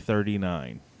gotten me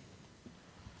 39.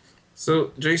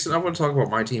 So, Jason, I want to talk about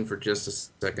my team for just a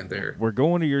second there. We're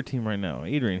going to your team right now.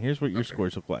 Adrian, here's what your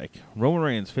scores look like. Roman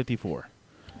Reigns, 54.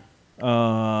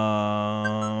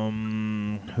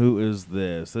 Who is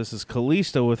this? This is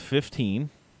Kalisto with 15.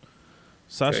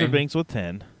 Sasha Okay. Banks with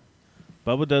 10.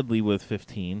 Bubba Dudley with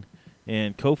 15.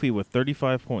 And Kofi with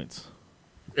 35 points.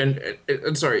 And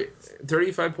I'm sorry,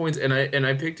 35 points, and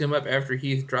I picked him up after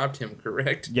Heath dropped him,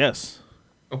 correct? Yes.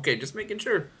 Okay, just making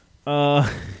sure.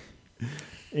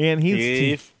 And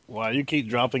he's Why you keep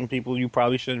dropping people you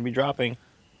probably shouldn't be dropping?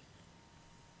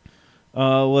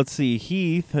 let's see.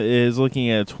 Heath is looking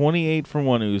at 28 for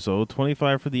one Uzo,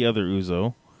 25 for the other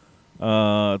Uzo,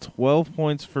 12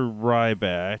 points for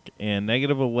Ryback, and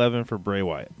 -11 for Bray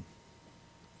Wyatt.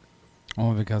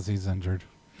 Only because he's injured.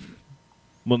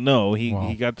 Well, no, he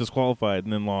Wow. got disqualified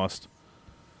and then lost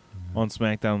on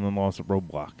SmackDown and then lost at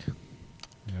Roadblock.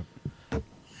 Yep.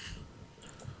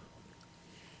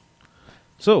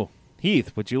 So,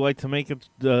 Heath, would you like to make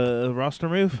a roster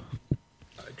move?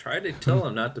 I tried to tell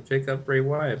him not to pick up Bray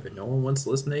Wyatt, but no one wants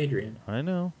to listen to Adrian. I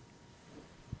know.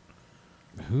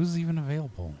 Who's even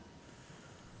available?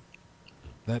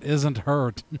 That isn't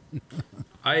hurt.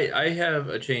 I have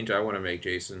a change I want to make,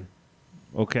 Jason.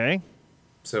 Okay,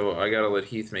 So I got to let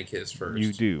Heath make his first.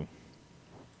 you do.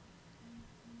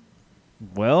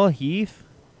 Well, Heath,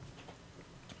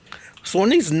 So when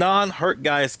these non-hurt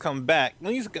guys come back,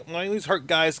 when these hurt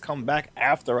guys come back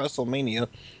after WrestleMania,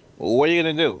 what are you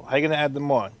gonna do? How are you gonna add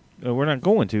them on? we're not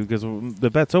going to because the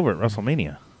bet's over at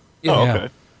WrestleMania. Yeah. Oh, Yeah. okay.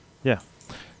 Yeah.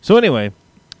 So anyway,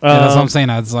 Yeah, that's what I'm saying.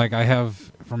 It's like I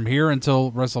have from here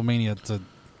until WrestleMania to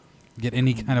get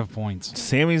any kind of points.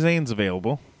 Sami Zayn's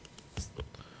available.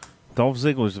 Dolph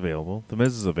Ziggler's available. The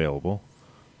Miz is available.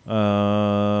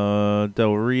 Del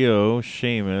Rio,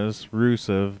 Sheamus,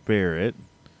 Rusev, Barrett.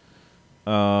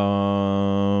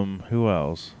 Who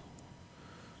else?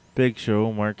 Big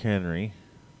Show, Mark Henry.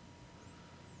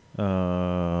 Who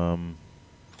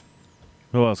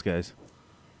else, guys?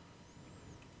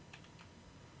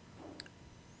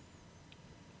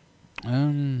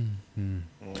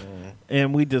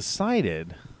 And we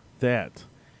decided that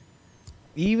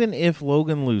even if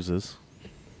Logan loses,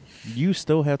 you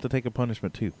still have to take a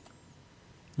punishment too.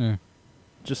 Yeah,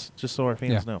 Just so our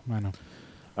fans know. I know.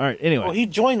 All right. Anyway, Well, he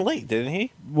joined late, didn't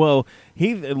he?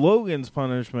 Logan's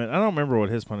punishment. I don't remember what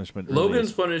his punishment. really Logan's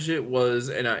is. punishment was,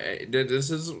 and this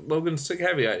is Logan's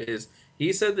caveat is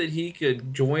he said that he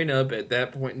could join up at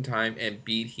that point in time and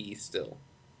beat Heath still.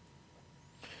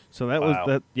 So that Wow. was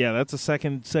that. Yeah, that's a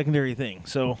secondary thing.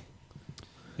 So,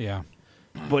 Yeah,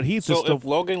 but Heath is So still. if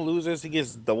Logan loses, he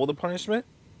gets double the punishment.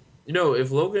 You know,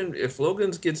 if Logan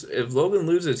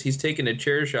loses, he's taking a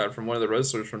chair shot from one of the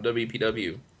wrestlers from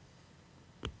WPW.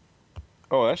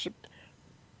 Oh,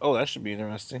 that should be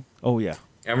interesting. Oh yeah,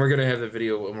 And we're gonna have the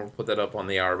video, and we'll put that up on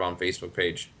the Hour Bomb Facebook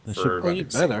page That for should- everybody you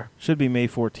to see. better. should be May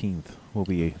 14th. Will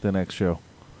be the next show.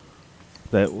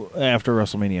 That after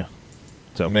WrestleMania.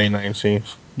 So May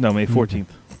 19th. no, May 14th.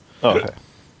 Oh, okay.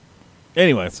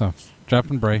 Anyway, so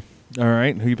dropping Bray. all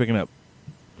right. Who you picking up?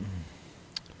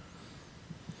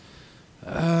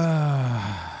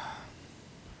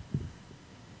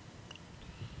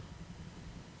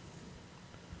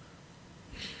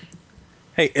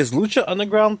 Hey, is Lucha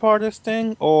Underground part of this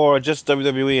thing or just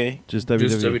WWE? Just WWE.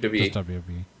 Just WWE. Just WWE.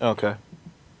 Okay.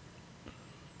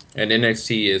 And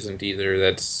NXT isn't either.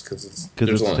 That's because Because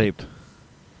there's it's only taped.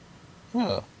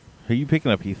 Oh. Who you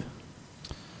picking up, Heath?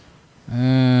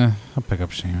 I'll pick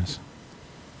up Sheamus.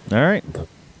 All right.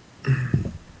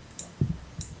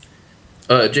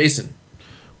 Jason.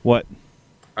 What?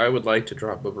 I would like to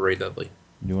drop Bubba Ray Dudley.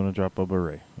 You want to drop Bubba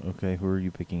Ray? Okay. Who are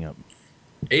you picking up?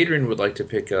 Adrian would like to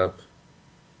pick up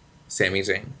Sami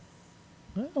Zayn.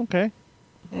 Okay.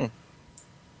 Not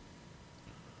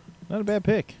a bad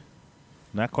pick.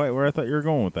 Not quite where I thought you were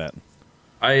going with that.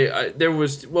 I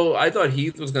thought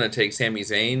Heath was going to take Sami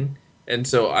Zayn, and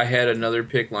so I had another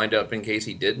pick lined up in case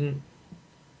he didn't.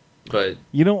 But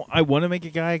You know, I want to make a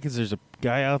guy because there's a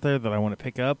guy out there that I want to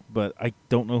pick up, but I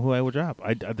don't know who I would drop.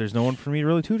 There's no one for me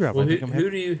really to drop. well, I think who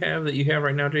do you have that you have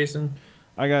right now, Jason?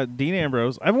 I got Dean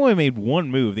Ambrose. I've only made one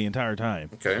move the entire time.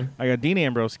 Okay. I got Dean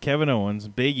Ambrose, Kevin Owens,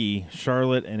 Big E,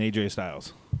 Charlotte, and AJ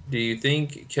Styles. Do you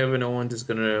think Kevin Owens is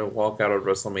going to walk out of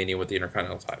WrestleMania with the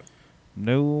Intercontinental title?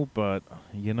 No, but,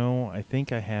 I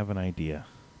think I have an idea.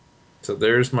 So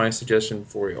there's my suggestion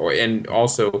for you. And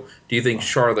also, do you think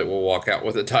Charlotte will walk out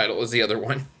with the title? Is the other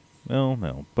one? Well,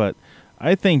 no, but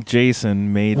I think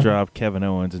Jason may drop Kevin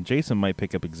Owens, and Jason might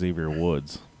pick up Xavier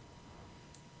Woods.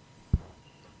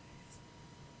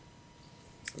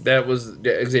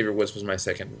 Xavier Woods was my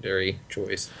secondary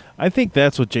choice. I think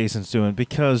that's what Jason's doing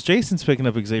because Jason's picking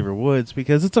up Xavier Woods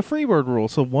because it's a freebird rule.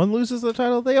 So one loses the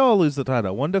title, they all lose the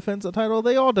title. One defends the title,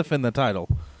 they all defend the title.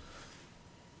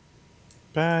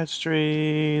 Bad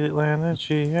Street, Atlanta,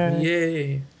 GA.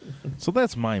 Yay. So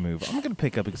that's my move. I'm going to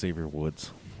pick up Xavier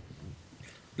Woods.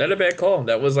 Not a bad call.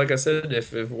 That was, like I said,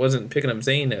 if it wasn't picking up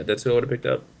Zayn, that's who I would have picked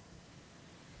up.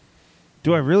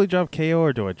 Do I really drop KO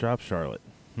or do I drop Charlotte?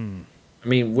 I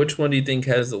mean, which one do you think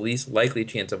has the least likely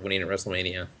chance of winning at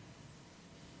WrestleMania?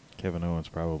 Kevin Owens,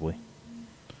 probably.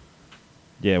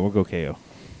 Yeah, we'll go KO.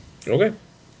 Okay.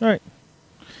 All right.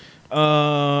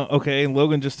 Okay,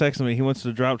 Logan just texted me. He wants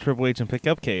to drop Triple H and pick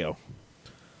up KO.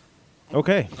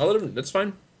 Okay. I'll let him. That's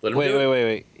fine. Let him do it.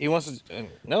 Wait. He wants to.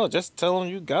 No, just tell him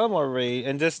you got him already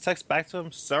and just text back to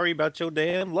him, sorry about your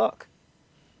damn luck.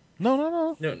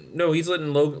 No. No, he's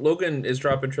letting Logan is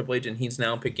dropping Triple H, and he's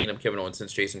now picking up Kevin Owens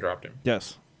since Jason dropped him.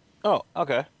 Yes. Oh,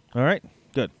 okay. All right.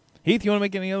 Good. Heath, you want to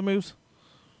make any other moves?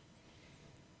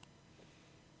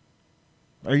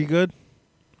 Are you good?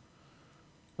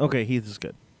 Okay, Heath is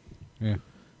good. Yeah.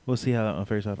 We'll see how that one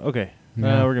fares out. Okay,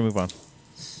 Yeah. we're gonna move on.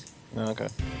 Okay.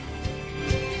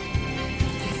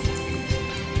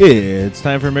 It's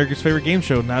time for America's favorite game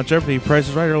show. Not Jeopardy, Price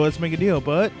is Right, or Let's Make a Deal,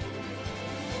 but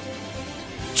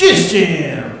Jizz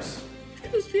Jams.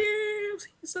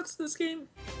 He sucks at this game.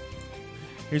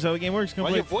 Here's how the game works. Why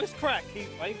Gonna your play- voice crack?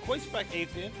 Why your voice crack,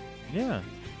 Adrian? Yeah.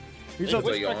 Here's I how.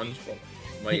 think I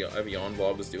have yawn while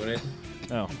I was doing it.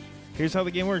 Oh. Here's how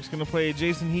the game works. Gonna play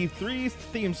Jason Heath 3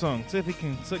 theme songs. If he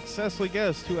can successfully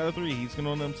guess 2 out of 3, he's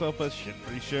gonna win himself a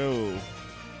shit-free show.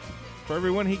 For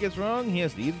every one he gets wrong, he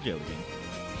has to eat a jelly bean.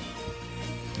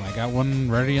 I got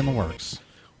one ready in the works.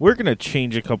 We're gonna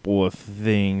change a couple of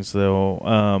things,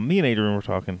 though. Me and Adrian were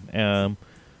talking.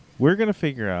 We're gonna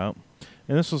figure out,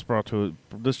 and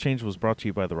this change was brought to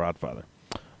you by the Rodfather.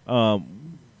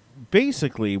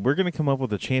 Basically, we're gonna come up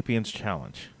with a Champions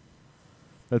Challenge.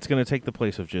 That's gonna take the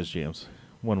place of Jizz Jams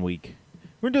 1 week.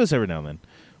 We're gonna do this every now and then,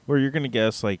 where you're gonna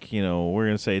guess, we're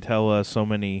gonna say, tell us so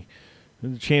many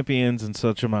champions in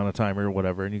such amount of time or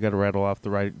whatever, and you got to rattle off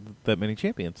that many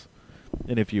champions.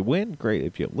 And if you win, great.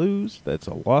 If you lose, that's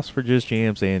a loss for Jizz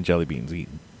Jams and jelly beans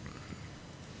eaten.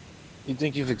 You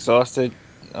think you've exhausted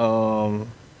the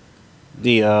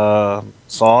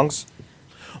songs?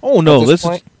 Oh no, At this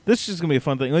point? this is gonna be a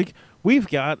fun thing. Like, we've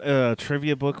got a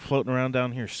trivia book floating around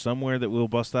down here somewhere that we'll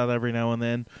bust out every now and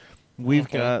then. We've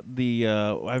got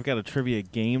I've got a trivia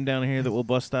game down here that we'll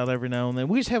bust out every now and then.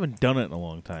 We just haven't done it in a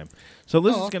long time. So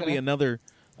this is going to be another,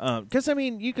 because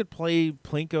you could play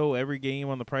Plinko every game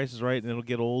on The Price is Right and it'll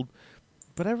get old.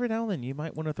 But every now and then you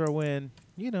might want to throw in,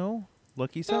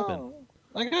 Lucky 7. Oh,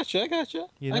 I got you. I got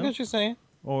what you're saying.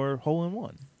 Or Hole in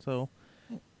One. So,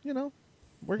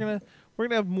 we're gonna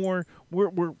have more.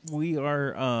 We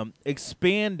are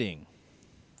expanding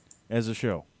as a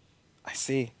show I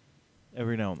see.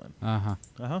 every now and then.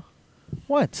 Uh-huh.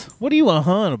 What? What are you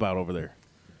huh about over there,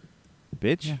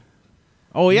 bitch? Yeah.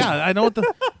 Oh yeah, I know what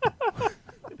the.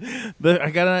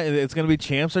 It's gonna be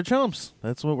Champs or Chumps.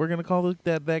 That's what we're gonna call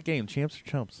that game. Champs or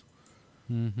Chumps.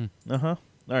 Mm-hmm. All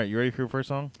right, you ready for your first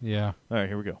song? Yeah. All right,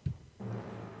 here we go.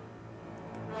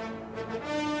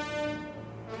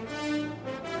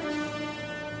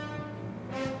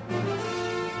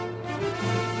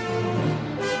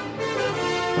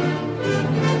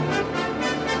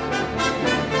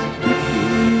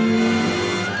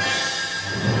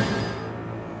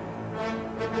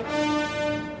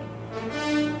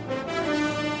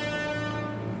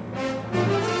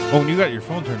 Oh, and you got your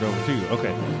phone turned over too.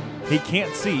 Okay. He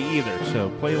can't see either, so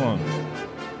play along.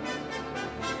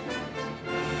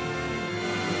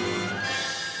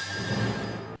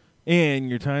 And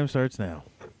your time starts now.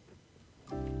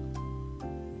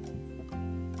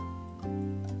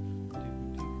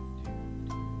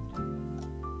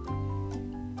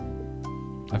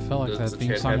 I felt like Does that the theme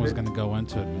chat song have was it? going to go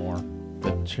into it more.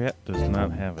 The chat does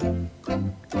not have it.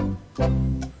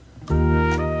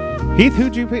 Heath,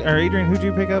 who'd you pick? Or Adrian, who'd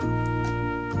you pick up?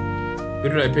 Who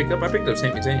did I pick up? I picked up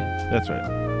Sami Zayn. That's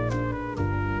right.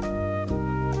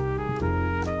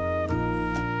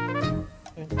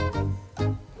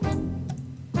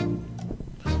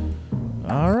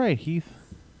 All right, Heath.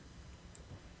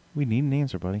 We need an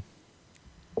answer, buddy.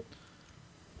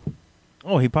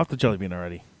 Oh, he popped the jelly bean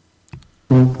already.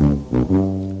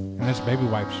 And it's baby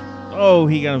wipes. Oh,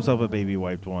 he got himself a baby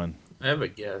wiped one. I have a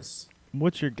guess.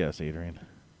 What's your guess, Adrian?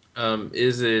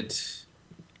 Is it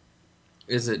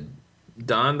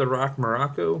Don the Rock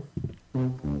Morocco?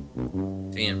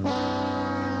 Damn.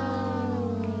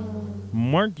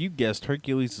 Mark, you guessed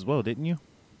Hercules as well, didn't you?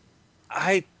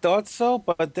 I thought so,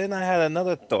 but then I had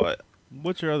another thought.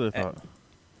 What's your other thought?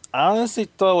 I honestly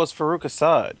thought it was Farouk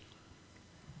Assad.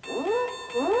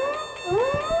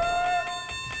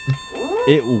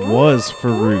 It was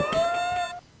Farouk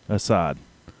Assad.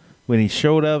 When he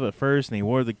showed up at first and he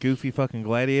wore the goofy fucking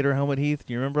gladiator helmet, Heath,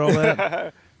 do you remember all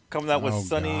that? Coming out with Oh,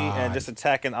 Sonny and God. just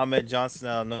attacking Ahmed Johnson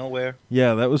out of nowhere.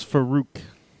 Yeah, that was Farouk.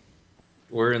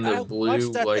 Wearing the I blue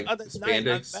watched that the like other night,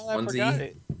 spandex I forgot onesie.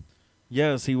 it.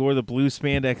 Yes, he wore the blue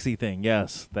spandexy thing.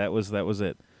 Yes, that was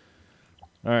it.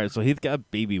 All right, so Heath got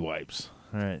baby wipes.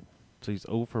 All right, so he's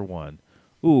 0 for 1.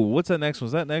 Ooh, what's that next one?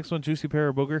 Is that next one Juicy Pear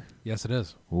or Booger? Yes, it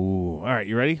is. Ooh, all right,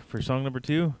 you ready for song number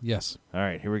 2? Yes. All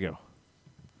right, here we go.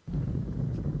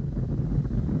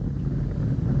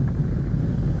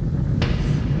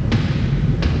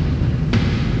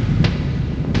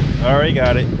 Already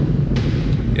got it.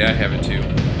 Yeah, I have it too.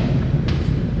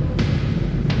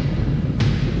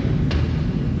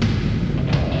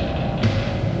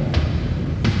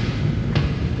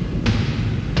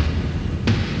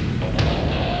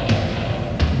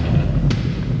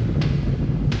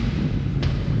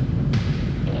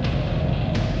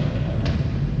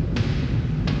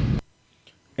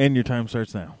 And your time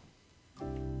starts now. I'm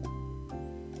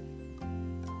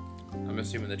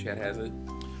assuming the chat has it.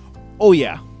 Oh,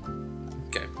 yeah.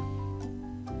 Okay.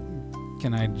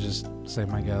 Can I just say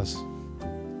my guess?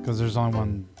 Because there's only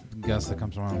one guess that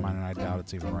comes to my mind, and I doubt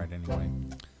it's even right anyway.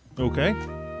 Okay.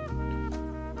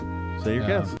 Say your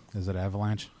guess. Is it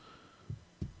Avalanche?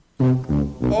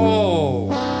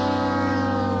 Oh.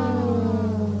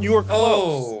 You were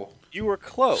close. Oh. You were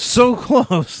close. So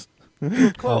close.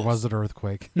 Or was it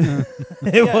Earthquake?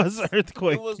 It was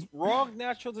Earthquake. It was wrong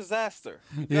natural disaster.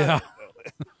 Yeah.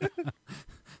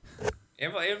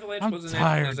 Avalanche I'm wasn't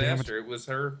tired, a disaster. It was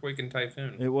Earthquake and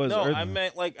Typhoon. It was No, Earth- I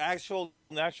meant like actual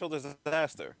natural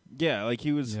disaster. Yeah, like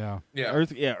he was... Yeah.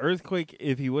 Yeah. Earthquake,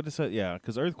 if he would have said... Yeah,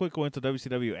 because Earthquake went to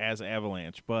WCW as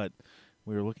Avalanche, but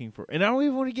we were looking for... And I don't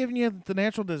even want to give you the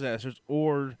natural disasters,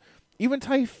 or even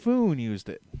Typhoon used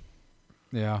it.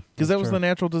 Yeah. Because that was the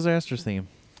natural disasters theme.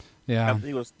 I Yeah. think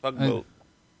it was tugboat.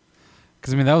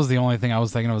 Because, I mean, that was the only thing I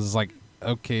was thinking of. Was like,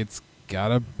 okay, it's got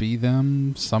to be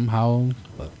them somehow.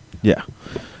 But Yeah.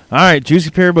 All right,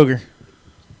 Juicy Pear Booger.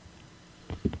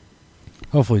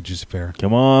 hopefully Juicy Pear.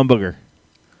 Come on, Booger.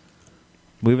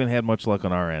 We haven't had much luck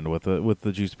on our end with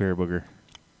the Juicy Pear Booger.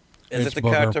 Is It's it the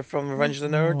Booger. character from Revenge of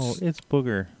the Nerds? No, it's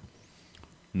Booger.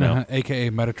 No.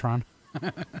 A.K.A. Metatron.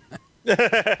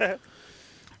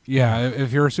 Yeah,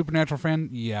 if you're a Supernatural fan,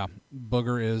 yeah,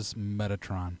 Booger is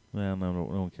Metatron. Well, no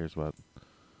one cares about it.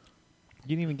 You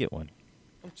didn't even get one.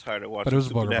 I'm tired of watching But it was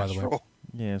Booger, by the way. Supernatural.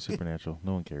 Yeah, Supernatural.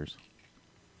 No one cares.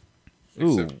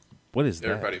 Ooh, Except what is that?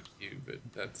 everybody but you, but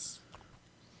that's...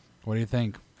 What do you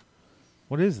think?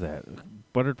 What is that?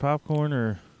 Buttered popcorn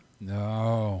or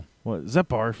No. what? Is that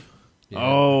barf? Yeah.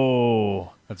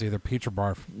 Oh. That's either peach or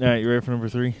barf. All right, you ready for number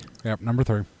 3? Yep, number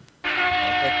 3.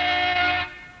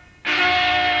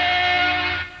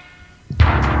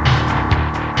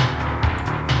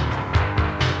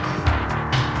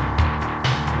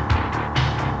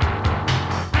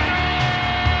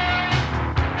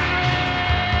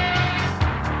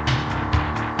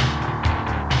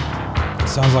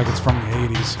 Sounds like it's from the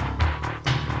 80s.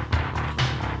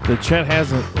 The chat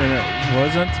hasn't, and it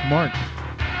wasn't Mark.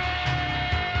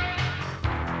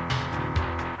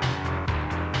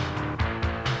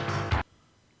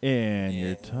 And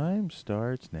your time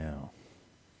starts now.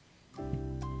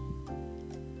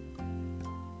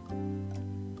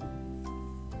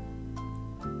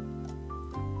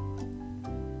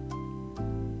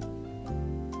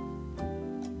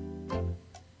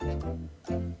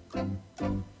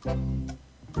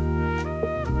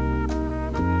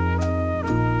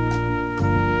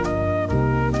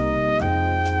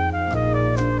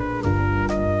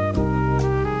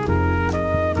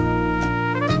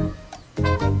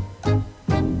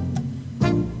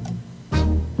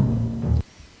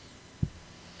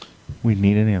 We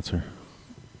need an answer.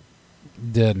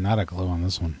 Did not a clue on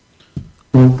this one.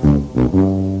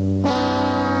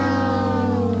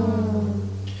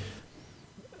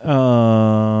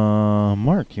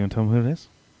 Mark, you want to tell me who it is?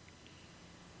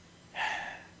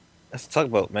 That's a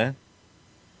tugboat, man.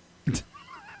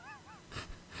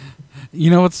 You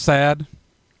know what's sad?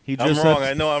 He I'm just wrong.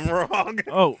 said- I know I'm wrong.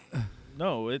 Oh,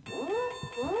 no, it.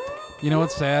 You know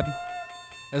what's sad?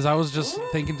 As I was just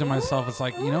thinking to myself, it's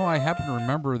like, I happen to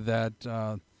remember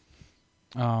that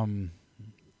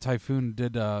Typhoon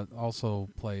did also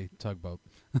play Tugboat.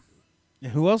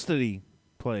 Who else did he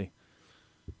play?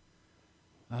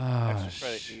 Extra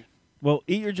credit, Keith. Well,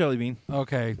 eat your jelly bean.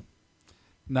 Okay.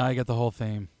 Now I get the whole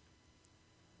theme.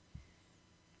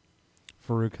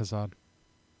 Farouk Hassad.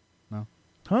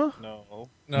 Huh? No.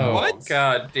 No, What?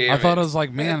 God damn I it. thought it was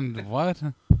like, man, what?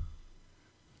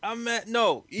 I meant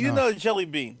no. You didn't No. know Jelly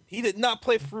Bean. He did not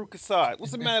play Farouk Assad.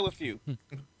 What's the matter with you?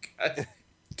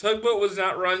 Tugboat was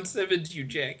not Ron Simmons, you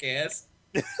jackass.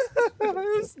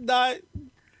 It's not.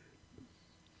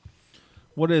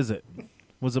 What is it?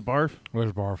 Was it barf?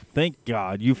 Where's Barf? Thank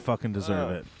God, you fucking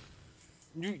deserve it.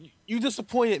 You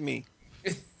disappointed me. I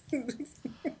mean-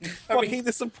 Fucking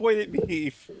disappointed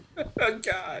me. Oh,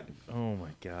 God. Oh my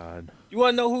God. You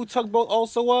want to know who Tugboat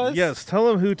also was? Yes, tell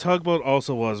him who Tugboat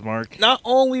also was, Mark. Not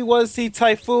only was he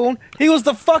Typhoon, he was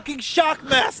the fucking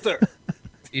Shockmaster.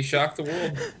 He shocked the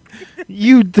world.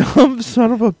 You dumb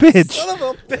son of a bitch. Son of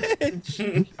a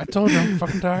bitch. I told you I'm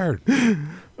fucking tired.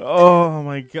 Oh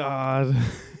my God.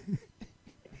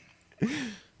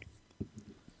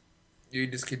 You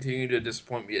just continue to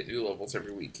disappoint me at new levels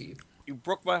every week, Keith. You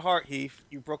broke my heart, Heath.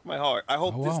 You broke my heart. I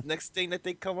hope Oh, well. this next thing that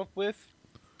they come up with,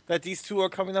 that these two are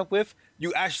coming up with,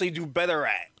 you actually do better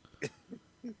at.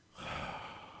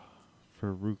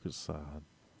 Farouk Assad.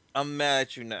 I'm mad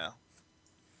at you now.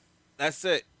 That's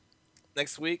it.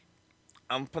 Next week,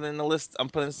 I'm putting a list. I'm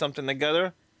putting something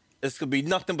together. It's gonna be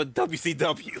nothing but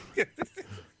WCW.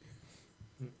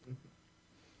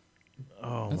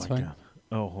 Oh That's my fine. god.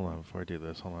 Oh, hold on before I do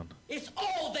this. Hold on. It's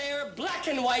all there, black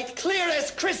and white, clear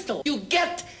as crystal. You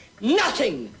get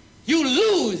nothing. You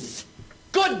lose.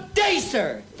 Good day,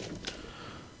 sir.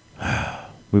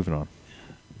 Moving on.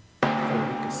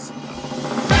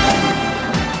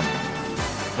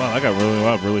 Wow, that got really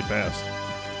loud really fast.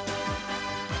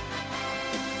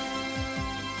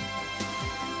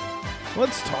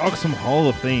 Let's talk some Hall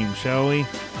of Fame, shall we?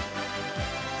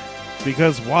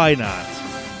 Because why not?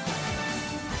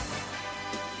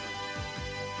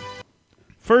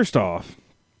 First off,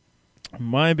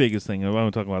 my biggest thing, if I'm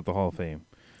talking about the Hall of Fame,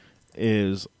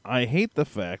 is I hate the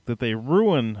fact that they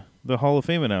ruin the Hall of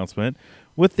Fame announcement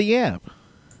with the app.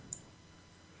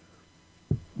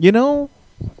 You know,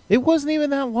 it wasn't even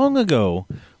that long ago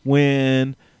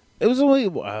when it was only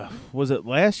was it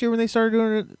last year when they started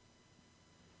doing it,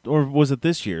 or was it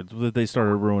this year that they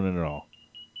started ruining it all?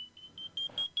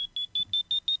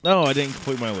 No, I didn't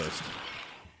complete my list.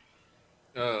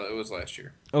 It was last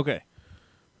year. Okay,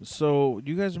 so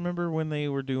do you guys remember when they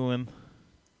were doing?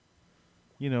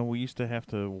 You know, we used to have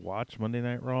to watch Monday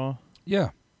Night Raw, Yeah.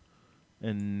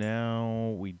 and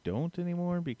now we don't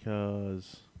anymore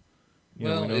because. You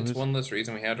know, Well, we know it's who's- one less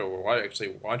reason we had to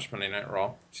actually watch Monday Night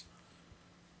Raw.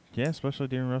 Yeah, especially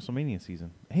during WrestleMania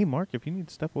season. Hey, Mark, if you need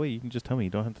to step away, you can just tell me. You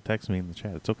don't have to text me in the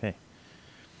chat. It's okay.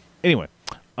 Anyway,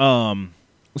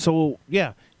 so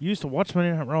yeah, you used to watch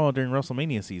Monday Night Raw during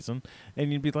WrestleMania season,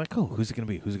 and you'd be like, "Oh, who's it gonna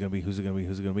be? Who's it gonna be? Who's it gonna be?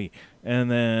 Who's it gonna be?"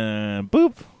 And then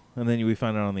boop, and then we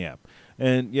find out on the app.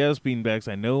 And yes,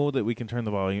 beanbags, I know that we can turn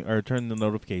the volume or turn the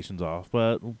notifications off,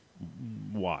 but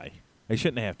why? I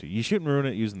shouldn't have to. You shouldn't ruin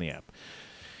it using the app.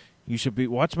 You should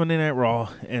watch Monday Night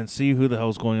Raw and see who the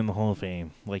hell's going in the Hall of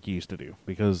Fame like you used to do,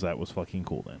 because that was fucking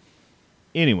cool then.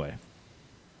 Anyway,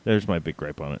 there's my big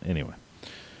gripe on it. Anyway,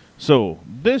 so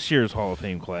this year's Hall of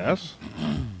Fame class,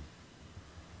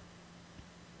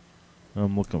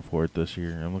 I'm looking for it this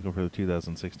year. I'm looking for the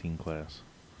 2016 class.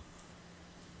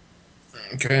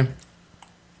 Okay.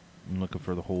 I'm looking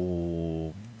for the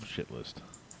whole shit list.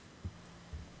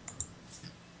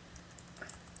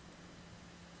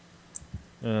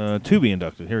 To be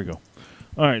inducted. Here we go.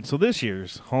 All right, so this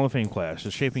year's Hall of Fame class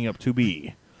is shaping up to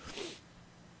be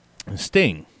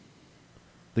Sting,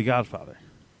 The Godfather,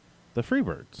 The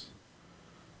Freebirds,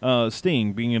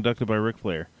 Sting being inducted by Ric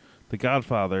Flair, The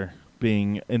Godfather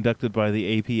being inducted by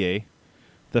the APA,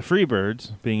 The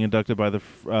Freebirds being inducted by the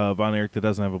Von Erich that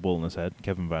doesn't have a bullet in his head,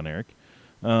 Kevin Von Erich,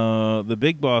 the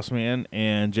Big Boss Man,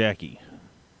 and Jackie.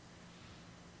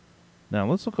 Now,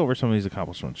 let's look over some of these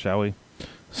accomplishments, shall we?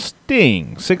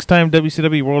 Sting, 6-time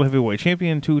WCW World Heavyweight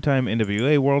Champion, 2-time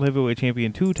NWA World Heavyweight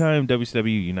Champion, 2-time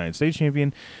WCW United States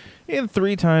Champion, and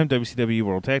 3-time WCW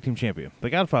World Tag Team Champion. The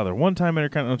Godfather, 1-time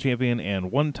Intercontinental Champion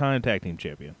and 1-time Tag Team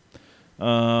Champion.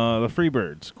 The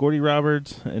Freebirds, Gordy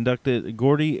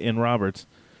and Roberts,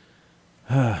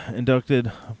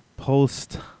 inducted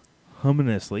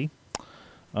posthumously.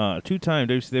 2-time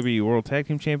WCW World Tag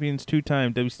Team Champions,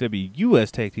 2-time WCW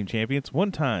US Tag Team Champions,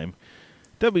 1-time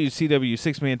WCW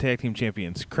 6-Man Tag Team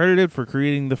Champions, credited for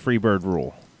creating the Freebird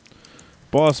rule.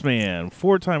 Boss Man,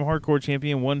 4-time Hardcore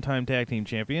Champion, 1-time Tag Team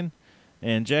Champion,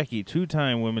 and Jackie,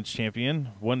 2-time Women's Champion,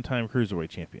 1-time Cruiserweight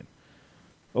Champion.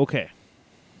 Okay.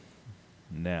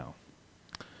 Now,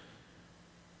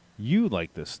 you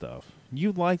like this stuff.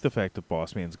 You like the fact that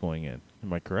Boss Man's going in.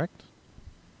 Am I correct?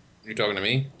 You're talking to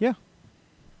me? Yeah.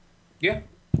 Yeah.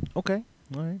 Okay.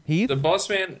 All right. Heath? The Boss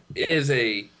Man is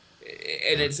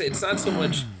and it's not so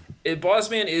much. Boss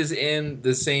Man is in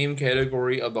the same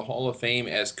category of the Hall of Fame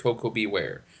as Coco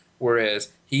Beware,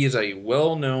 whereas he is a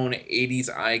well-known '80s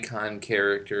icon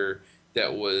character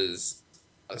that was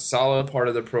a solid part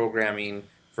of the programming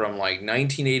from like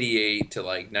 1988 to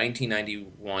like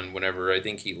 1991. Whenever I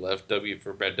think he left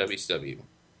WCW.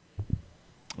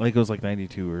 I think it was like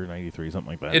 92 or 93,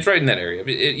 something like that. It's right in that area.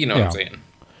 You know what I'm saying.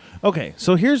 Okay,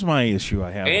 so here's my issue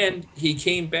I have. And he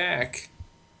came back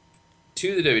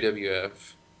to the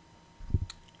WWF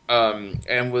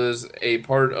and was a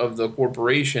part of the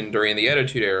corporation during the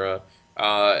Attitude Era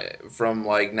from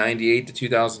like 98 to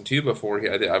 2002 before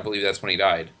I believe that's when he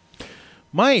died.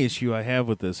 My issue I have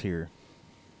with this here,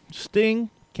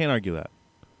 Sting, can't argue that.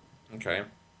 Okay.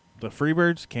 The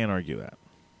Freebirds, can't argue that.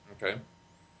 Okay.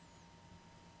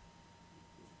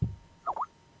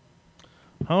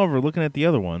 However, looking at the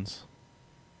other ones,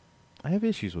 I have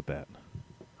issues with that.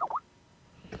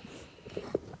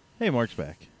 Hey, Mark's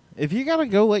back. If you gotta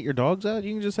go let your dogs out,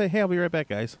 you can just say, "Hey, I'll be right back,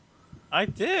 guys." I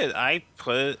did. I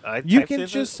You typed can it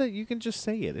just say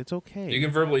it. It's okay. You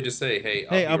can verbally just say,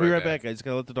 "Hey, I'll be right back. I just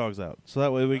gotta let the dogs out." So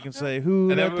that way we can say, "Who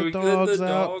And let then the we dogs let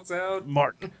the out?" dogs out.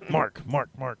 Mark.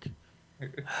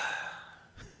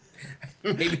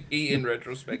 Maybe in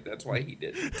retrospect, that's why he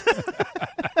did it.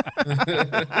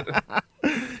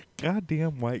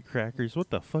 Goddamn white crackers!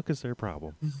 What the fuck is their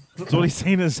problem? That's what he's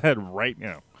saying in his head right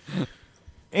now.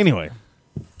 Anyway,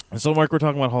 so Mark, we're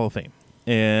talking about Hall of Fame,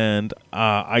 and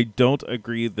I don't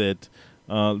agree that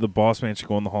the Boss Man should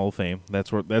go in the Hall of Fame.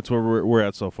 That's where we're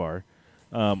at so far.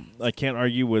 I can't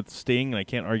argue with Sting, and I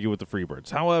can't argue with the Freebirds.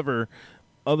 However,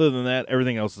 other than that,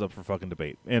 everything else is up for fucking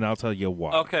debate, and I'll tell you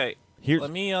why. Okay.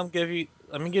 Let me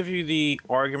give you the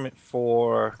argument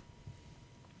for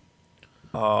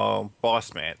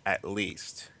Boss Man at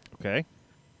least. Okay.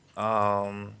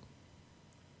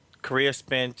 Career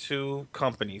spanned 2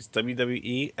 companies,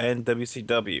 WWE and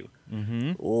WCW.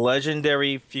 Mm-hmm.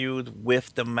 Legendary feud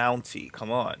with the Mountie.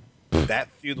 Come on, that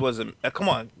feud wasn't. Come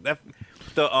on, the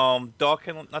not dog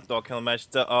kennel match.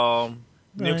 The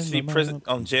New York City prison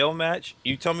jail match.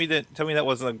 You tell me that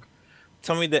wasn't.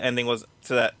 Tell me the ending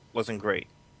wasn't great.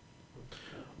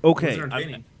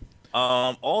 Okay.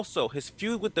 Also, his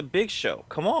feud with the Big Show.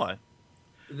 Come on.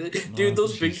 Dude,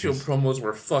 those Big Show promos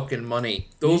were fucking money.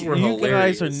 Those were hilarious. You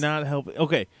guys are not helping.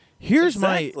 Okay, here's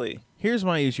my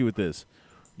issue with this.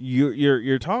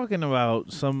 You're talking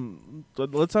about some.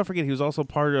 Let's not forget he was also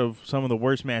part of some of the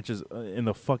worst matches in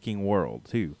the fucking world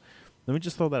too. Let me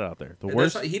just throw that out there. The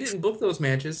worst. He didn't book those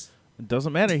matches. It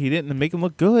doesn't matter. He didn't make them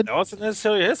look good. That wasn't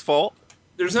necessarily his fault.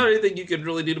 There's not anything you could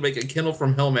really do to make a Kennel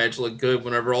from Hell match look good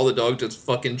whenever all the dogs just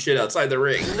fucking shit outside the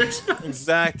ring.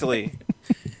 Exactly.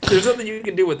 There's nothing you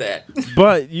can do with that.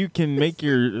 But you can make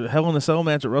your Hell in a Cell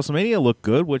match at WrestleMania look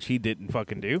good, which he didn't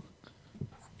fucking do.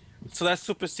 So that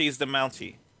supersedes the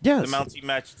Mountie. Yes. The Mountie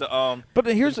match. But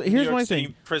here's New York my City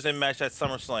thing. Prison match at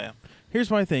SummerSlam. Here's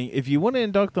my thing. If you want to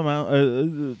induct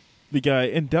the guy,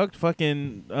 induct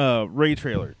fucking Ray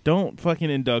Trailer. Don't fucking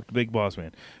induct Big Boss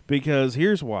Man. Because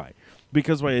here's why.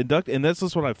 Because by induct, and that's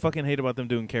just what I fucking hate about them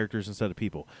doing characters instead of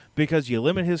people. Because you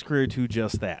limit his career to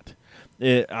just that.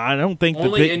 I don't think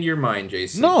only in your mind,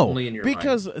 Jason. No, only in your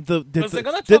because mind. Did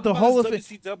the Hall of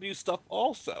WCW stuff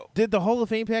also? Did the Hall of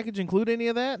Fame package include any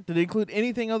of that? Did it include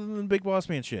anything other than Big Boss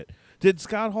Man shit? Did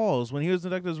Scott Halls, when he was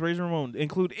inducted as Razor Ramon,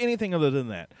 include anything other than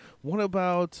that? What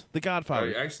about The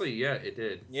Godfather? Actually, yeah, it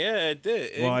did. Yeah, it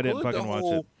did. Well, I didn't fucking watch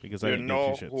it because I didn't give two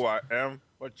shits. You know who I am,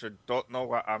 but you don't know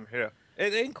why I'm here.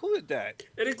 It included that.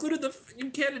 It included you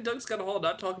can't induct Scott Hall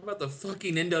not talking about the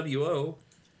fucking NWO.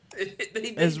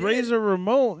 As Razor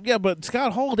Ramon, yeah, but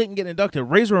Scott Hall didn't get inducted.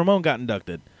 Razor Ramon got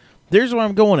inducted. There's where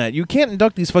I'm going at. You can't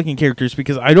induct these fucking characters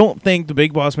because I don't think the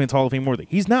Big Boss Man's Hall of Fame worthy.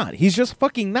 He's not. He's just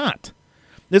fucking not.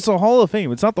 It's a Hall of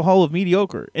Fame. It's not the Hall of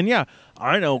Mediocre. And yeah,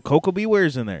 I know Coco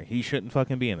Beware's in there. He shouldn't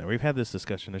fucking be in there. We've had this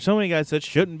discussion. There's so many guys that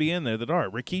shouldn't be in there that are.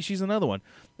 Rikishi's another one.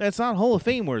 That's not Hall of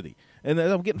Fame worthy. And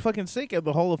I'm getting fucking sick of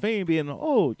the Hall of Fame being,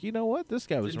 oh, you know what? This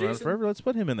guy was around forever. Let's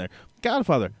put him in there.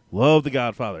 Godfather. Love the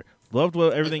Godfather. Loved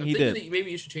everything he did.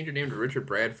 Maybe you should change your name to Richard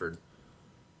Bradford.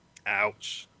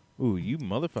 Ouch. Ooh, you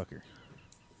motherfucker.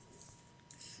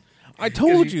 I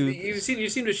told you. You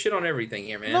seem to shit on everything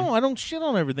here, man. No, I don't shit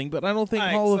on everything, but I don't think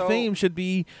Hall of Fame should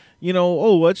be,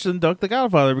 let's induct the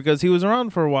Godfather because he was around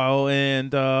for a while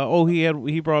and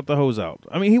he brought the hose out.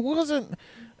 I mean, he wasn't.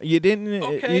 You didn't.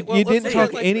 Okay, you didn't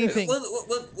talk anything.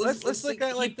 Let's look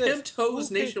at it like this. Pimped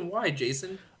hose nationwide,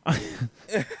 Jason.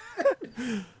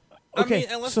 Okay, I mean,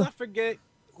 and let's not forget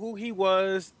who he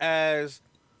was as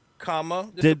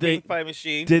the Supreme Fight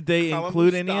Machine. Did they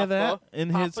include any of that in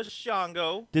his Papa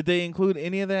Shango? Did they include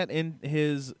any of that in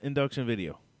his induction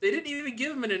video? They didn't even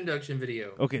give him an induction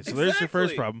video. Okay, so there's your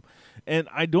first problem, and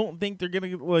I don't think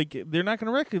they're not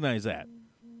gonna recognize that.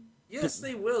 Yes,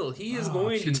 they will. He is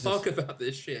going to talk about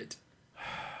this shit.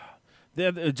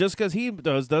 Just because he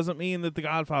doesn't mean that the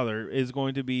Godfather is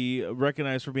going to be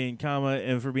recognized for being Kama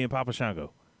and for being Papa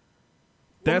Shango.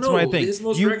 That's my thing. His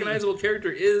most recognizable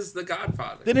character is the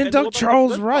Godfather. Then induct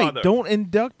Charles Wright. Don't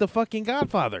induct the fucking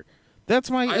Godfather. That's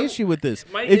my issue with this.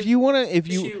 I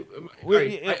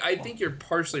think you're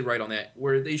partially right on that.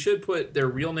 Where they should put their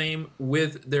real name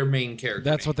with their main character.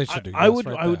 That's what they should do. I would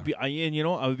be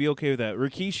okay with that.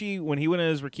 Rikishi, when he went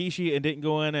as Rikishi and didn't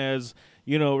go in as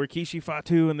Rikishi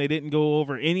Fatu, and they didn't go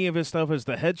over any of his stuff as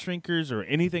the Head Shrinkers or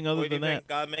anything other than that.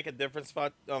 God make a difference.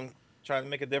 Trying to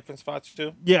make a difference, Fox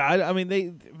too. Yeah, I mean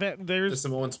there's the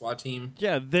Samoan SWAT team.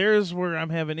 Yeah, there's where I'm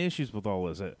having issues with all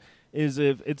this. Is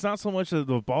if it's not so much that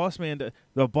the Boss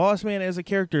Man as a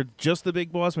character, just the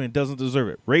Big Boss Man doesn't deserve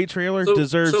it. Ray Trailer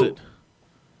deserves it.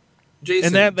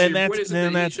 Jason, And so your that's- point isn't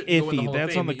then that he that's shouldn't go in the iffy. Hall of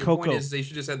That's Fame. on the Your Coco. point is they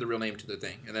should just add the real name to the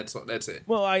thing, and that's it.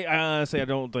 Well, I honestly I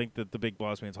don't think that the Big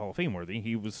Boss Man's Hall of Fame worthy.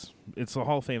 It's the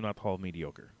Hall of Fame, not the Hall of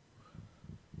Mediocre.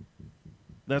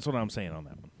 That's what I'm saying on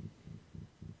that one.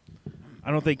 I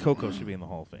don't think Coco should be in the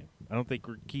Hall of Fame. I don't think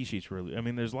Rikishi should really. I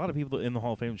mean, there's a lot of people in the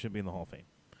Hall of Fame that should be in the Hall of Fame.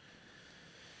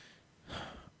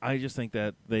 I just think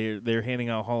that they're handing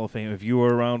out Hall of Fame. If you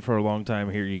were around for a long time,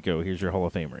 here you go. Here's your Hall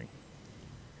of Fame ring.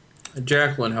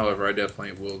 Jacqueline, however, I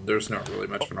definitely will. There's not really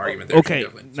much of an argument there. Okay,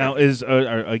 now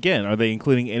are they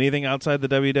including anything outside the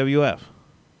WWF?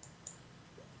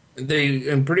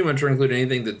 They pretty much are including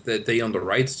anything that they own the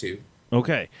rights to.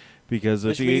 Okay, because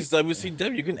Which means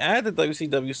WCW. You can add the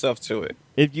WCW stuff to it.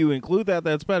 if you include that,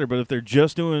 that's better. But if they're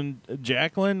just doing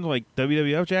Jacqueline, like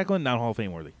WWF Jacqueline, not Hall of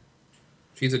Fame worthy.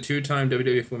 She's a 2-time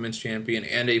WWF Women's Champion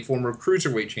and a former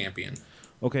Cruiserweight Champion.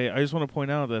 Okay, I just want to point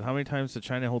out that how many times did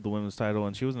Chyna hold the women's title,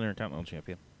 and she was an Intercontinental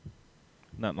Champion,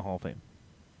 not in the Hall of Fame.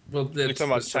 Well, We're talking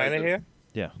about China here?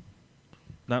 Yeah,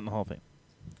 not in the Hall of Fame.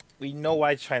 We know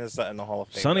why China's not in the Hall of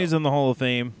Fame. Sonny's in the Hall of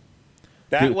Fame.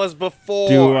 That was before.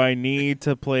 Do I need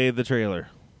to play the trailer?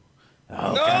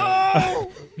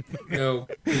 No! No,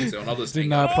 please don't. I'll just Do hang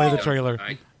not out. play the Yeah, trailer.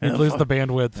 tonight. We'd lose the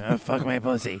bandwidth. Fuck my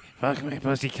pussy. Fuck my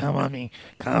pussy. Come on me.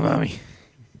 Come on me.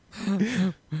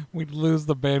 We'd lose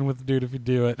the bandwidth, dude, if you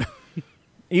do it.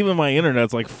 Even my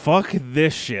internet's like, fuck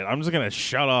this shit. I'm just going to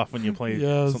shut off when you play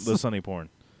Yes. the Sunny porn.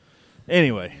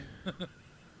 Anyway.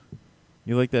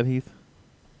 You like that, Heath?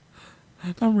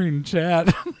 I'm reading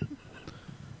chat.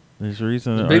 There's a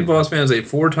reason. The Big Boss Man is a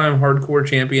 4-time hardcore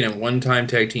champion and 1-time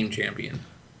tag team champion.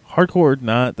 Hardcore,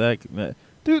 not that.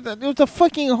 Dude, it was a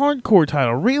fucking hardcore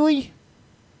title. Really?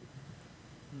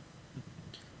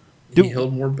 He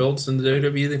held more belts in the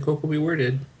WWE than Coco Beware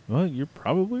did. Well, you're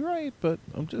probably right, but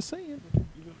I'm just saying.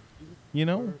 You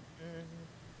know?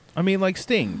 I mean, like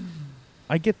Sting.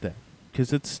 I get that.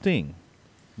 Because it's Sting.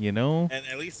 You know? And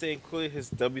at least they included his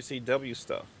WCW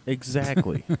stuff.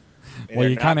 Exactly. Well,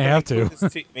 you kind of have to.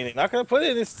 They're not going to put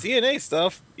it in his TNA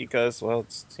stuff because, well,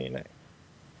 it's TNA.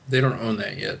 They don't own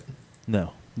that yet.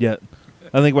 No. Yet.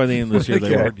 I think by the end of this year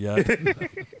they will. Yet.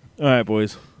 All right,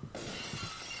 boys.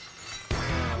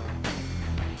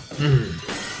 You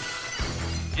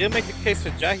didn't make the case for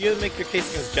Jack. You didn't make your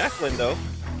case against Jacqueline, though.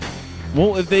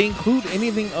 Well, if they include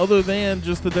anything other than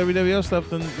just the WWF stuff,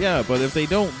 then yeah. But if they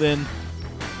don't, then,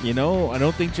 you know, I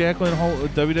don't think Jacqueline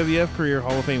WWF career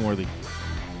Hall of Fame worthy.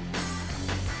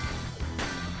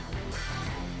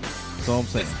 That's all I'm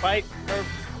saying. Despite her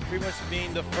pretty much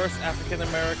being the first African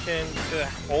American to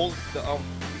hold the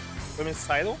women's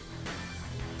title.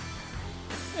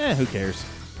 Who cares?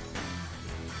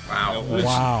 Wow.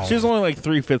 Wow. She was only like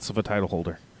 3/5 of a title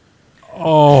holder.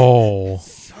 Oh.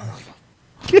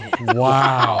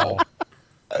 Wow.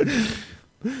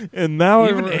 And now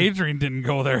Even Adrian didn't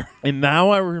go there. And now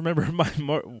I remember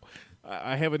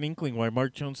I have an inkling why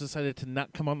Mark Jones decided to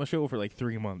not come on the show for like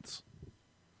 3 months.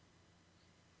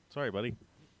 Sorry, buddy.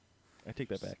 I take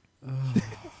that back.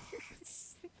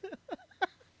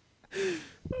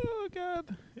 Oh, God.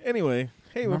 Anyway,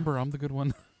 hey, Remember, I'm the good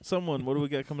one. someone, what do we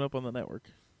got coming up on the network?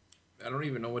 I don't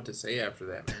even know what to say after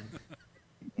that,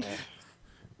 man.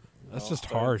 That's just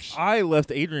harsh. I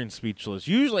left Adrian speechless.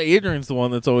 Usually Adrian's the one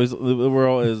that's always, we're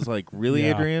always like, really,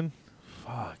 Yeah. Adrian?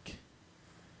 Fuck.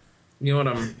 You know what?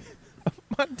 I'm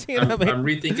Montana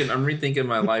rethinking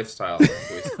my lifestyle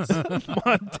choices.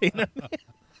 Montana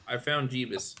I found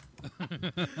Jeebus.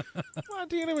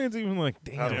 Montana Man's even like,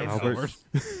 damn, Albert.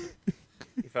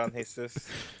 You found Jesus.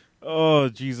 Oh,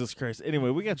 Jesus Christ. Anyway,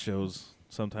 we got shows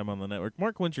sometime on the network.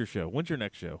 Mark, when's your show? When's your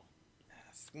next show?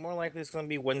 More likely it's going to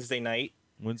be Wednesday night.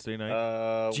 Wednesday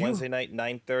night? Wednesday night,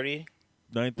 9:30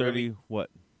 9:30, what?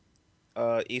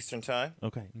 Eastern time.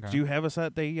 Okay. Okay. Do you have a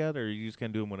set day yet, or you just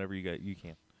can do them whenever you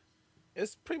can?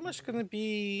 It's pretty much going to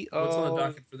be What's on the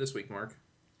docket for this week, Mark?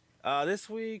 this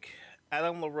week.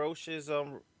 Adam LaRoche's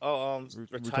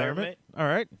retirement. All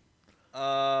right.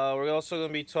 We're also going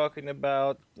to be talking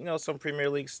about some Premier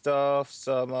League stuff,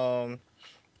 some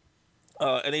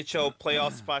NHL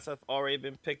playoff spots have already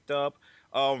been picked up.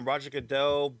 Roger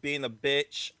Goodell being a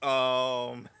bitch.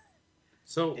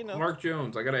 So, You know. Mark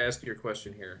Jones, I got to ask you a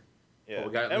question here. Yeah. Well,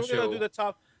 we got in And the we're going to show. do the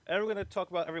top. And we're going to talk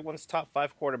about everyone's top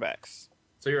 5 quarterbacks.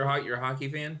 So you're a hockey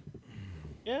fan?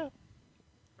 Yeah.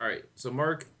 All right. So,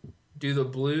 Mark, do the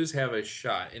Blues have a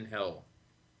shot in hell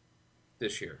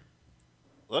this year?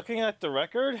 Looking at the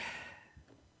record,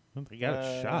 They got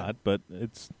a shot, but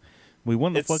we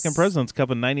won the It's- fucking President's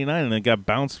Cup in '99, and it got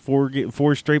bounced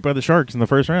four straight by the Sharks in the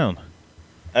first round.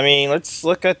 I mean, let's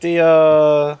look at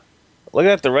the looking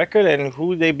at the record and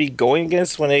who they be going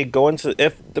against when they go into,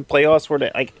 if the playoffs were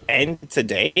to like end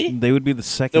today, They would be the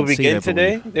second they'll seed, begin I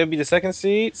today. believe. They'll be the second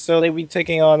seed, so they'll be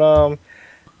taking on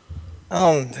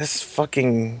this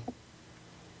fucking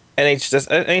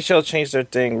NHL changed their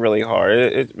thing really hard.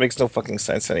 It makes no fucking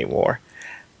sense anymore.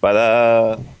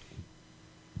 But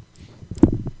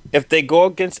if they go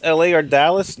against LA or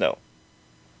Dallas, no.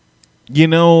 You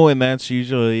know, and that's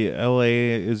usually LA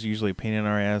is usually a pain in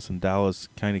our ass, and Dallas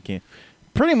kind of can't.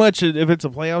 Pretty much, if it's a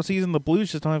playoff season, the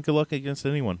Blues just don't have good luck against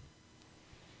anyone.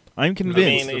 I'm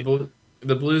convinced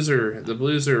The Blues are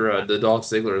the Dolph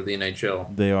Ziggler of the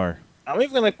NHL. they are. I'm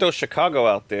even gonna throw Chicago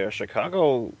out there.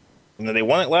 Chicago, they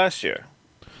won it last year,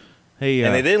 Hey,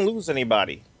 and they didn't lose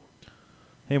anybody.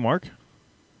 hey, Mark.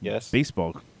 Yes.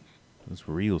 Baseball is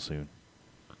real soon.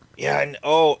 Yeah.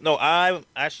 Oh no, I'm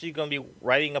actually gonna be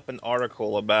writing up an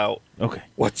article about Okay.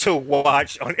 what to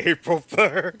watch on April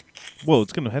 3rd. Well,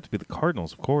 it's going to have to be the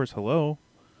Cardinals, of course. Hello.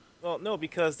 Well, no,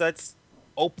 because that's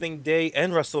opening day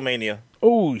and WrestleMania.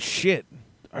 Oh shit.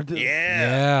 Are the,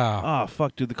 Yeah. Oh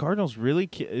fuck, dude. The Cardinals really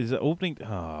is it opening.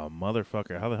 Oh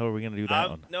motherfucker. How the hell are we going to do that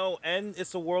one? No, and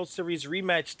it's a World Series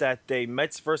rematch that day,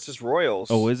 Mets versus Royals.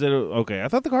 Oh, is it? Okay. I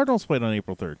thought the Cardinals played on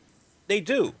April 3rd. They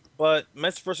do, but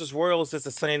Mets versus Royals is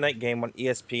a Sunday night game on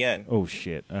ESPN. Oh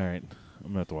shit. All right.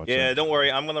 I'm going to have to watch Yeah, that. don't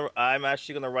worry. I'm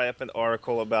actually gonna write up an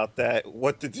article about that.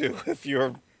 What to do if you're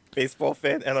a baseball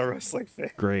fan and a wrestling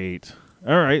fan. Great.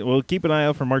 All right. Well, keep an eye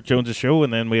out for Mark Jones' show,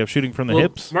 and then we have Shooting from the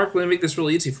Hips. Mark, let me make this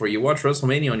really easy for you. Watch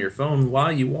WrestleMania on your phone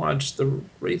while you watch the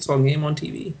baseball game on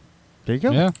TV, There you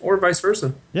go. Yeah. or vice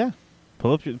versa. Yeah.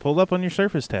 Pull it up on your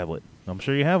Surface tablet. I'm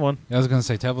sure you have one. I was going to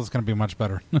say tablet's going to be much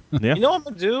better. Yeah. You know what I'm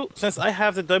gonna do? Since I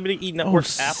have the WWE Network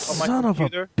app on my son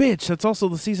computer. of a bitch! That's also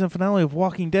the season finale of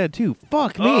Walking Dead too.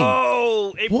 Fuck me.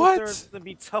 Oh, April What? 3rd is gonna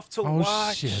be tough to Oh,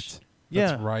 watch. shit. Yeah.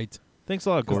 That's right. Thanks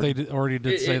a lot, Because Gordon. they already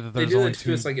did say that They there's do only that to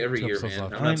two us like every two year, episodes man.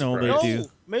 left. I'm not I know they surprised. do. No,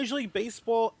 Major League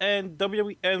Baseball and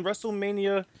WWE and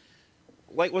WrestleMania,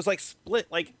 was split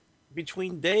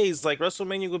between days. Like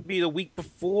WrestleMania would be the week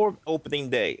before opening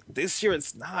day. This year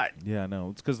it's not. Yeah, no,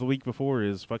 it's because the week before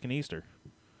is fucking Easter.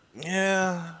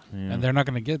 Yeah. Yeah. And they're not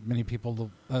going to get many people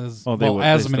Oh, they would. They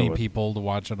as still many would. people to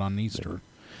watch it on Easter.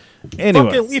 Anyway,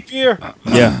 Fucking leap year.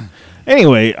 yeah.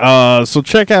 Anyway, so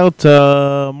check out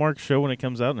Mark's show when it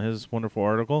comes out and his wonderful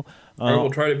article. I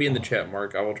will try to be in the chat,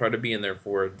 Mark. I will try to be in there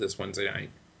for this Wednesday night.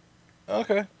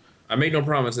 Okay. I make no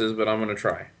promises, but I'm gonna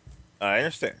try. I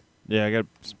understand. Yeah, I got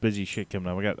busy shit coming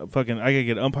up. I gotta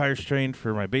get umpires trained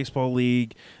for my baseball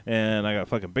league, and I got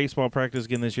fucking baseball practice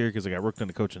again this year because I got worked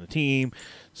into coaching the team.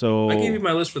 So I gave you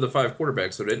my list for the 5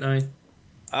 quarterbacks, so didn't I?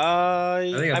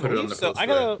 I think I put it on believe the so. post I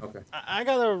gotta. today. Okay. I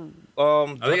gotta.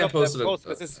 I think I posted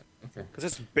because Okay.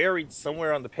 it's buried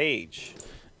somewhere on the page.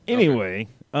 anyway,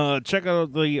 check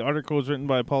out the articles written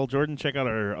by Paul Jordan. Check out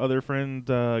our other friend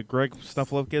Greg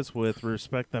Snuffleupagus with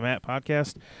Respect the Mat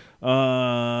podcast.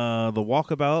 The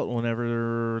Walkabout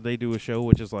whenever they do a show,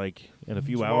 which is like in a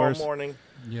few Tomorrow hours. morning.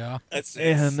 Yeah.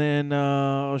 And then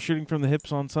Shooting from the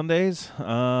Hips on Sundays.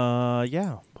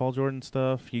 Yeah, Paul Jordan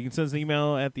stuff. You can send us an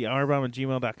email at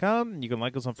thehourbomb@gmail.com. You can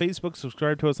like us on Facebook,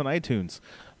 subscribe to us on iTunes.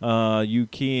 You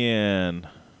can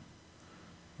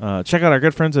check out our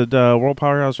good friends at World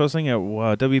Powerhouse Wrestling at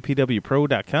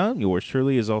WPWPro.com. Yours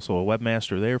truly is also a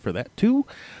webmaster there for that too.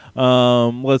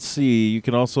 Let's see. You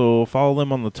can also follow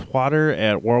them on the Twitter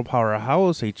at World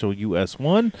Powerhouse,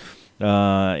 HOUS1.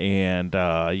 And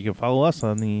you can follow us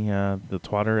on the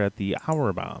Twitter at the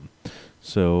Hour Bomb.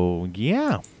 So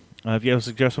yeah, if you have a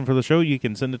suggestion for the show, you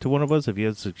can send it to one of us. If you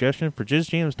have a suggestion for Jizz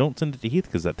Jams, don't send it to Heath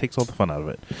because that takes all the fun out of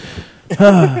it.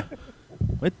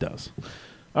 It does.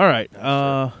 All right.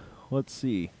 Let's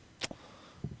see.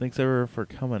 Thanks ever for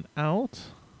coming out.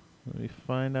 Let me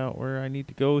find out where I need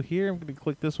to go here. I'm going to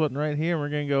click this button right here, and we're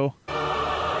going to go.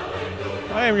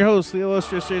 I am your host, the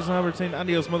illustrious Jason Albert, saying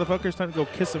adios, motherfuckers. Time to go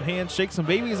kiss some hands, shake some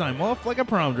babies. I'm off like a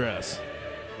prom dress.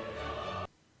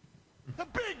 The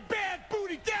big bad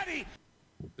booty daddy.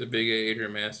 The big A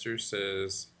Adrian Masters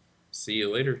says, "See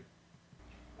you later."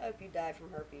 I hope you die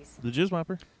from herpes. The Jizz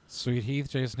Mopper. Sweet Heath,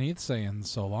 Jason Heath saying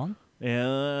so long.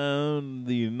 And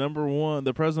the number one,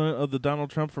 the president of the Donald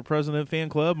Trump for President fan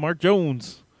club, Mark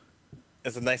Jones.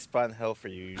 It's a nice spot in hell for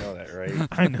you. You know that, right?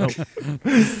 I know.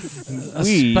 A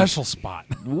special spot.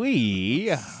 Song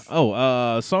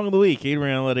of the week.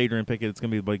 Adrian, I'll let Adrian pick it. It's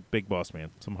going to be like Big Boss Man.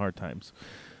 Some hard times.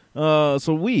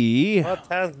 So we Hard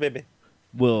times, baby.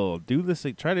 will do this.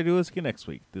 Try to do this again next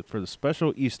week for the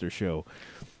special Easter show.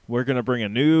 We're going to bring a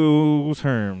new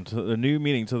term, a new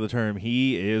meaning to the term.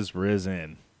 He is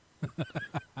risen.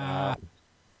 I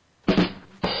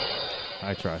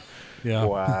try. Yeah.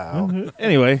 Wow.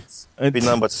 Anyway, Be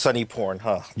nothing but sunny porn,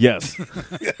 huh? yes.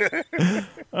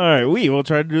 All right, we will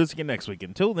try to do this again next week.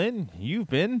 Until then, you've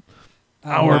been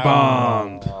our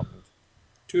Bond.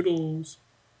 Toodles.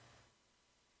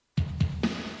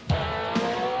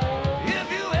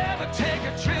 If you ever take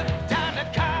a trip down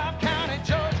to Cobb County,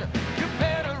 Georgia, you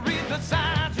better read the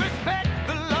signs, respect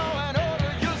the law and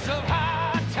order. You'll serve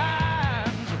hard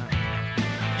times.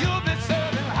 You'll be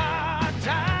serving hard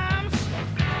times.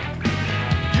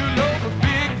 You know the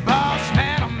big boss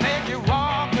man will make you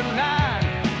walk the line.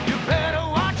 You better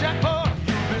watch out for him.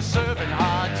 You'll be serving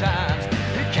hard times.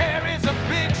 He carries a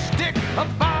big stick, a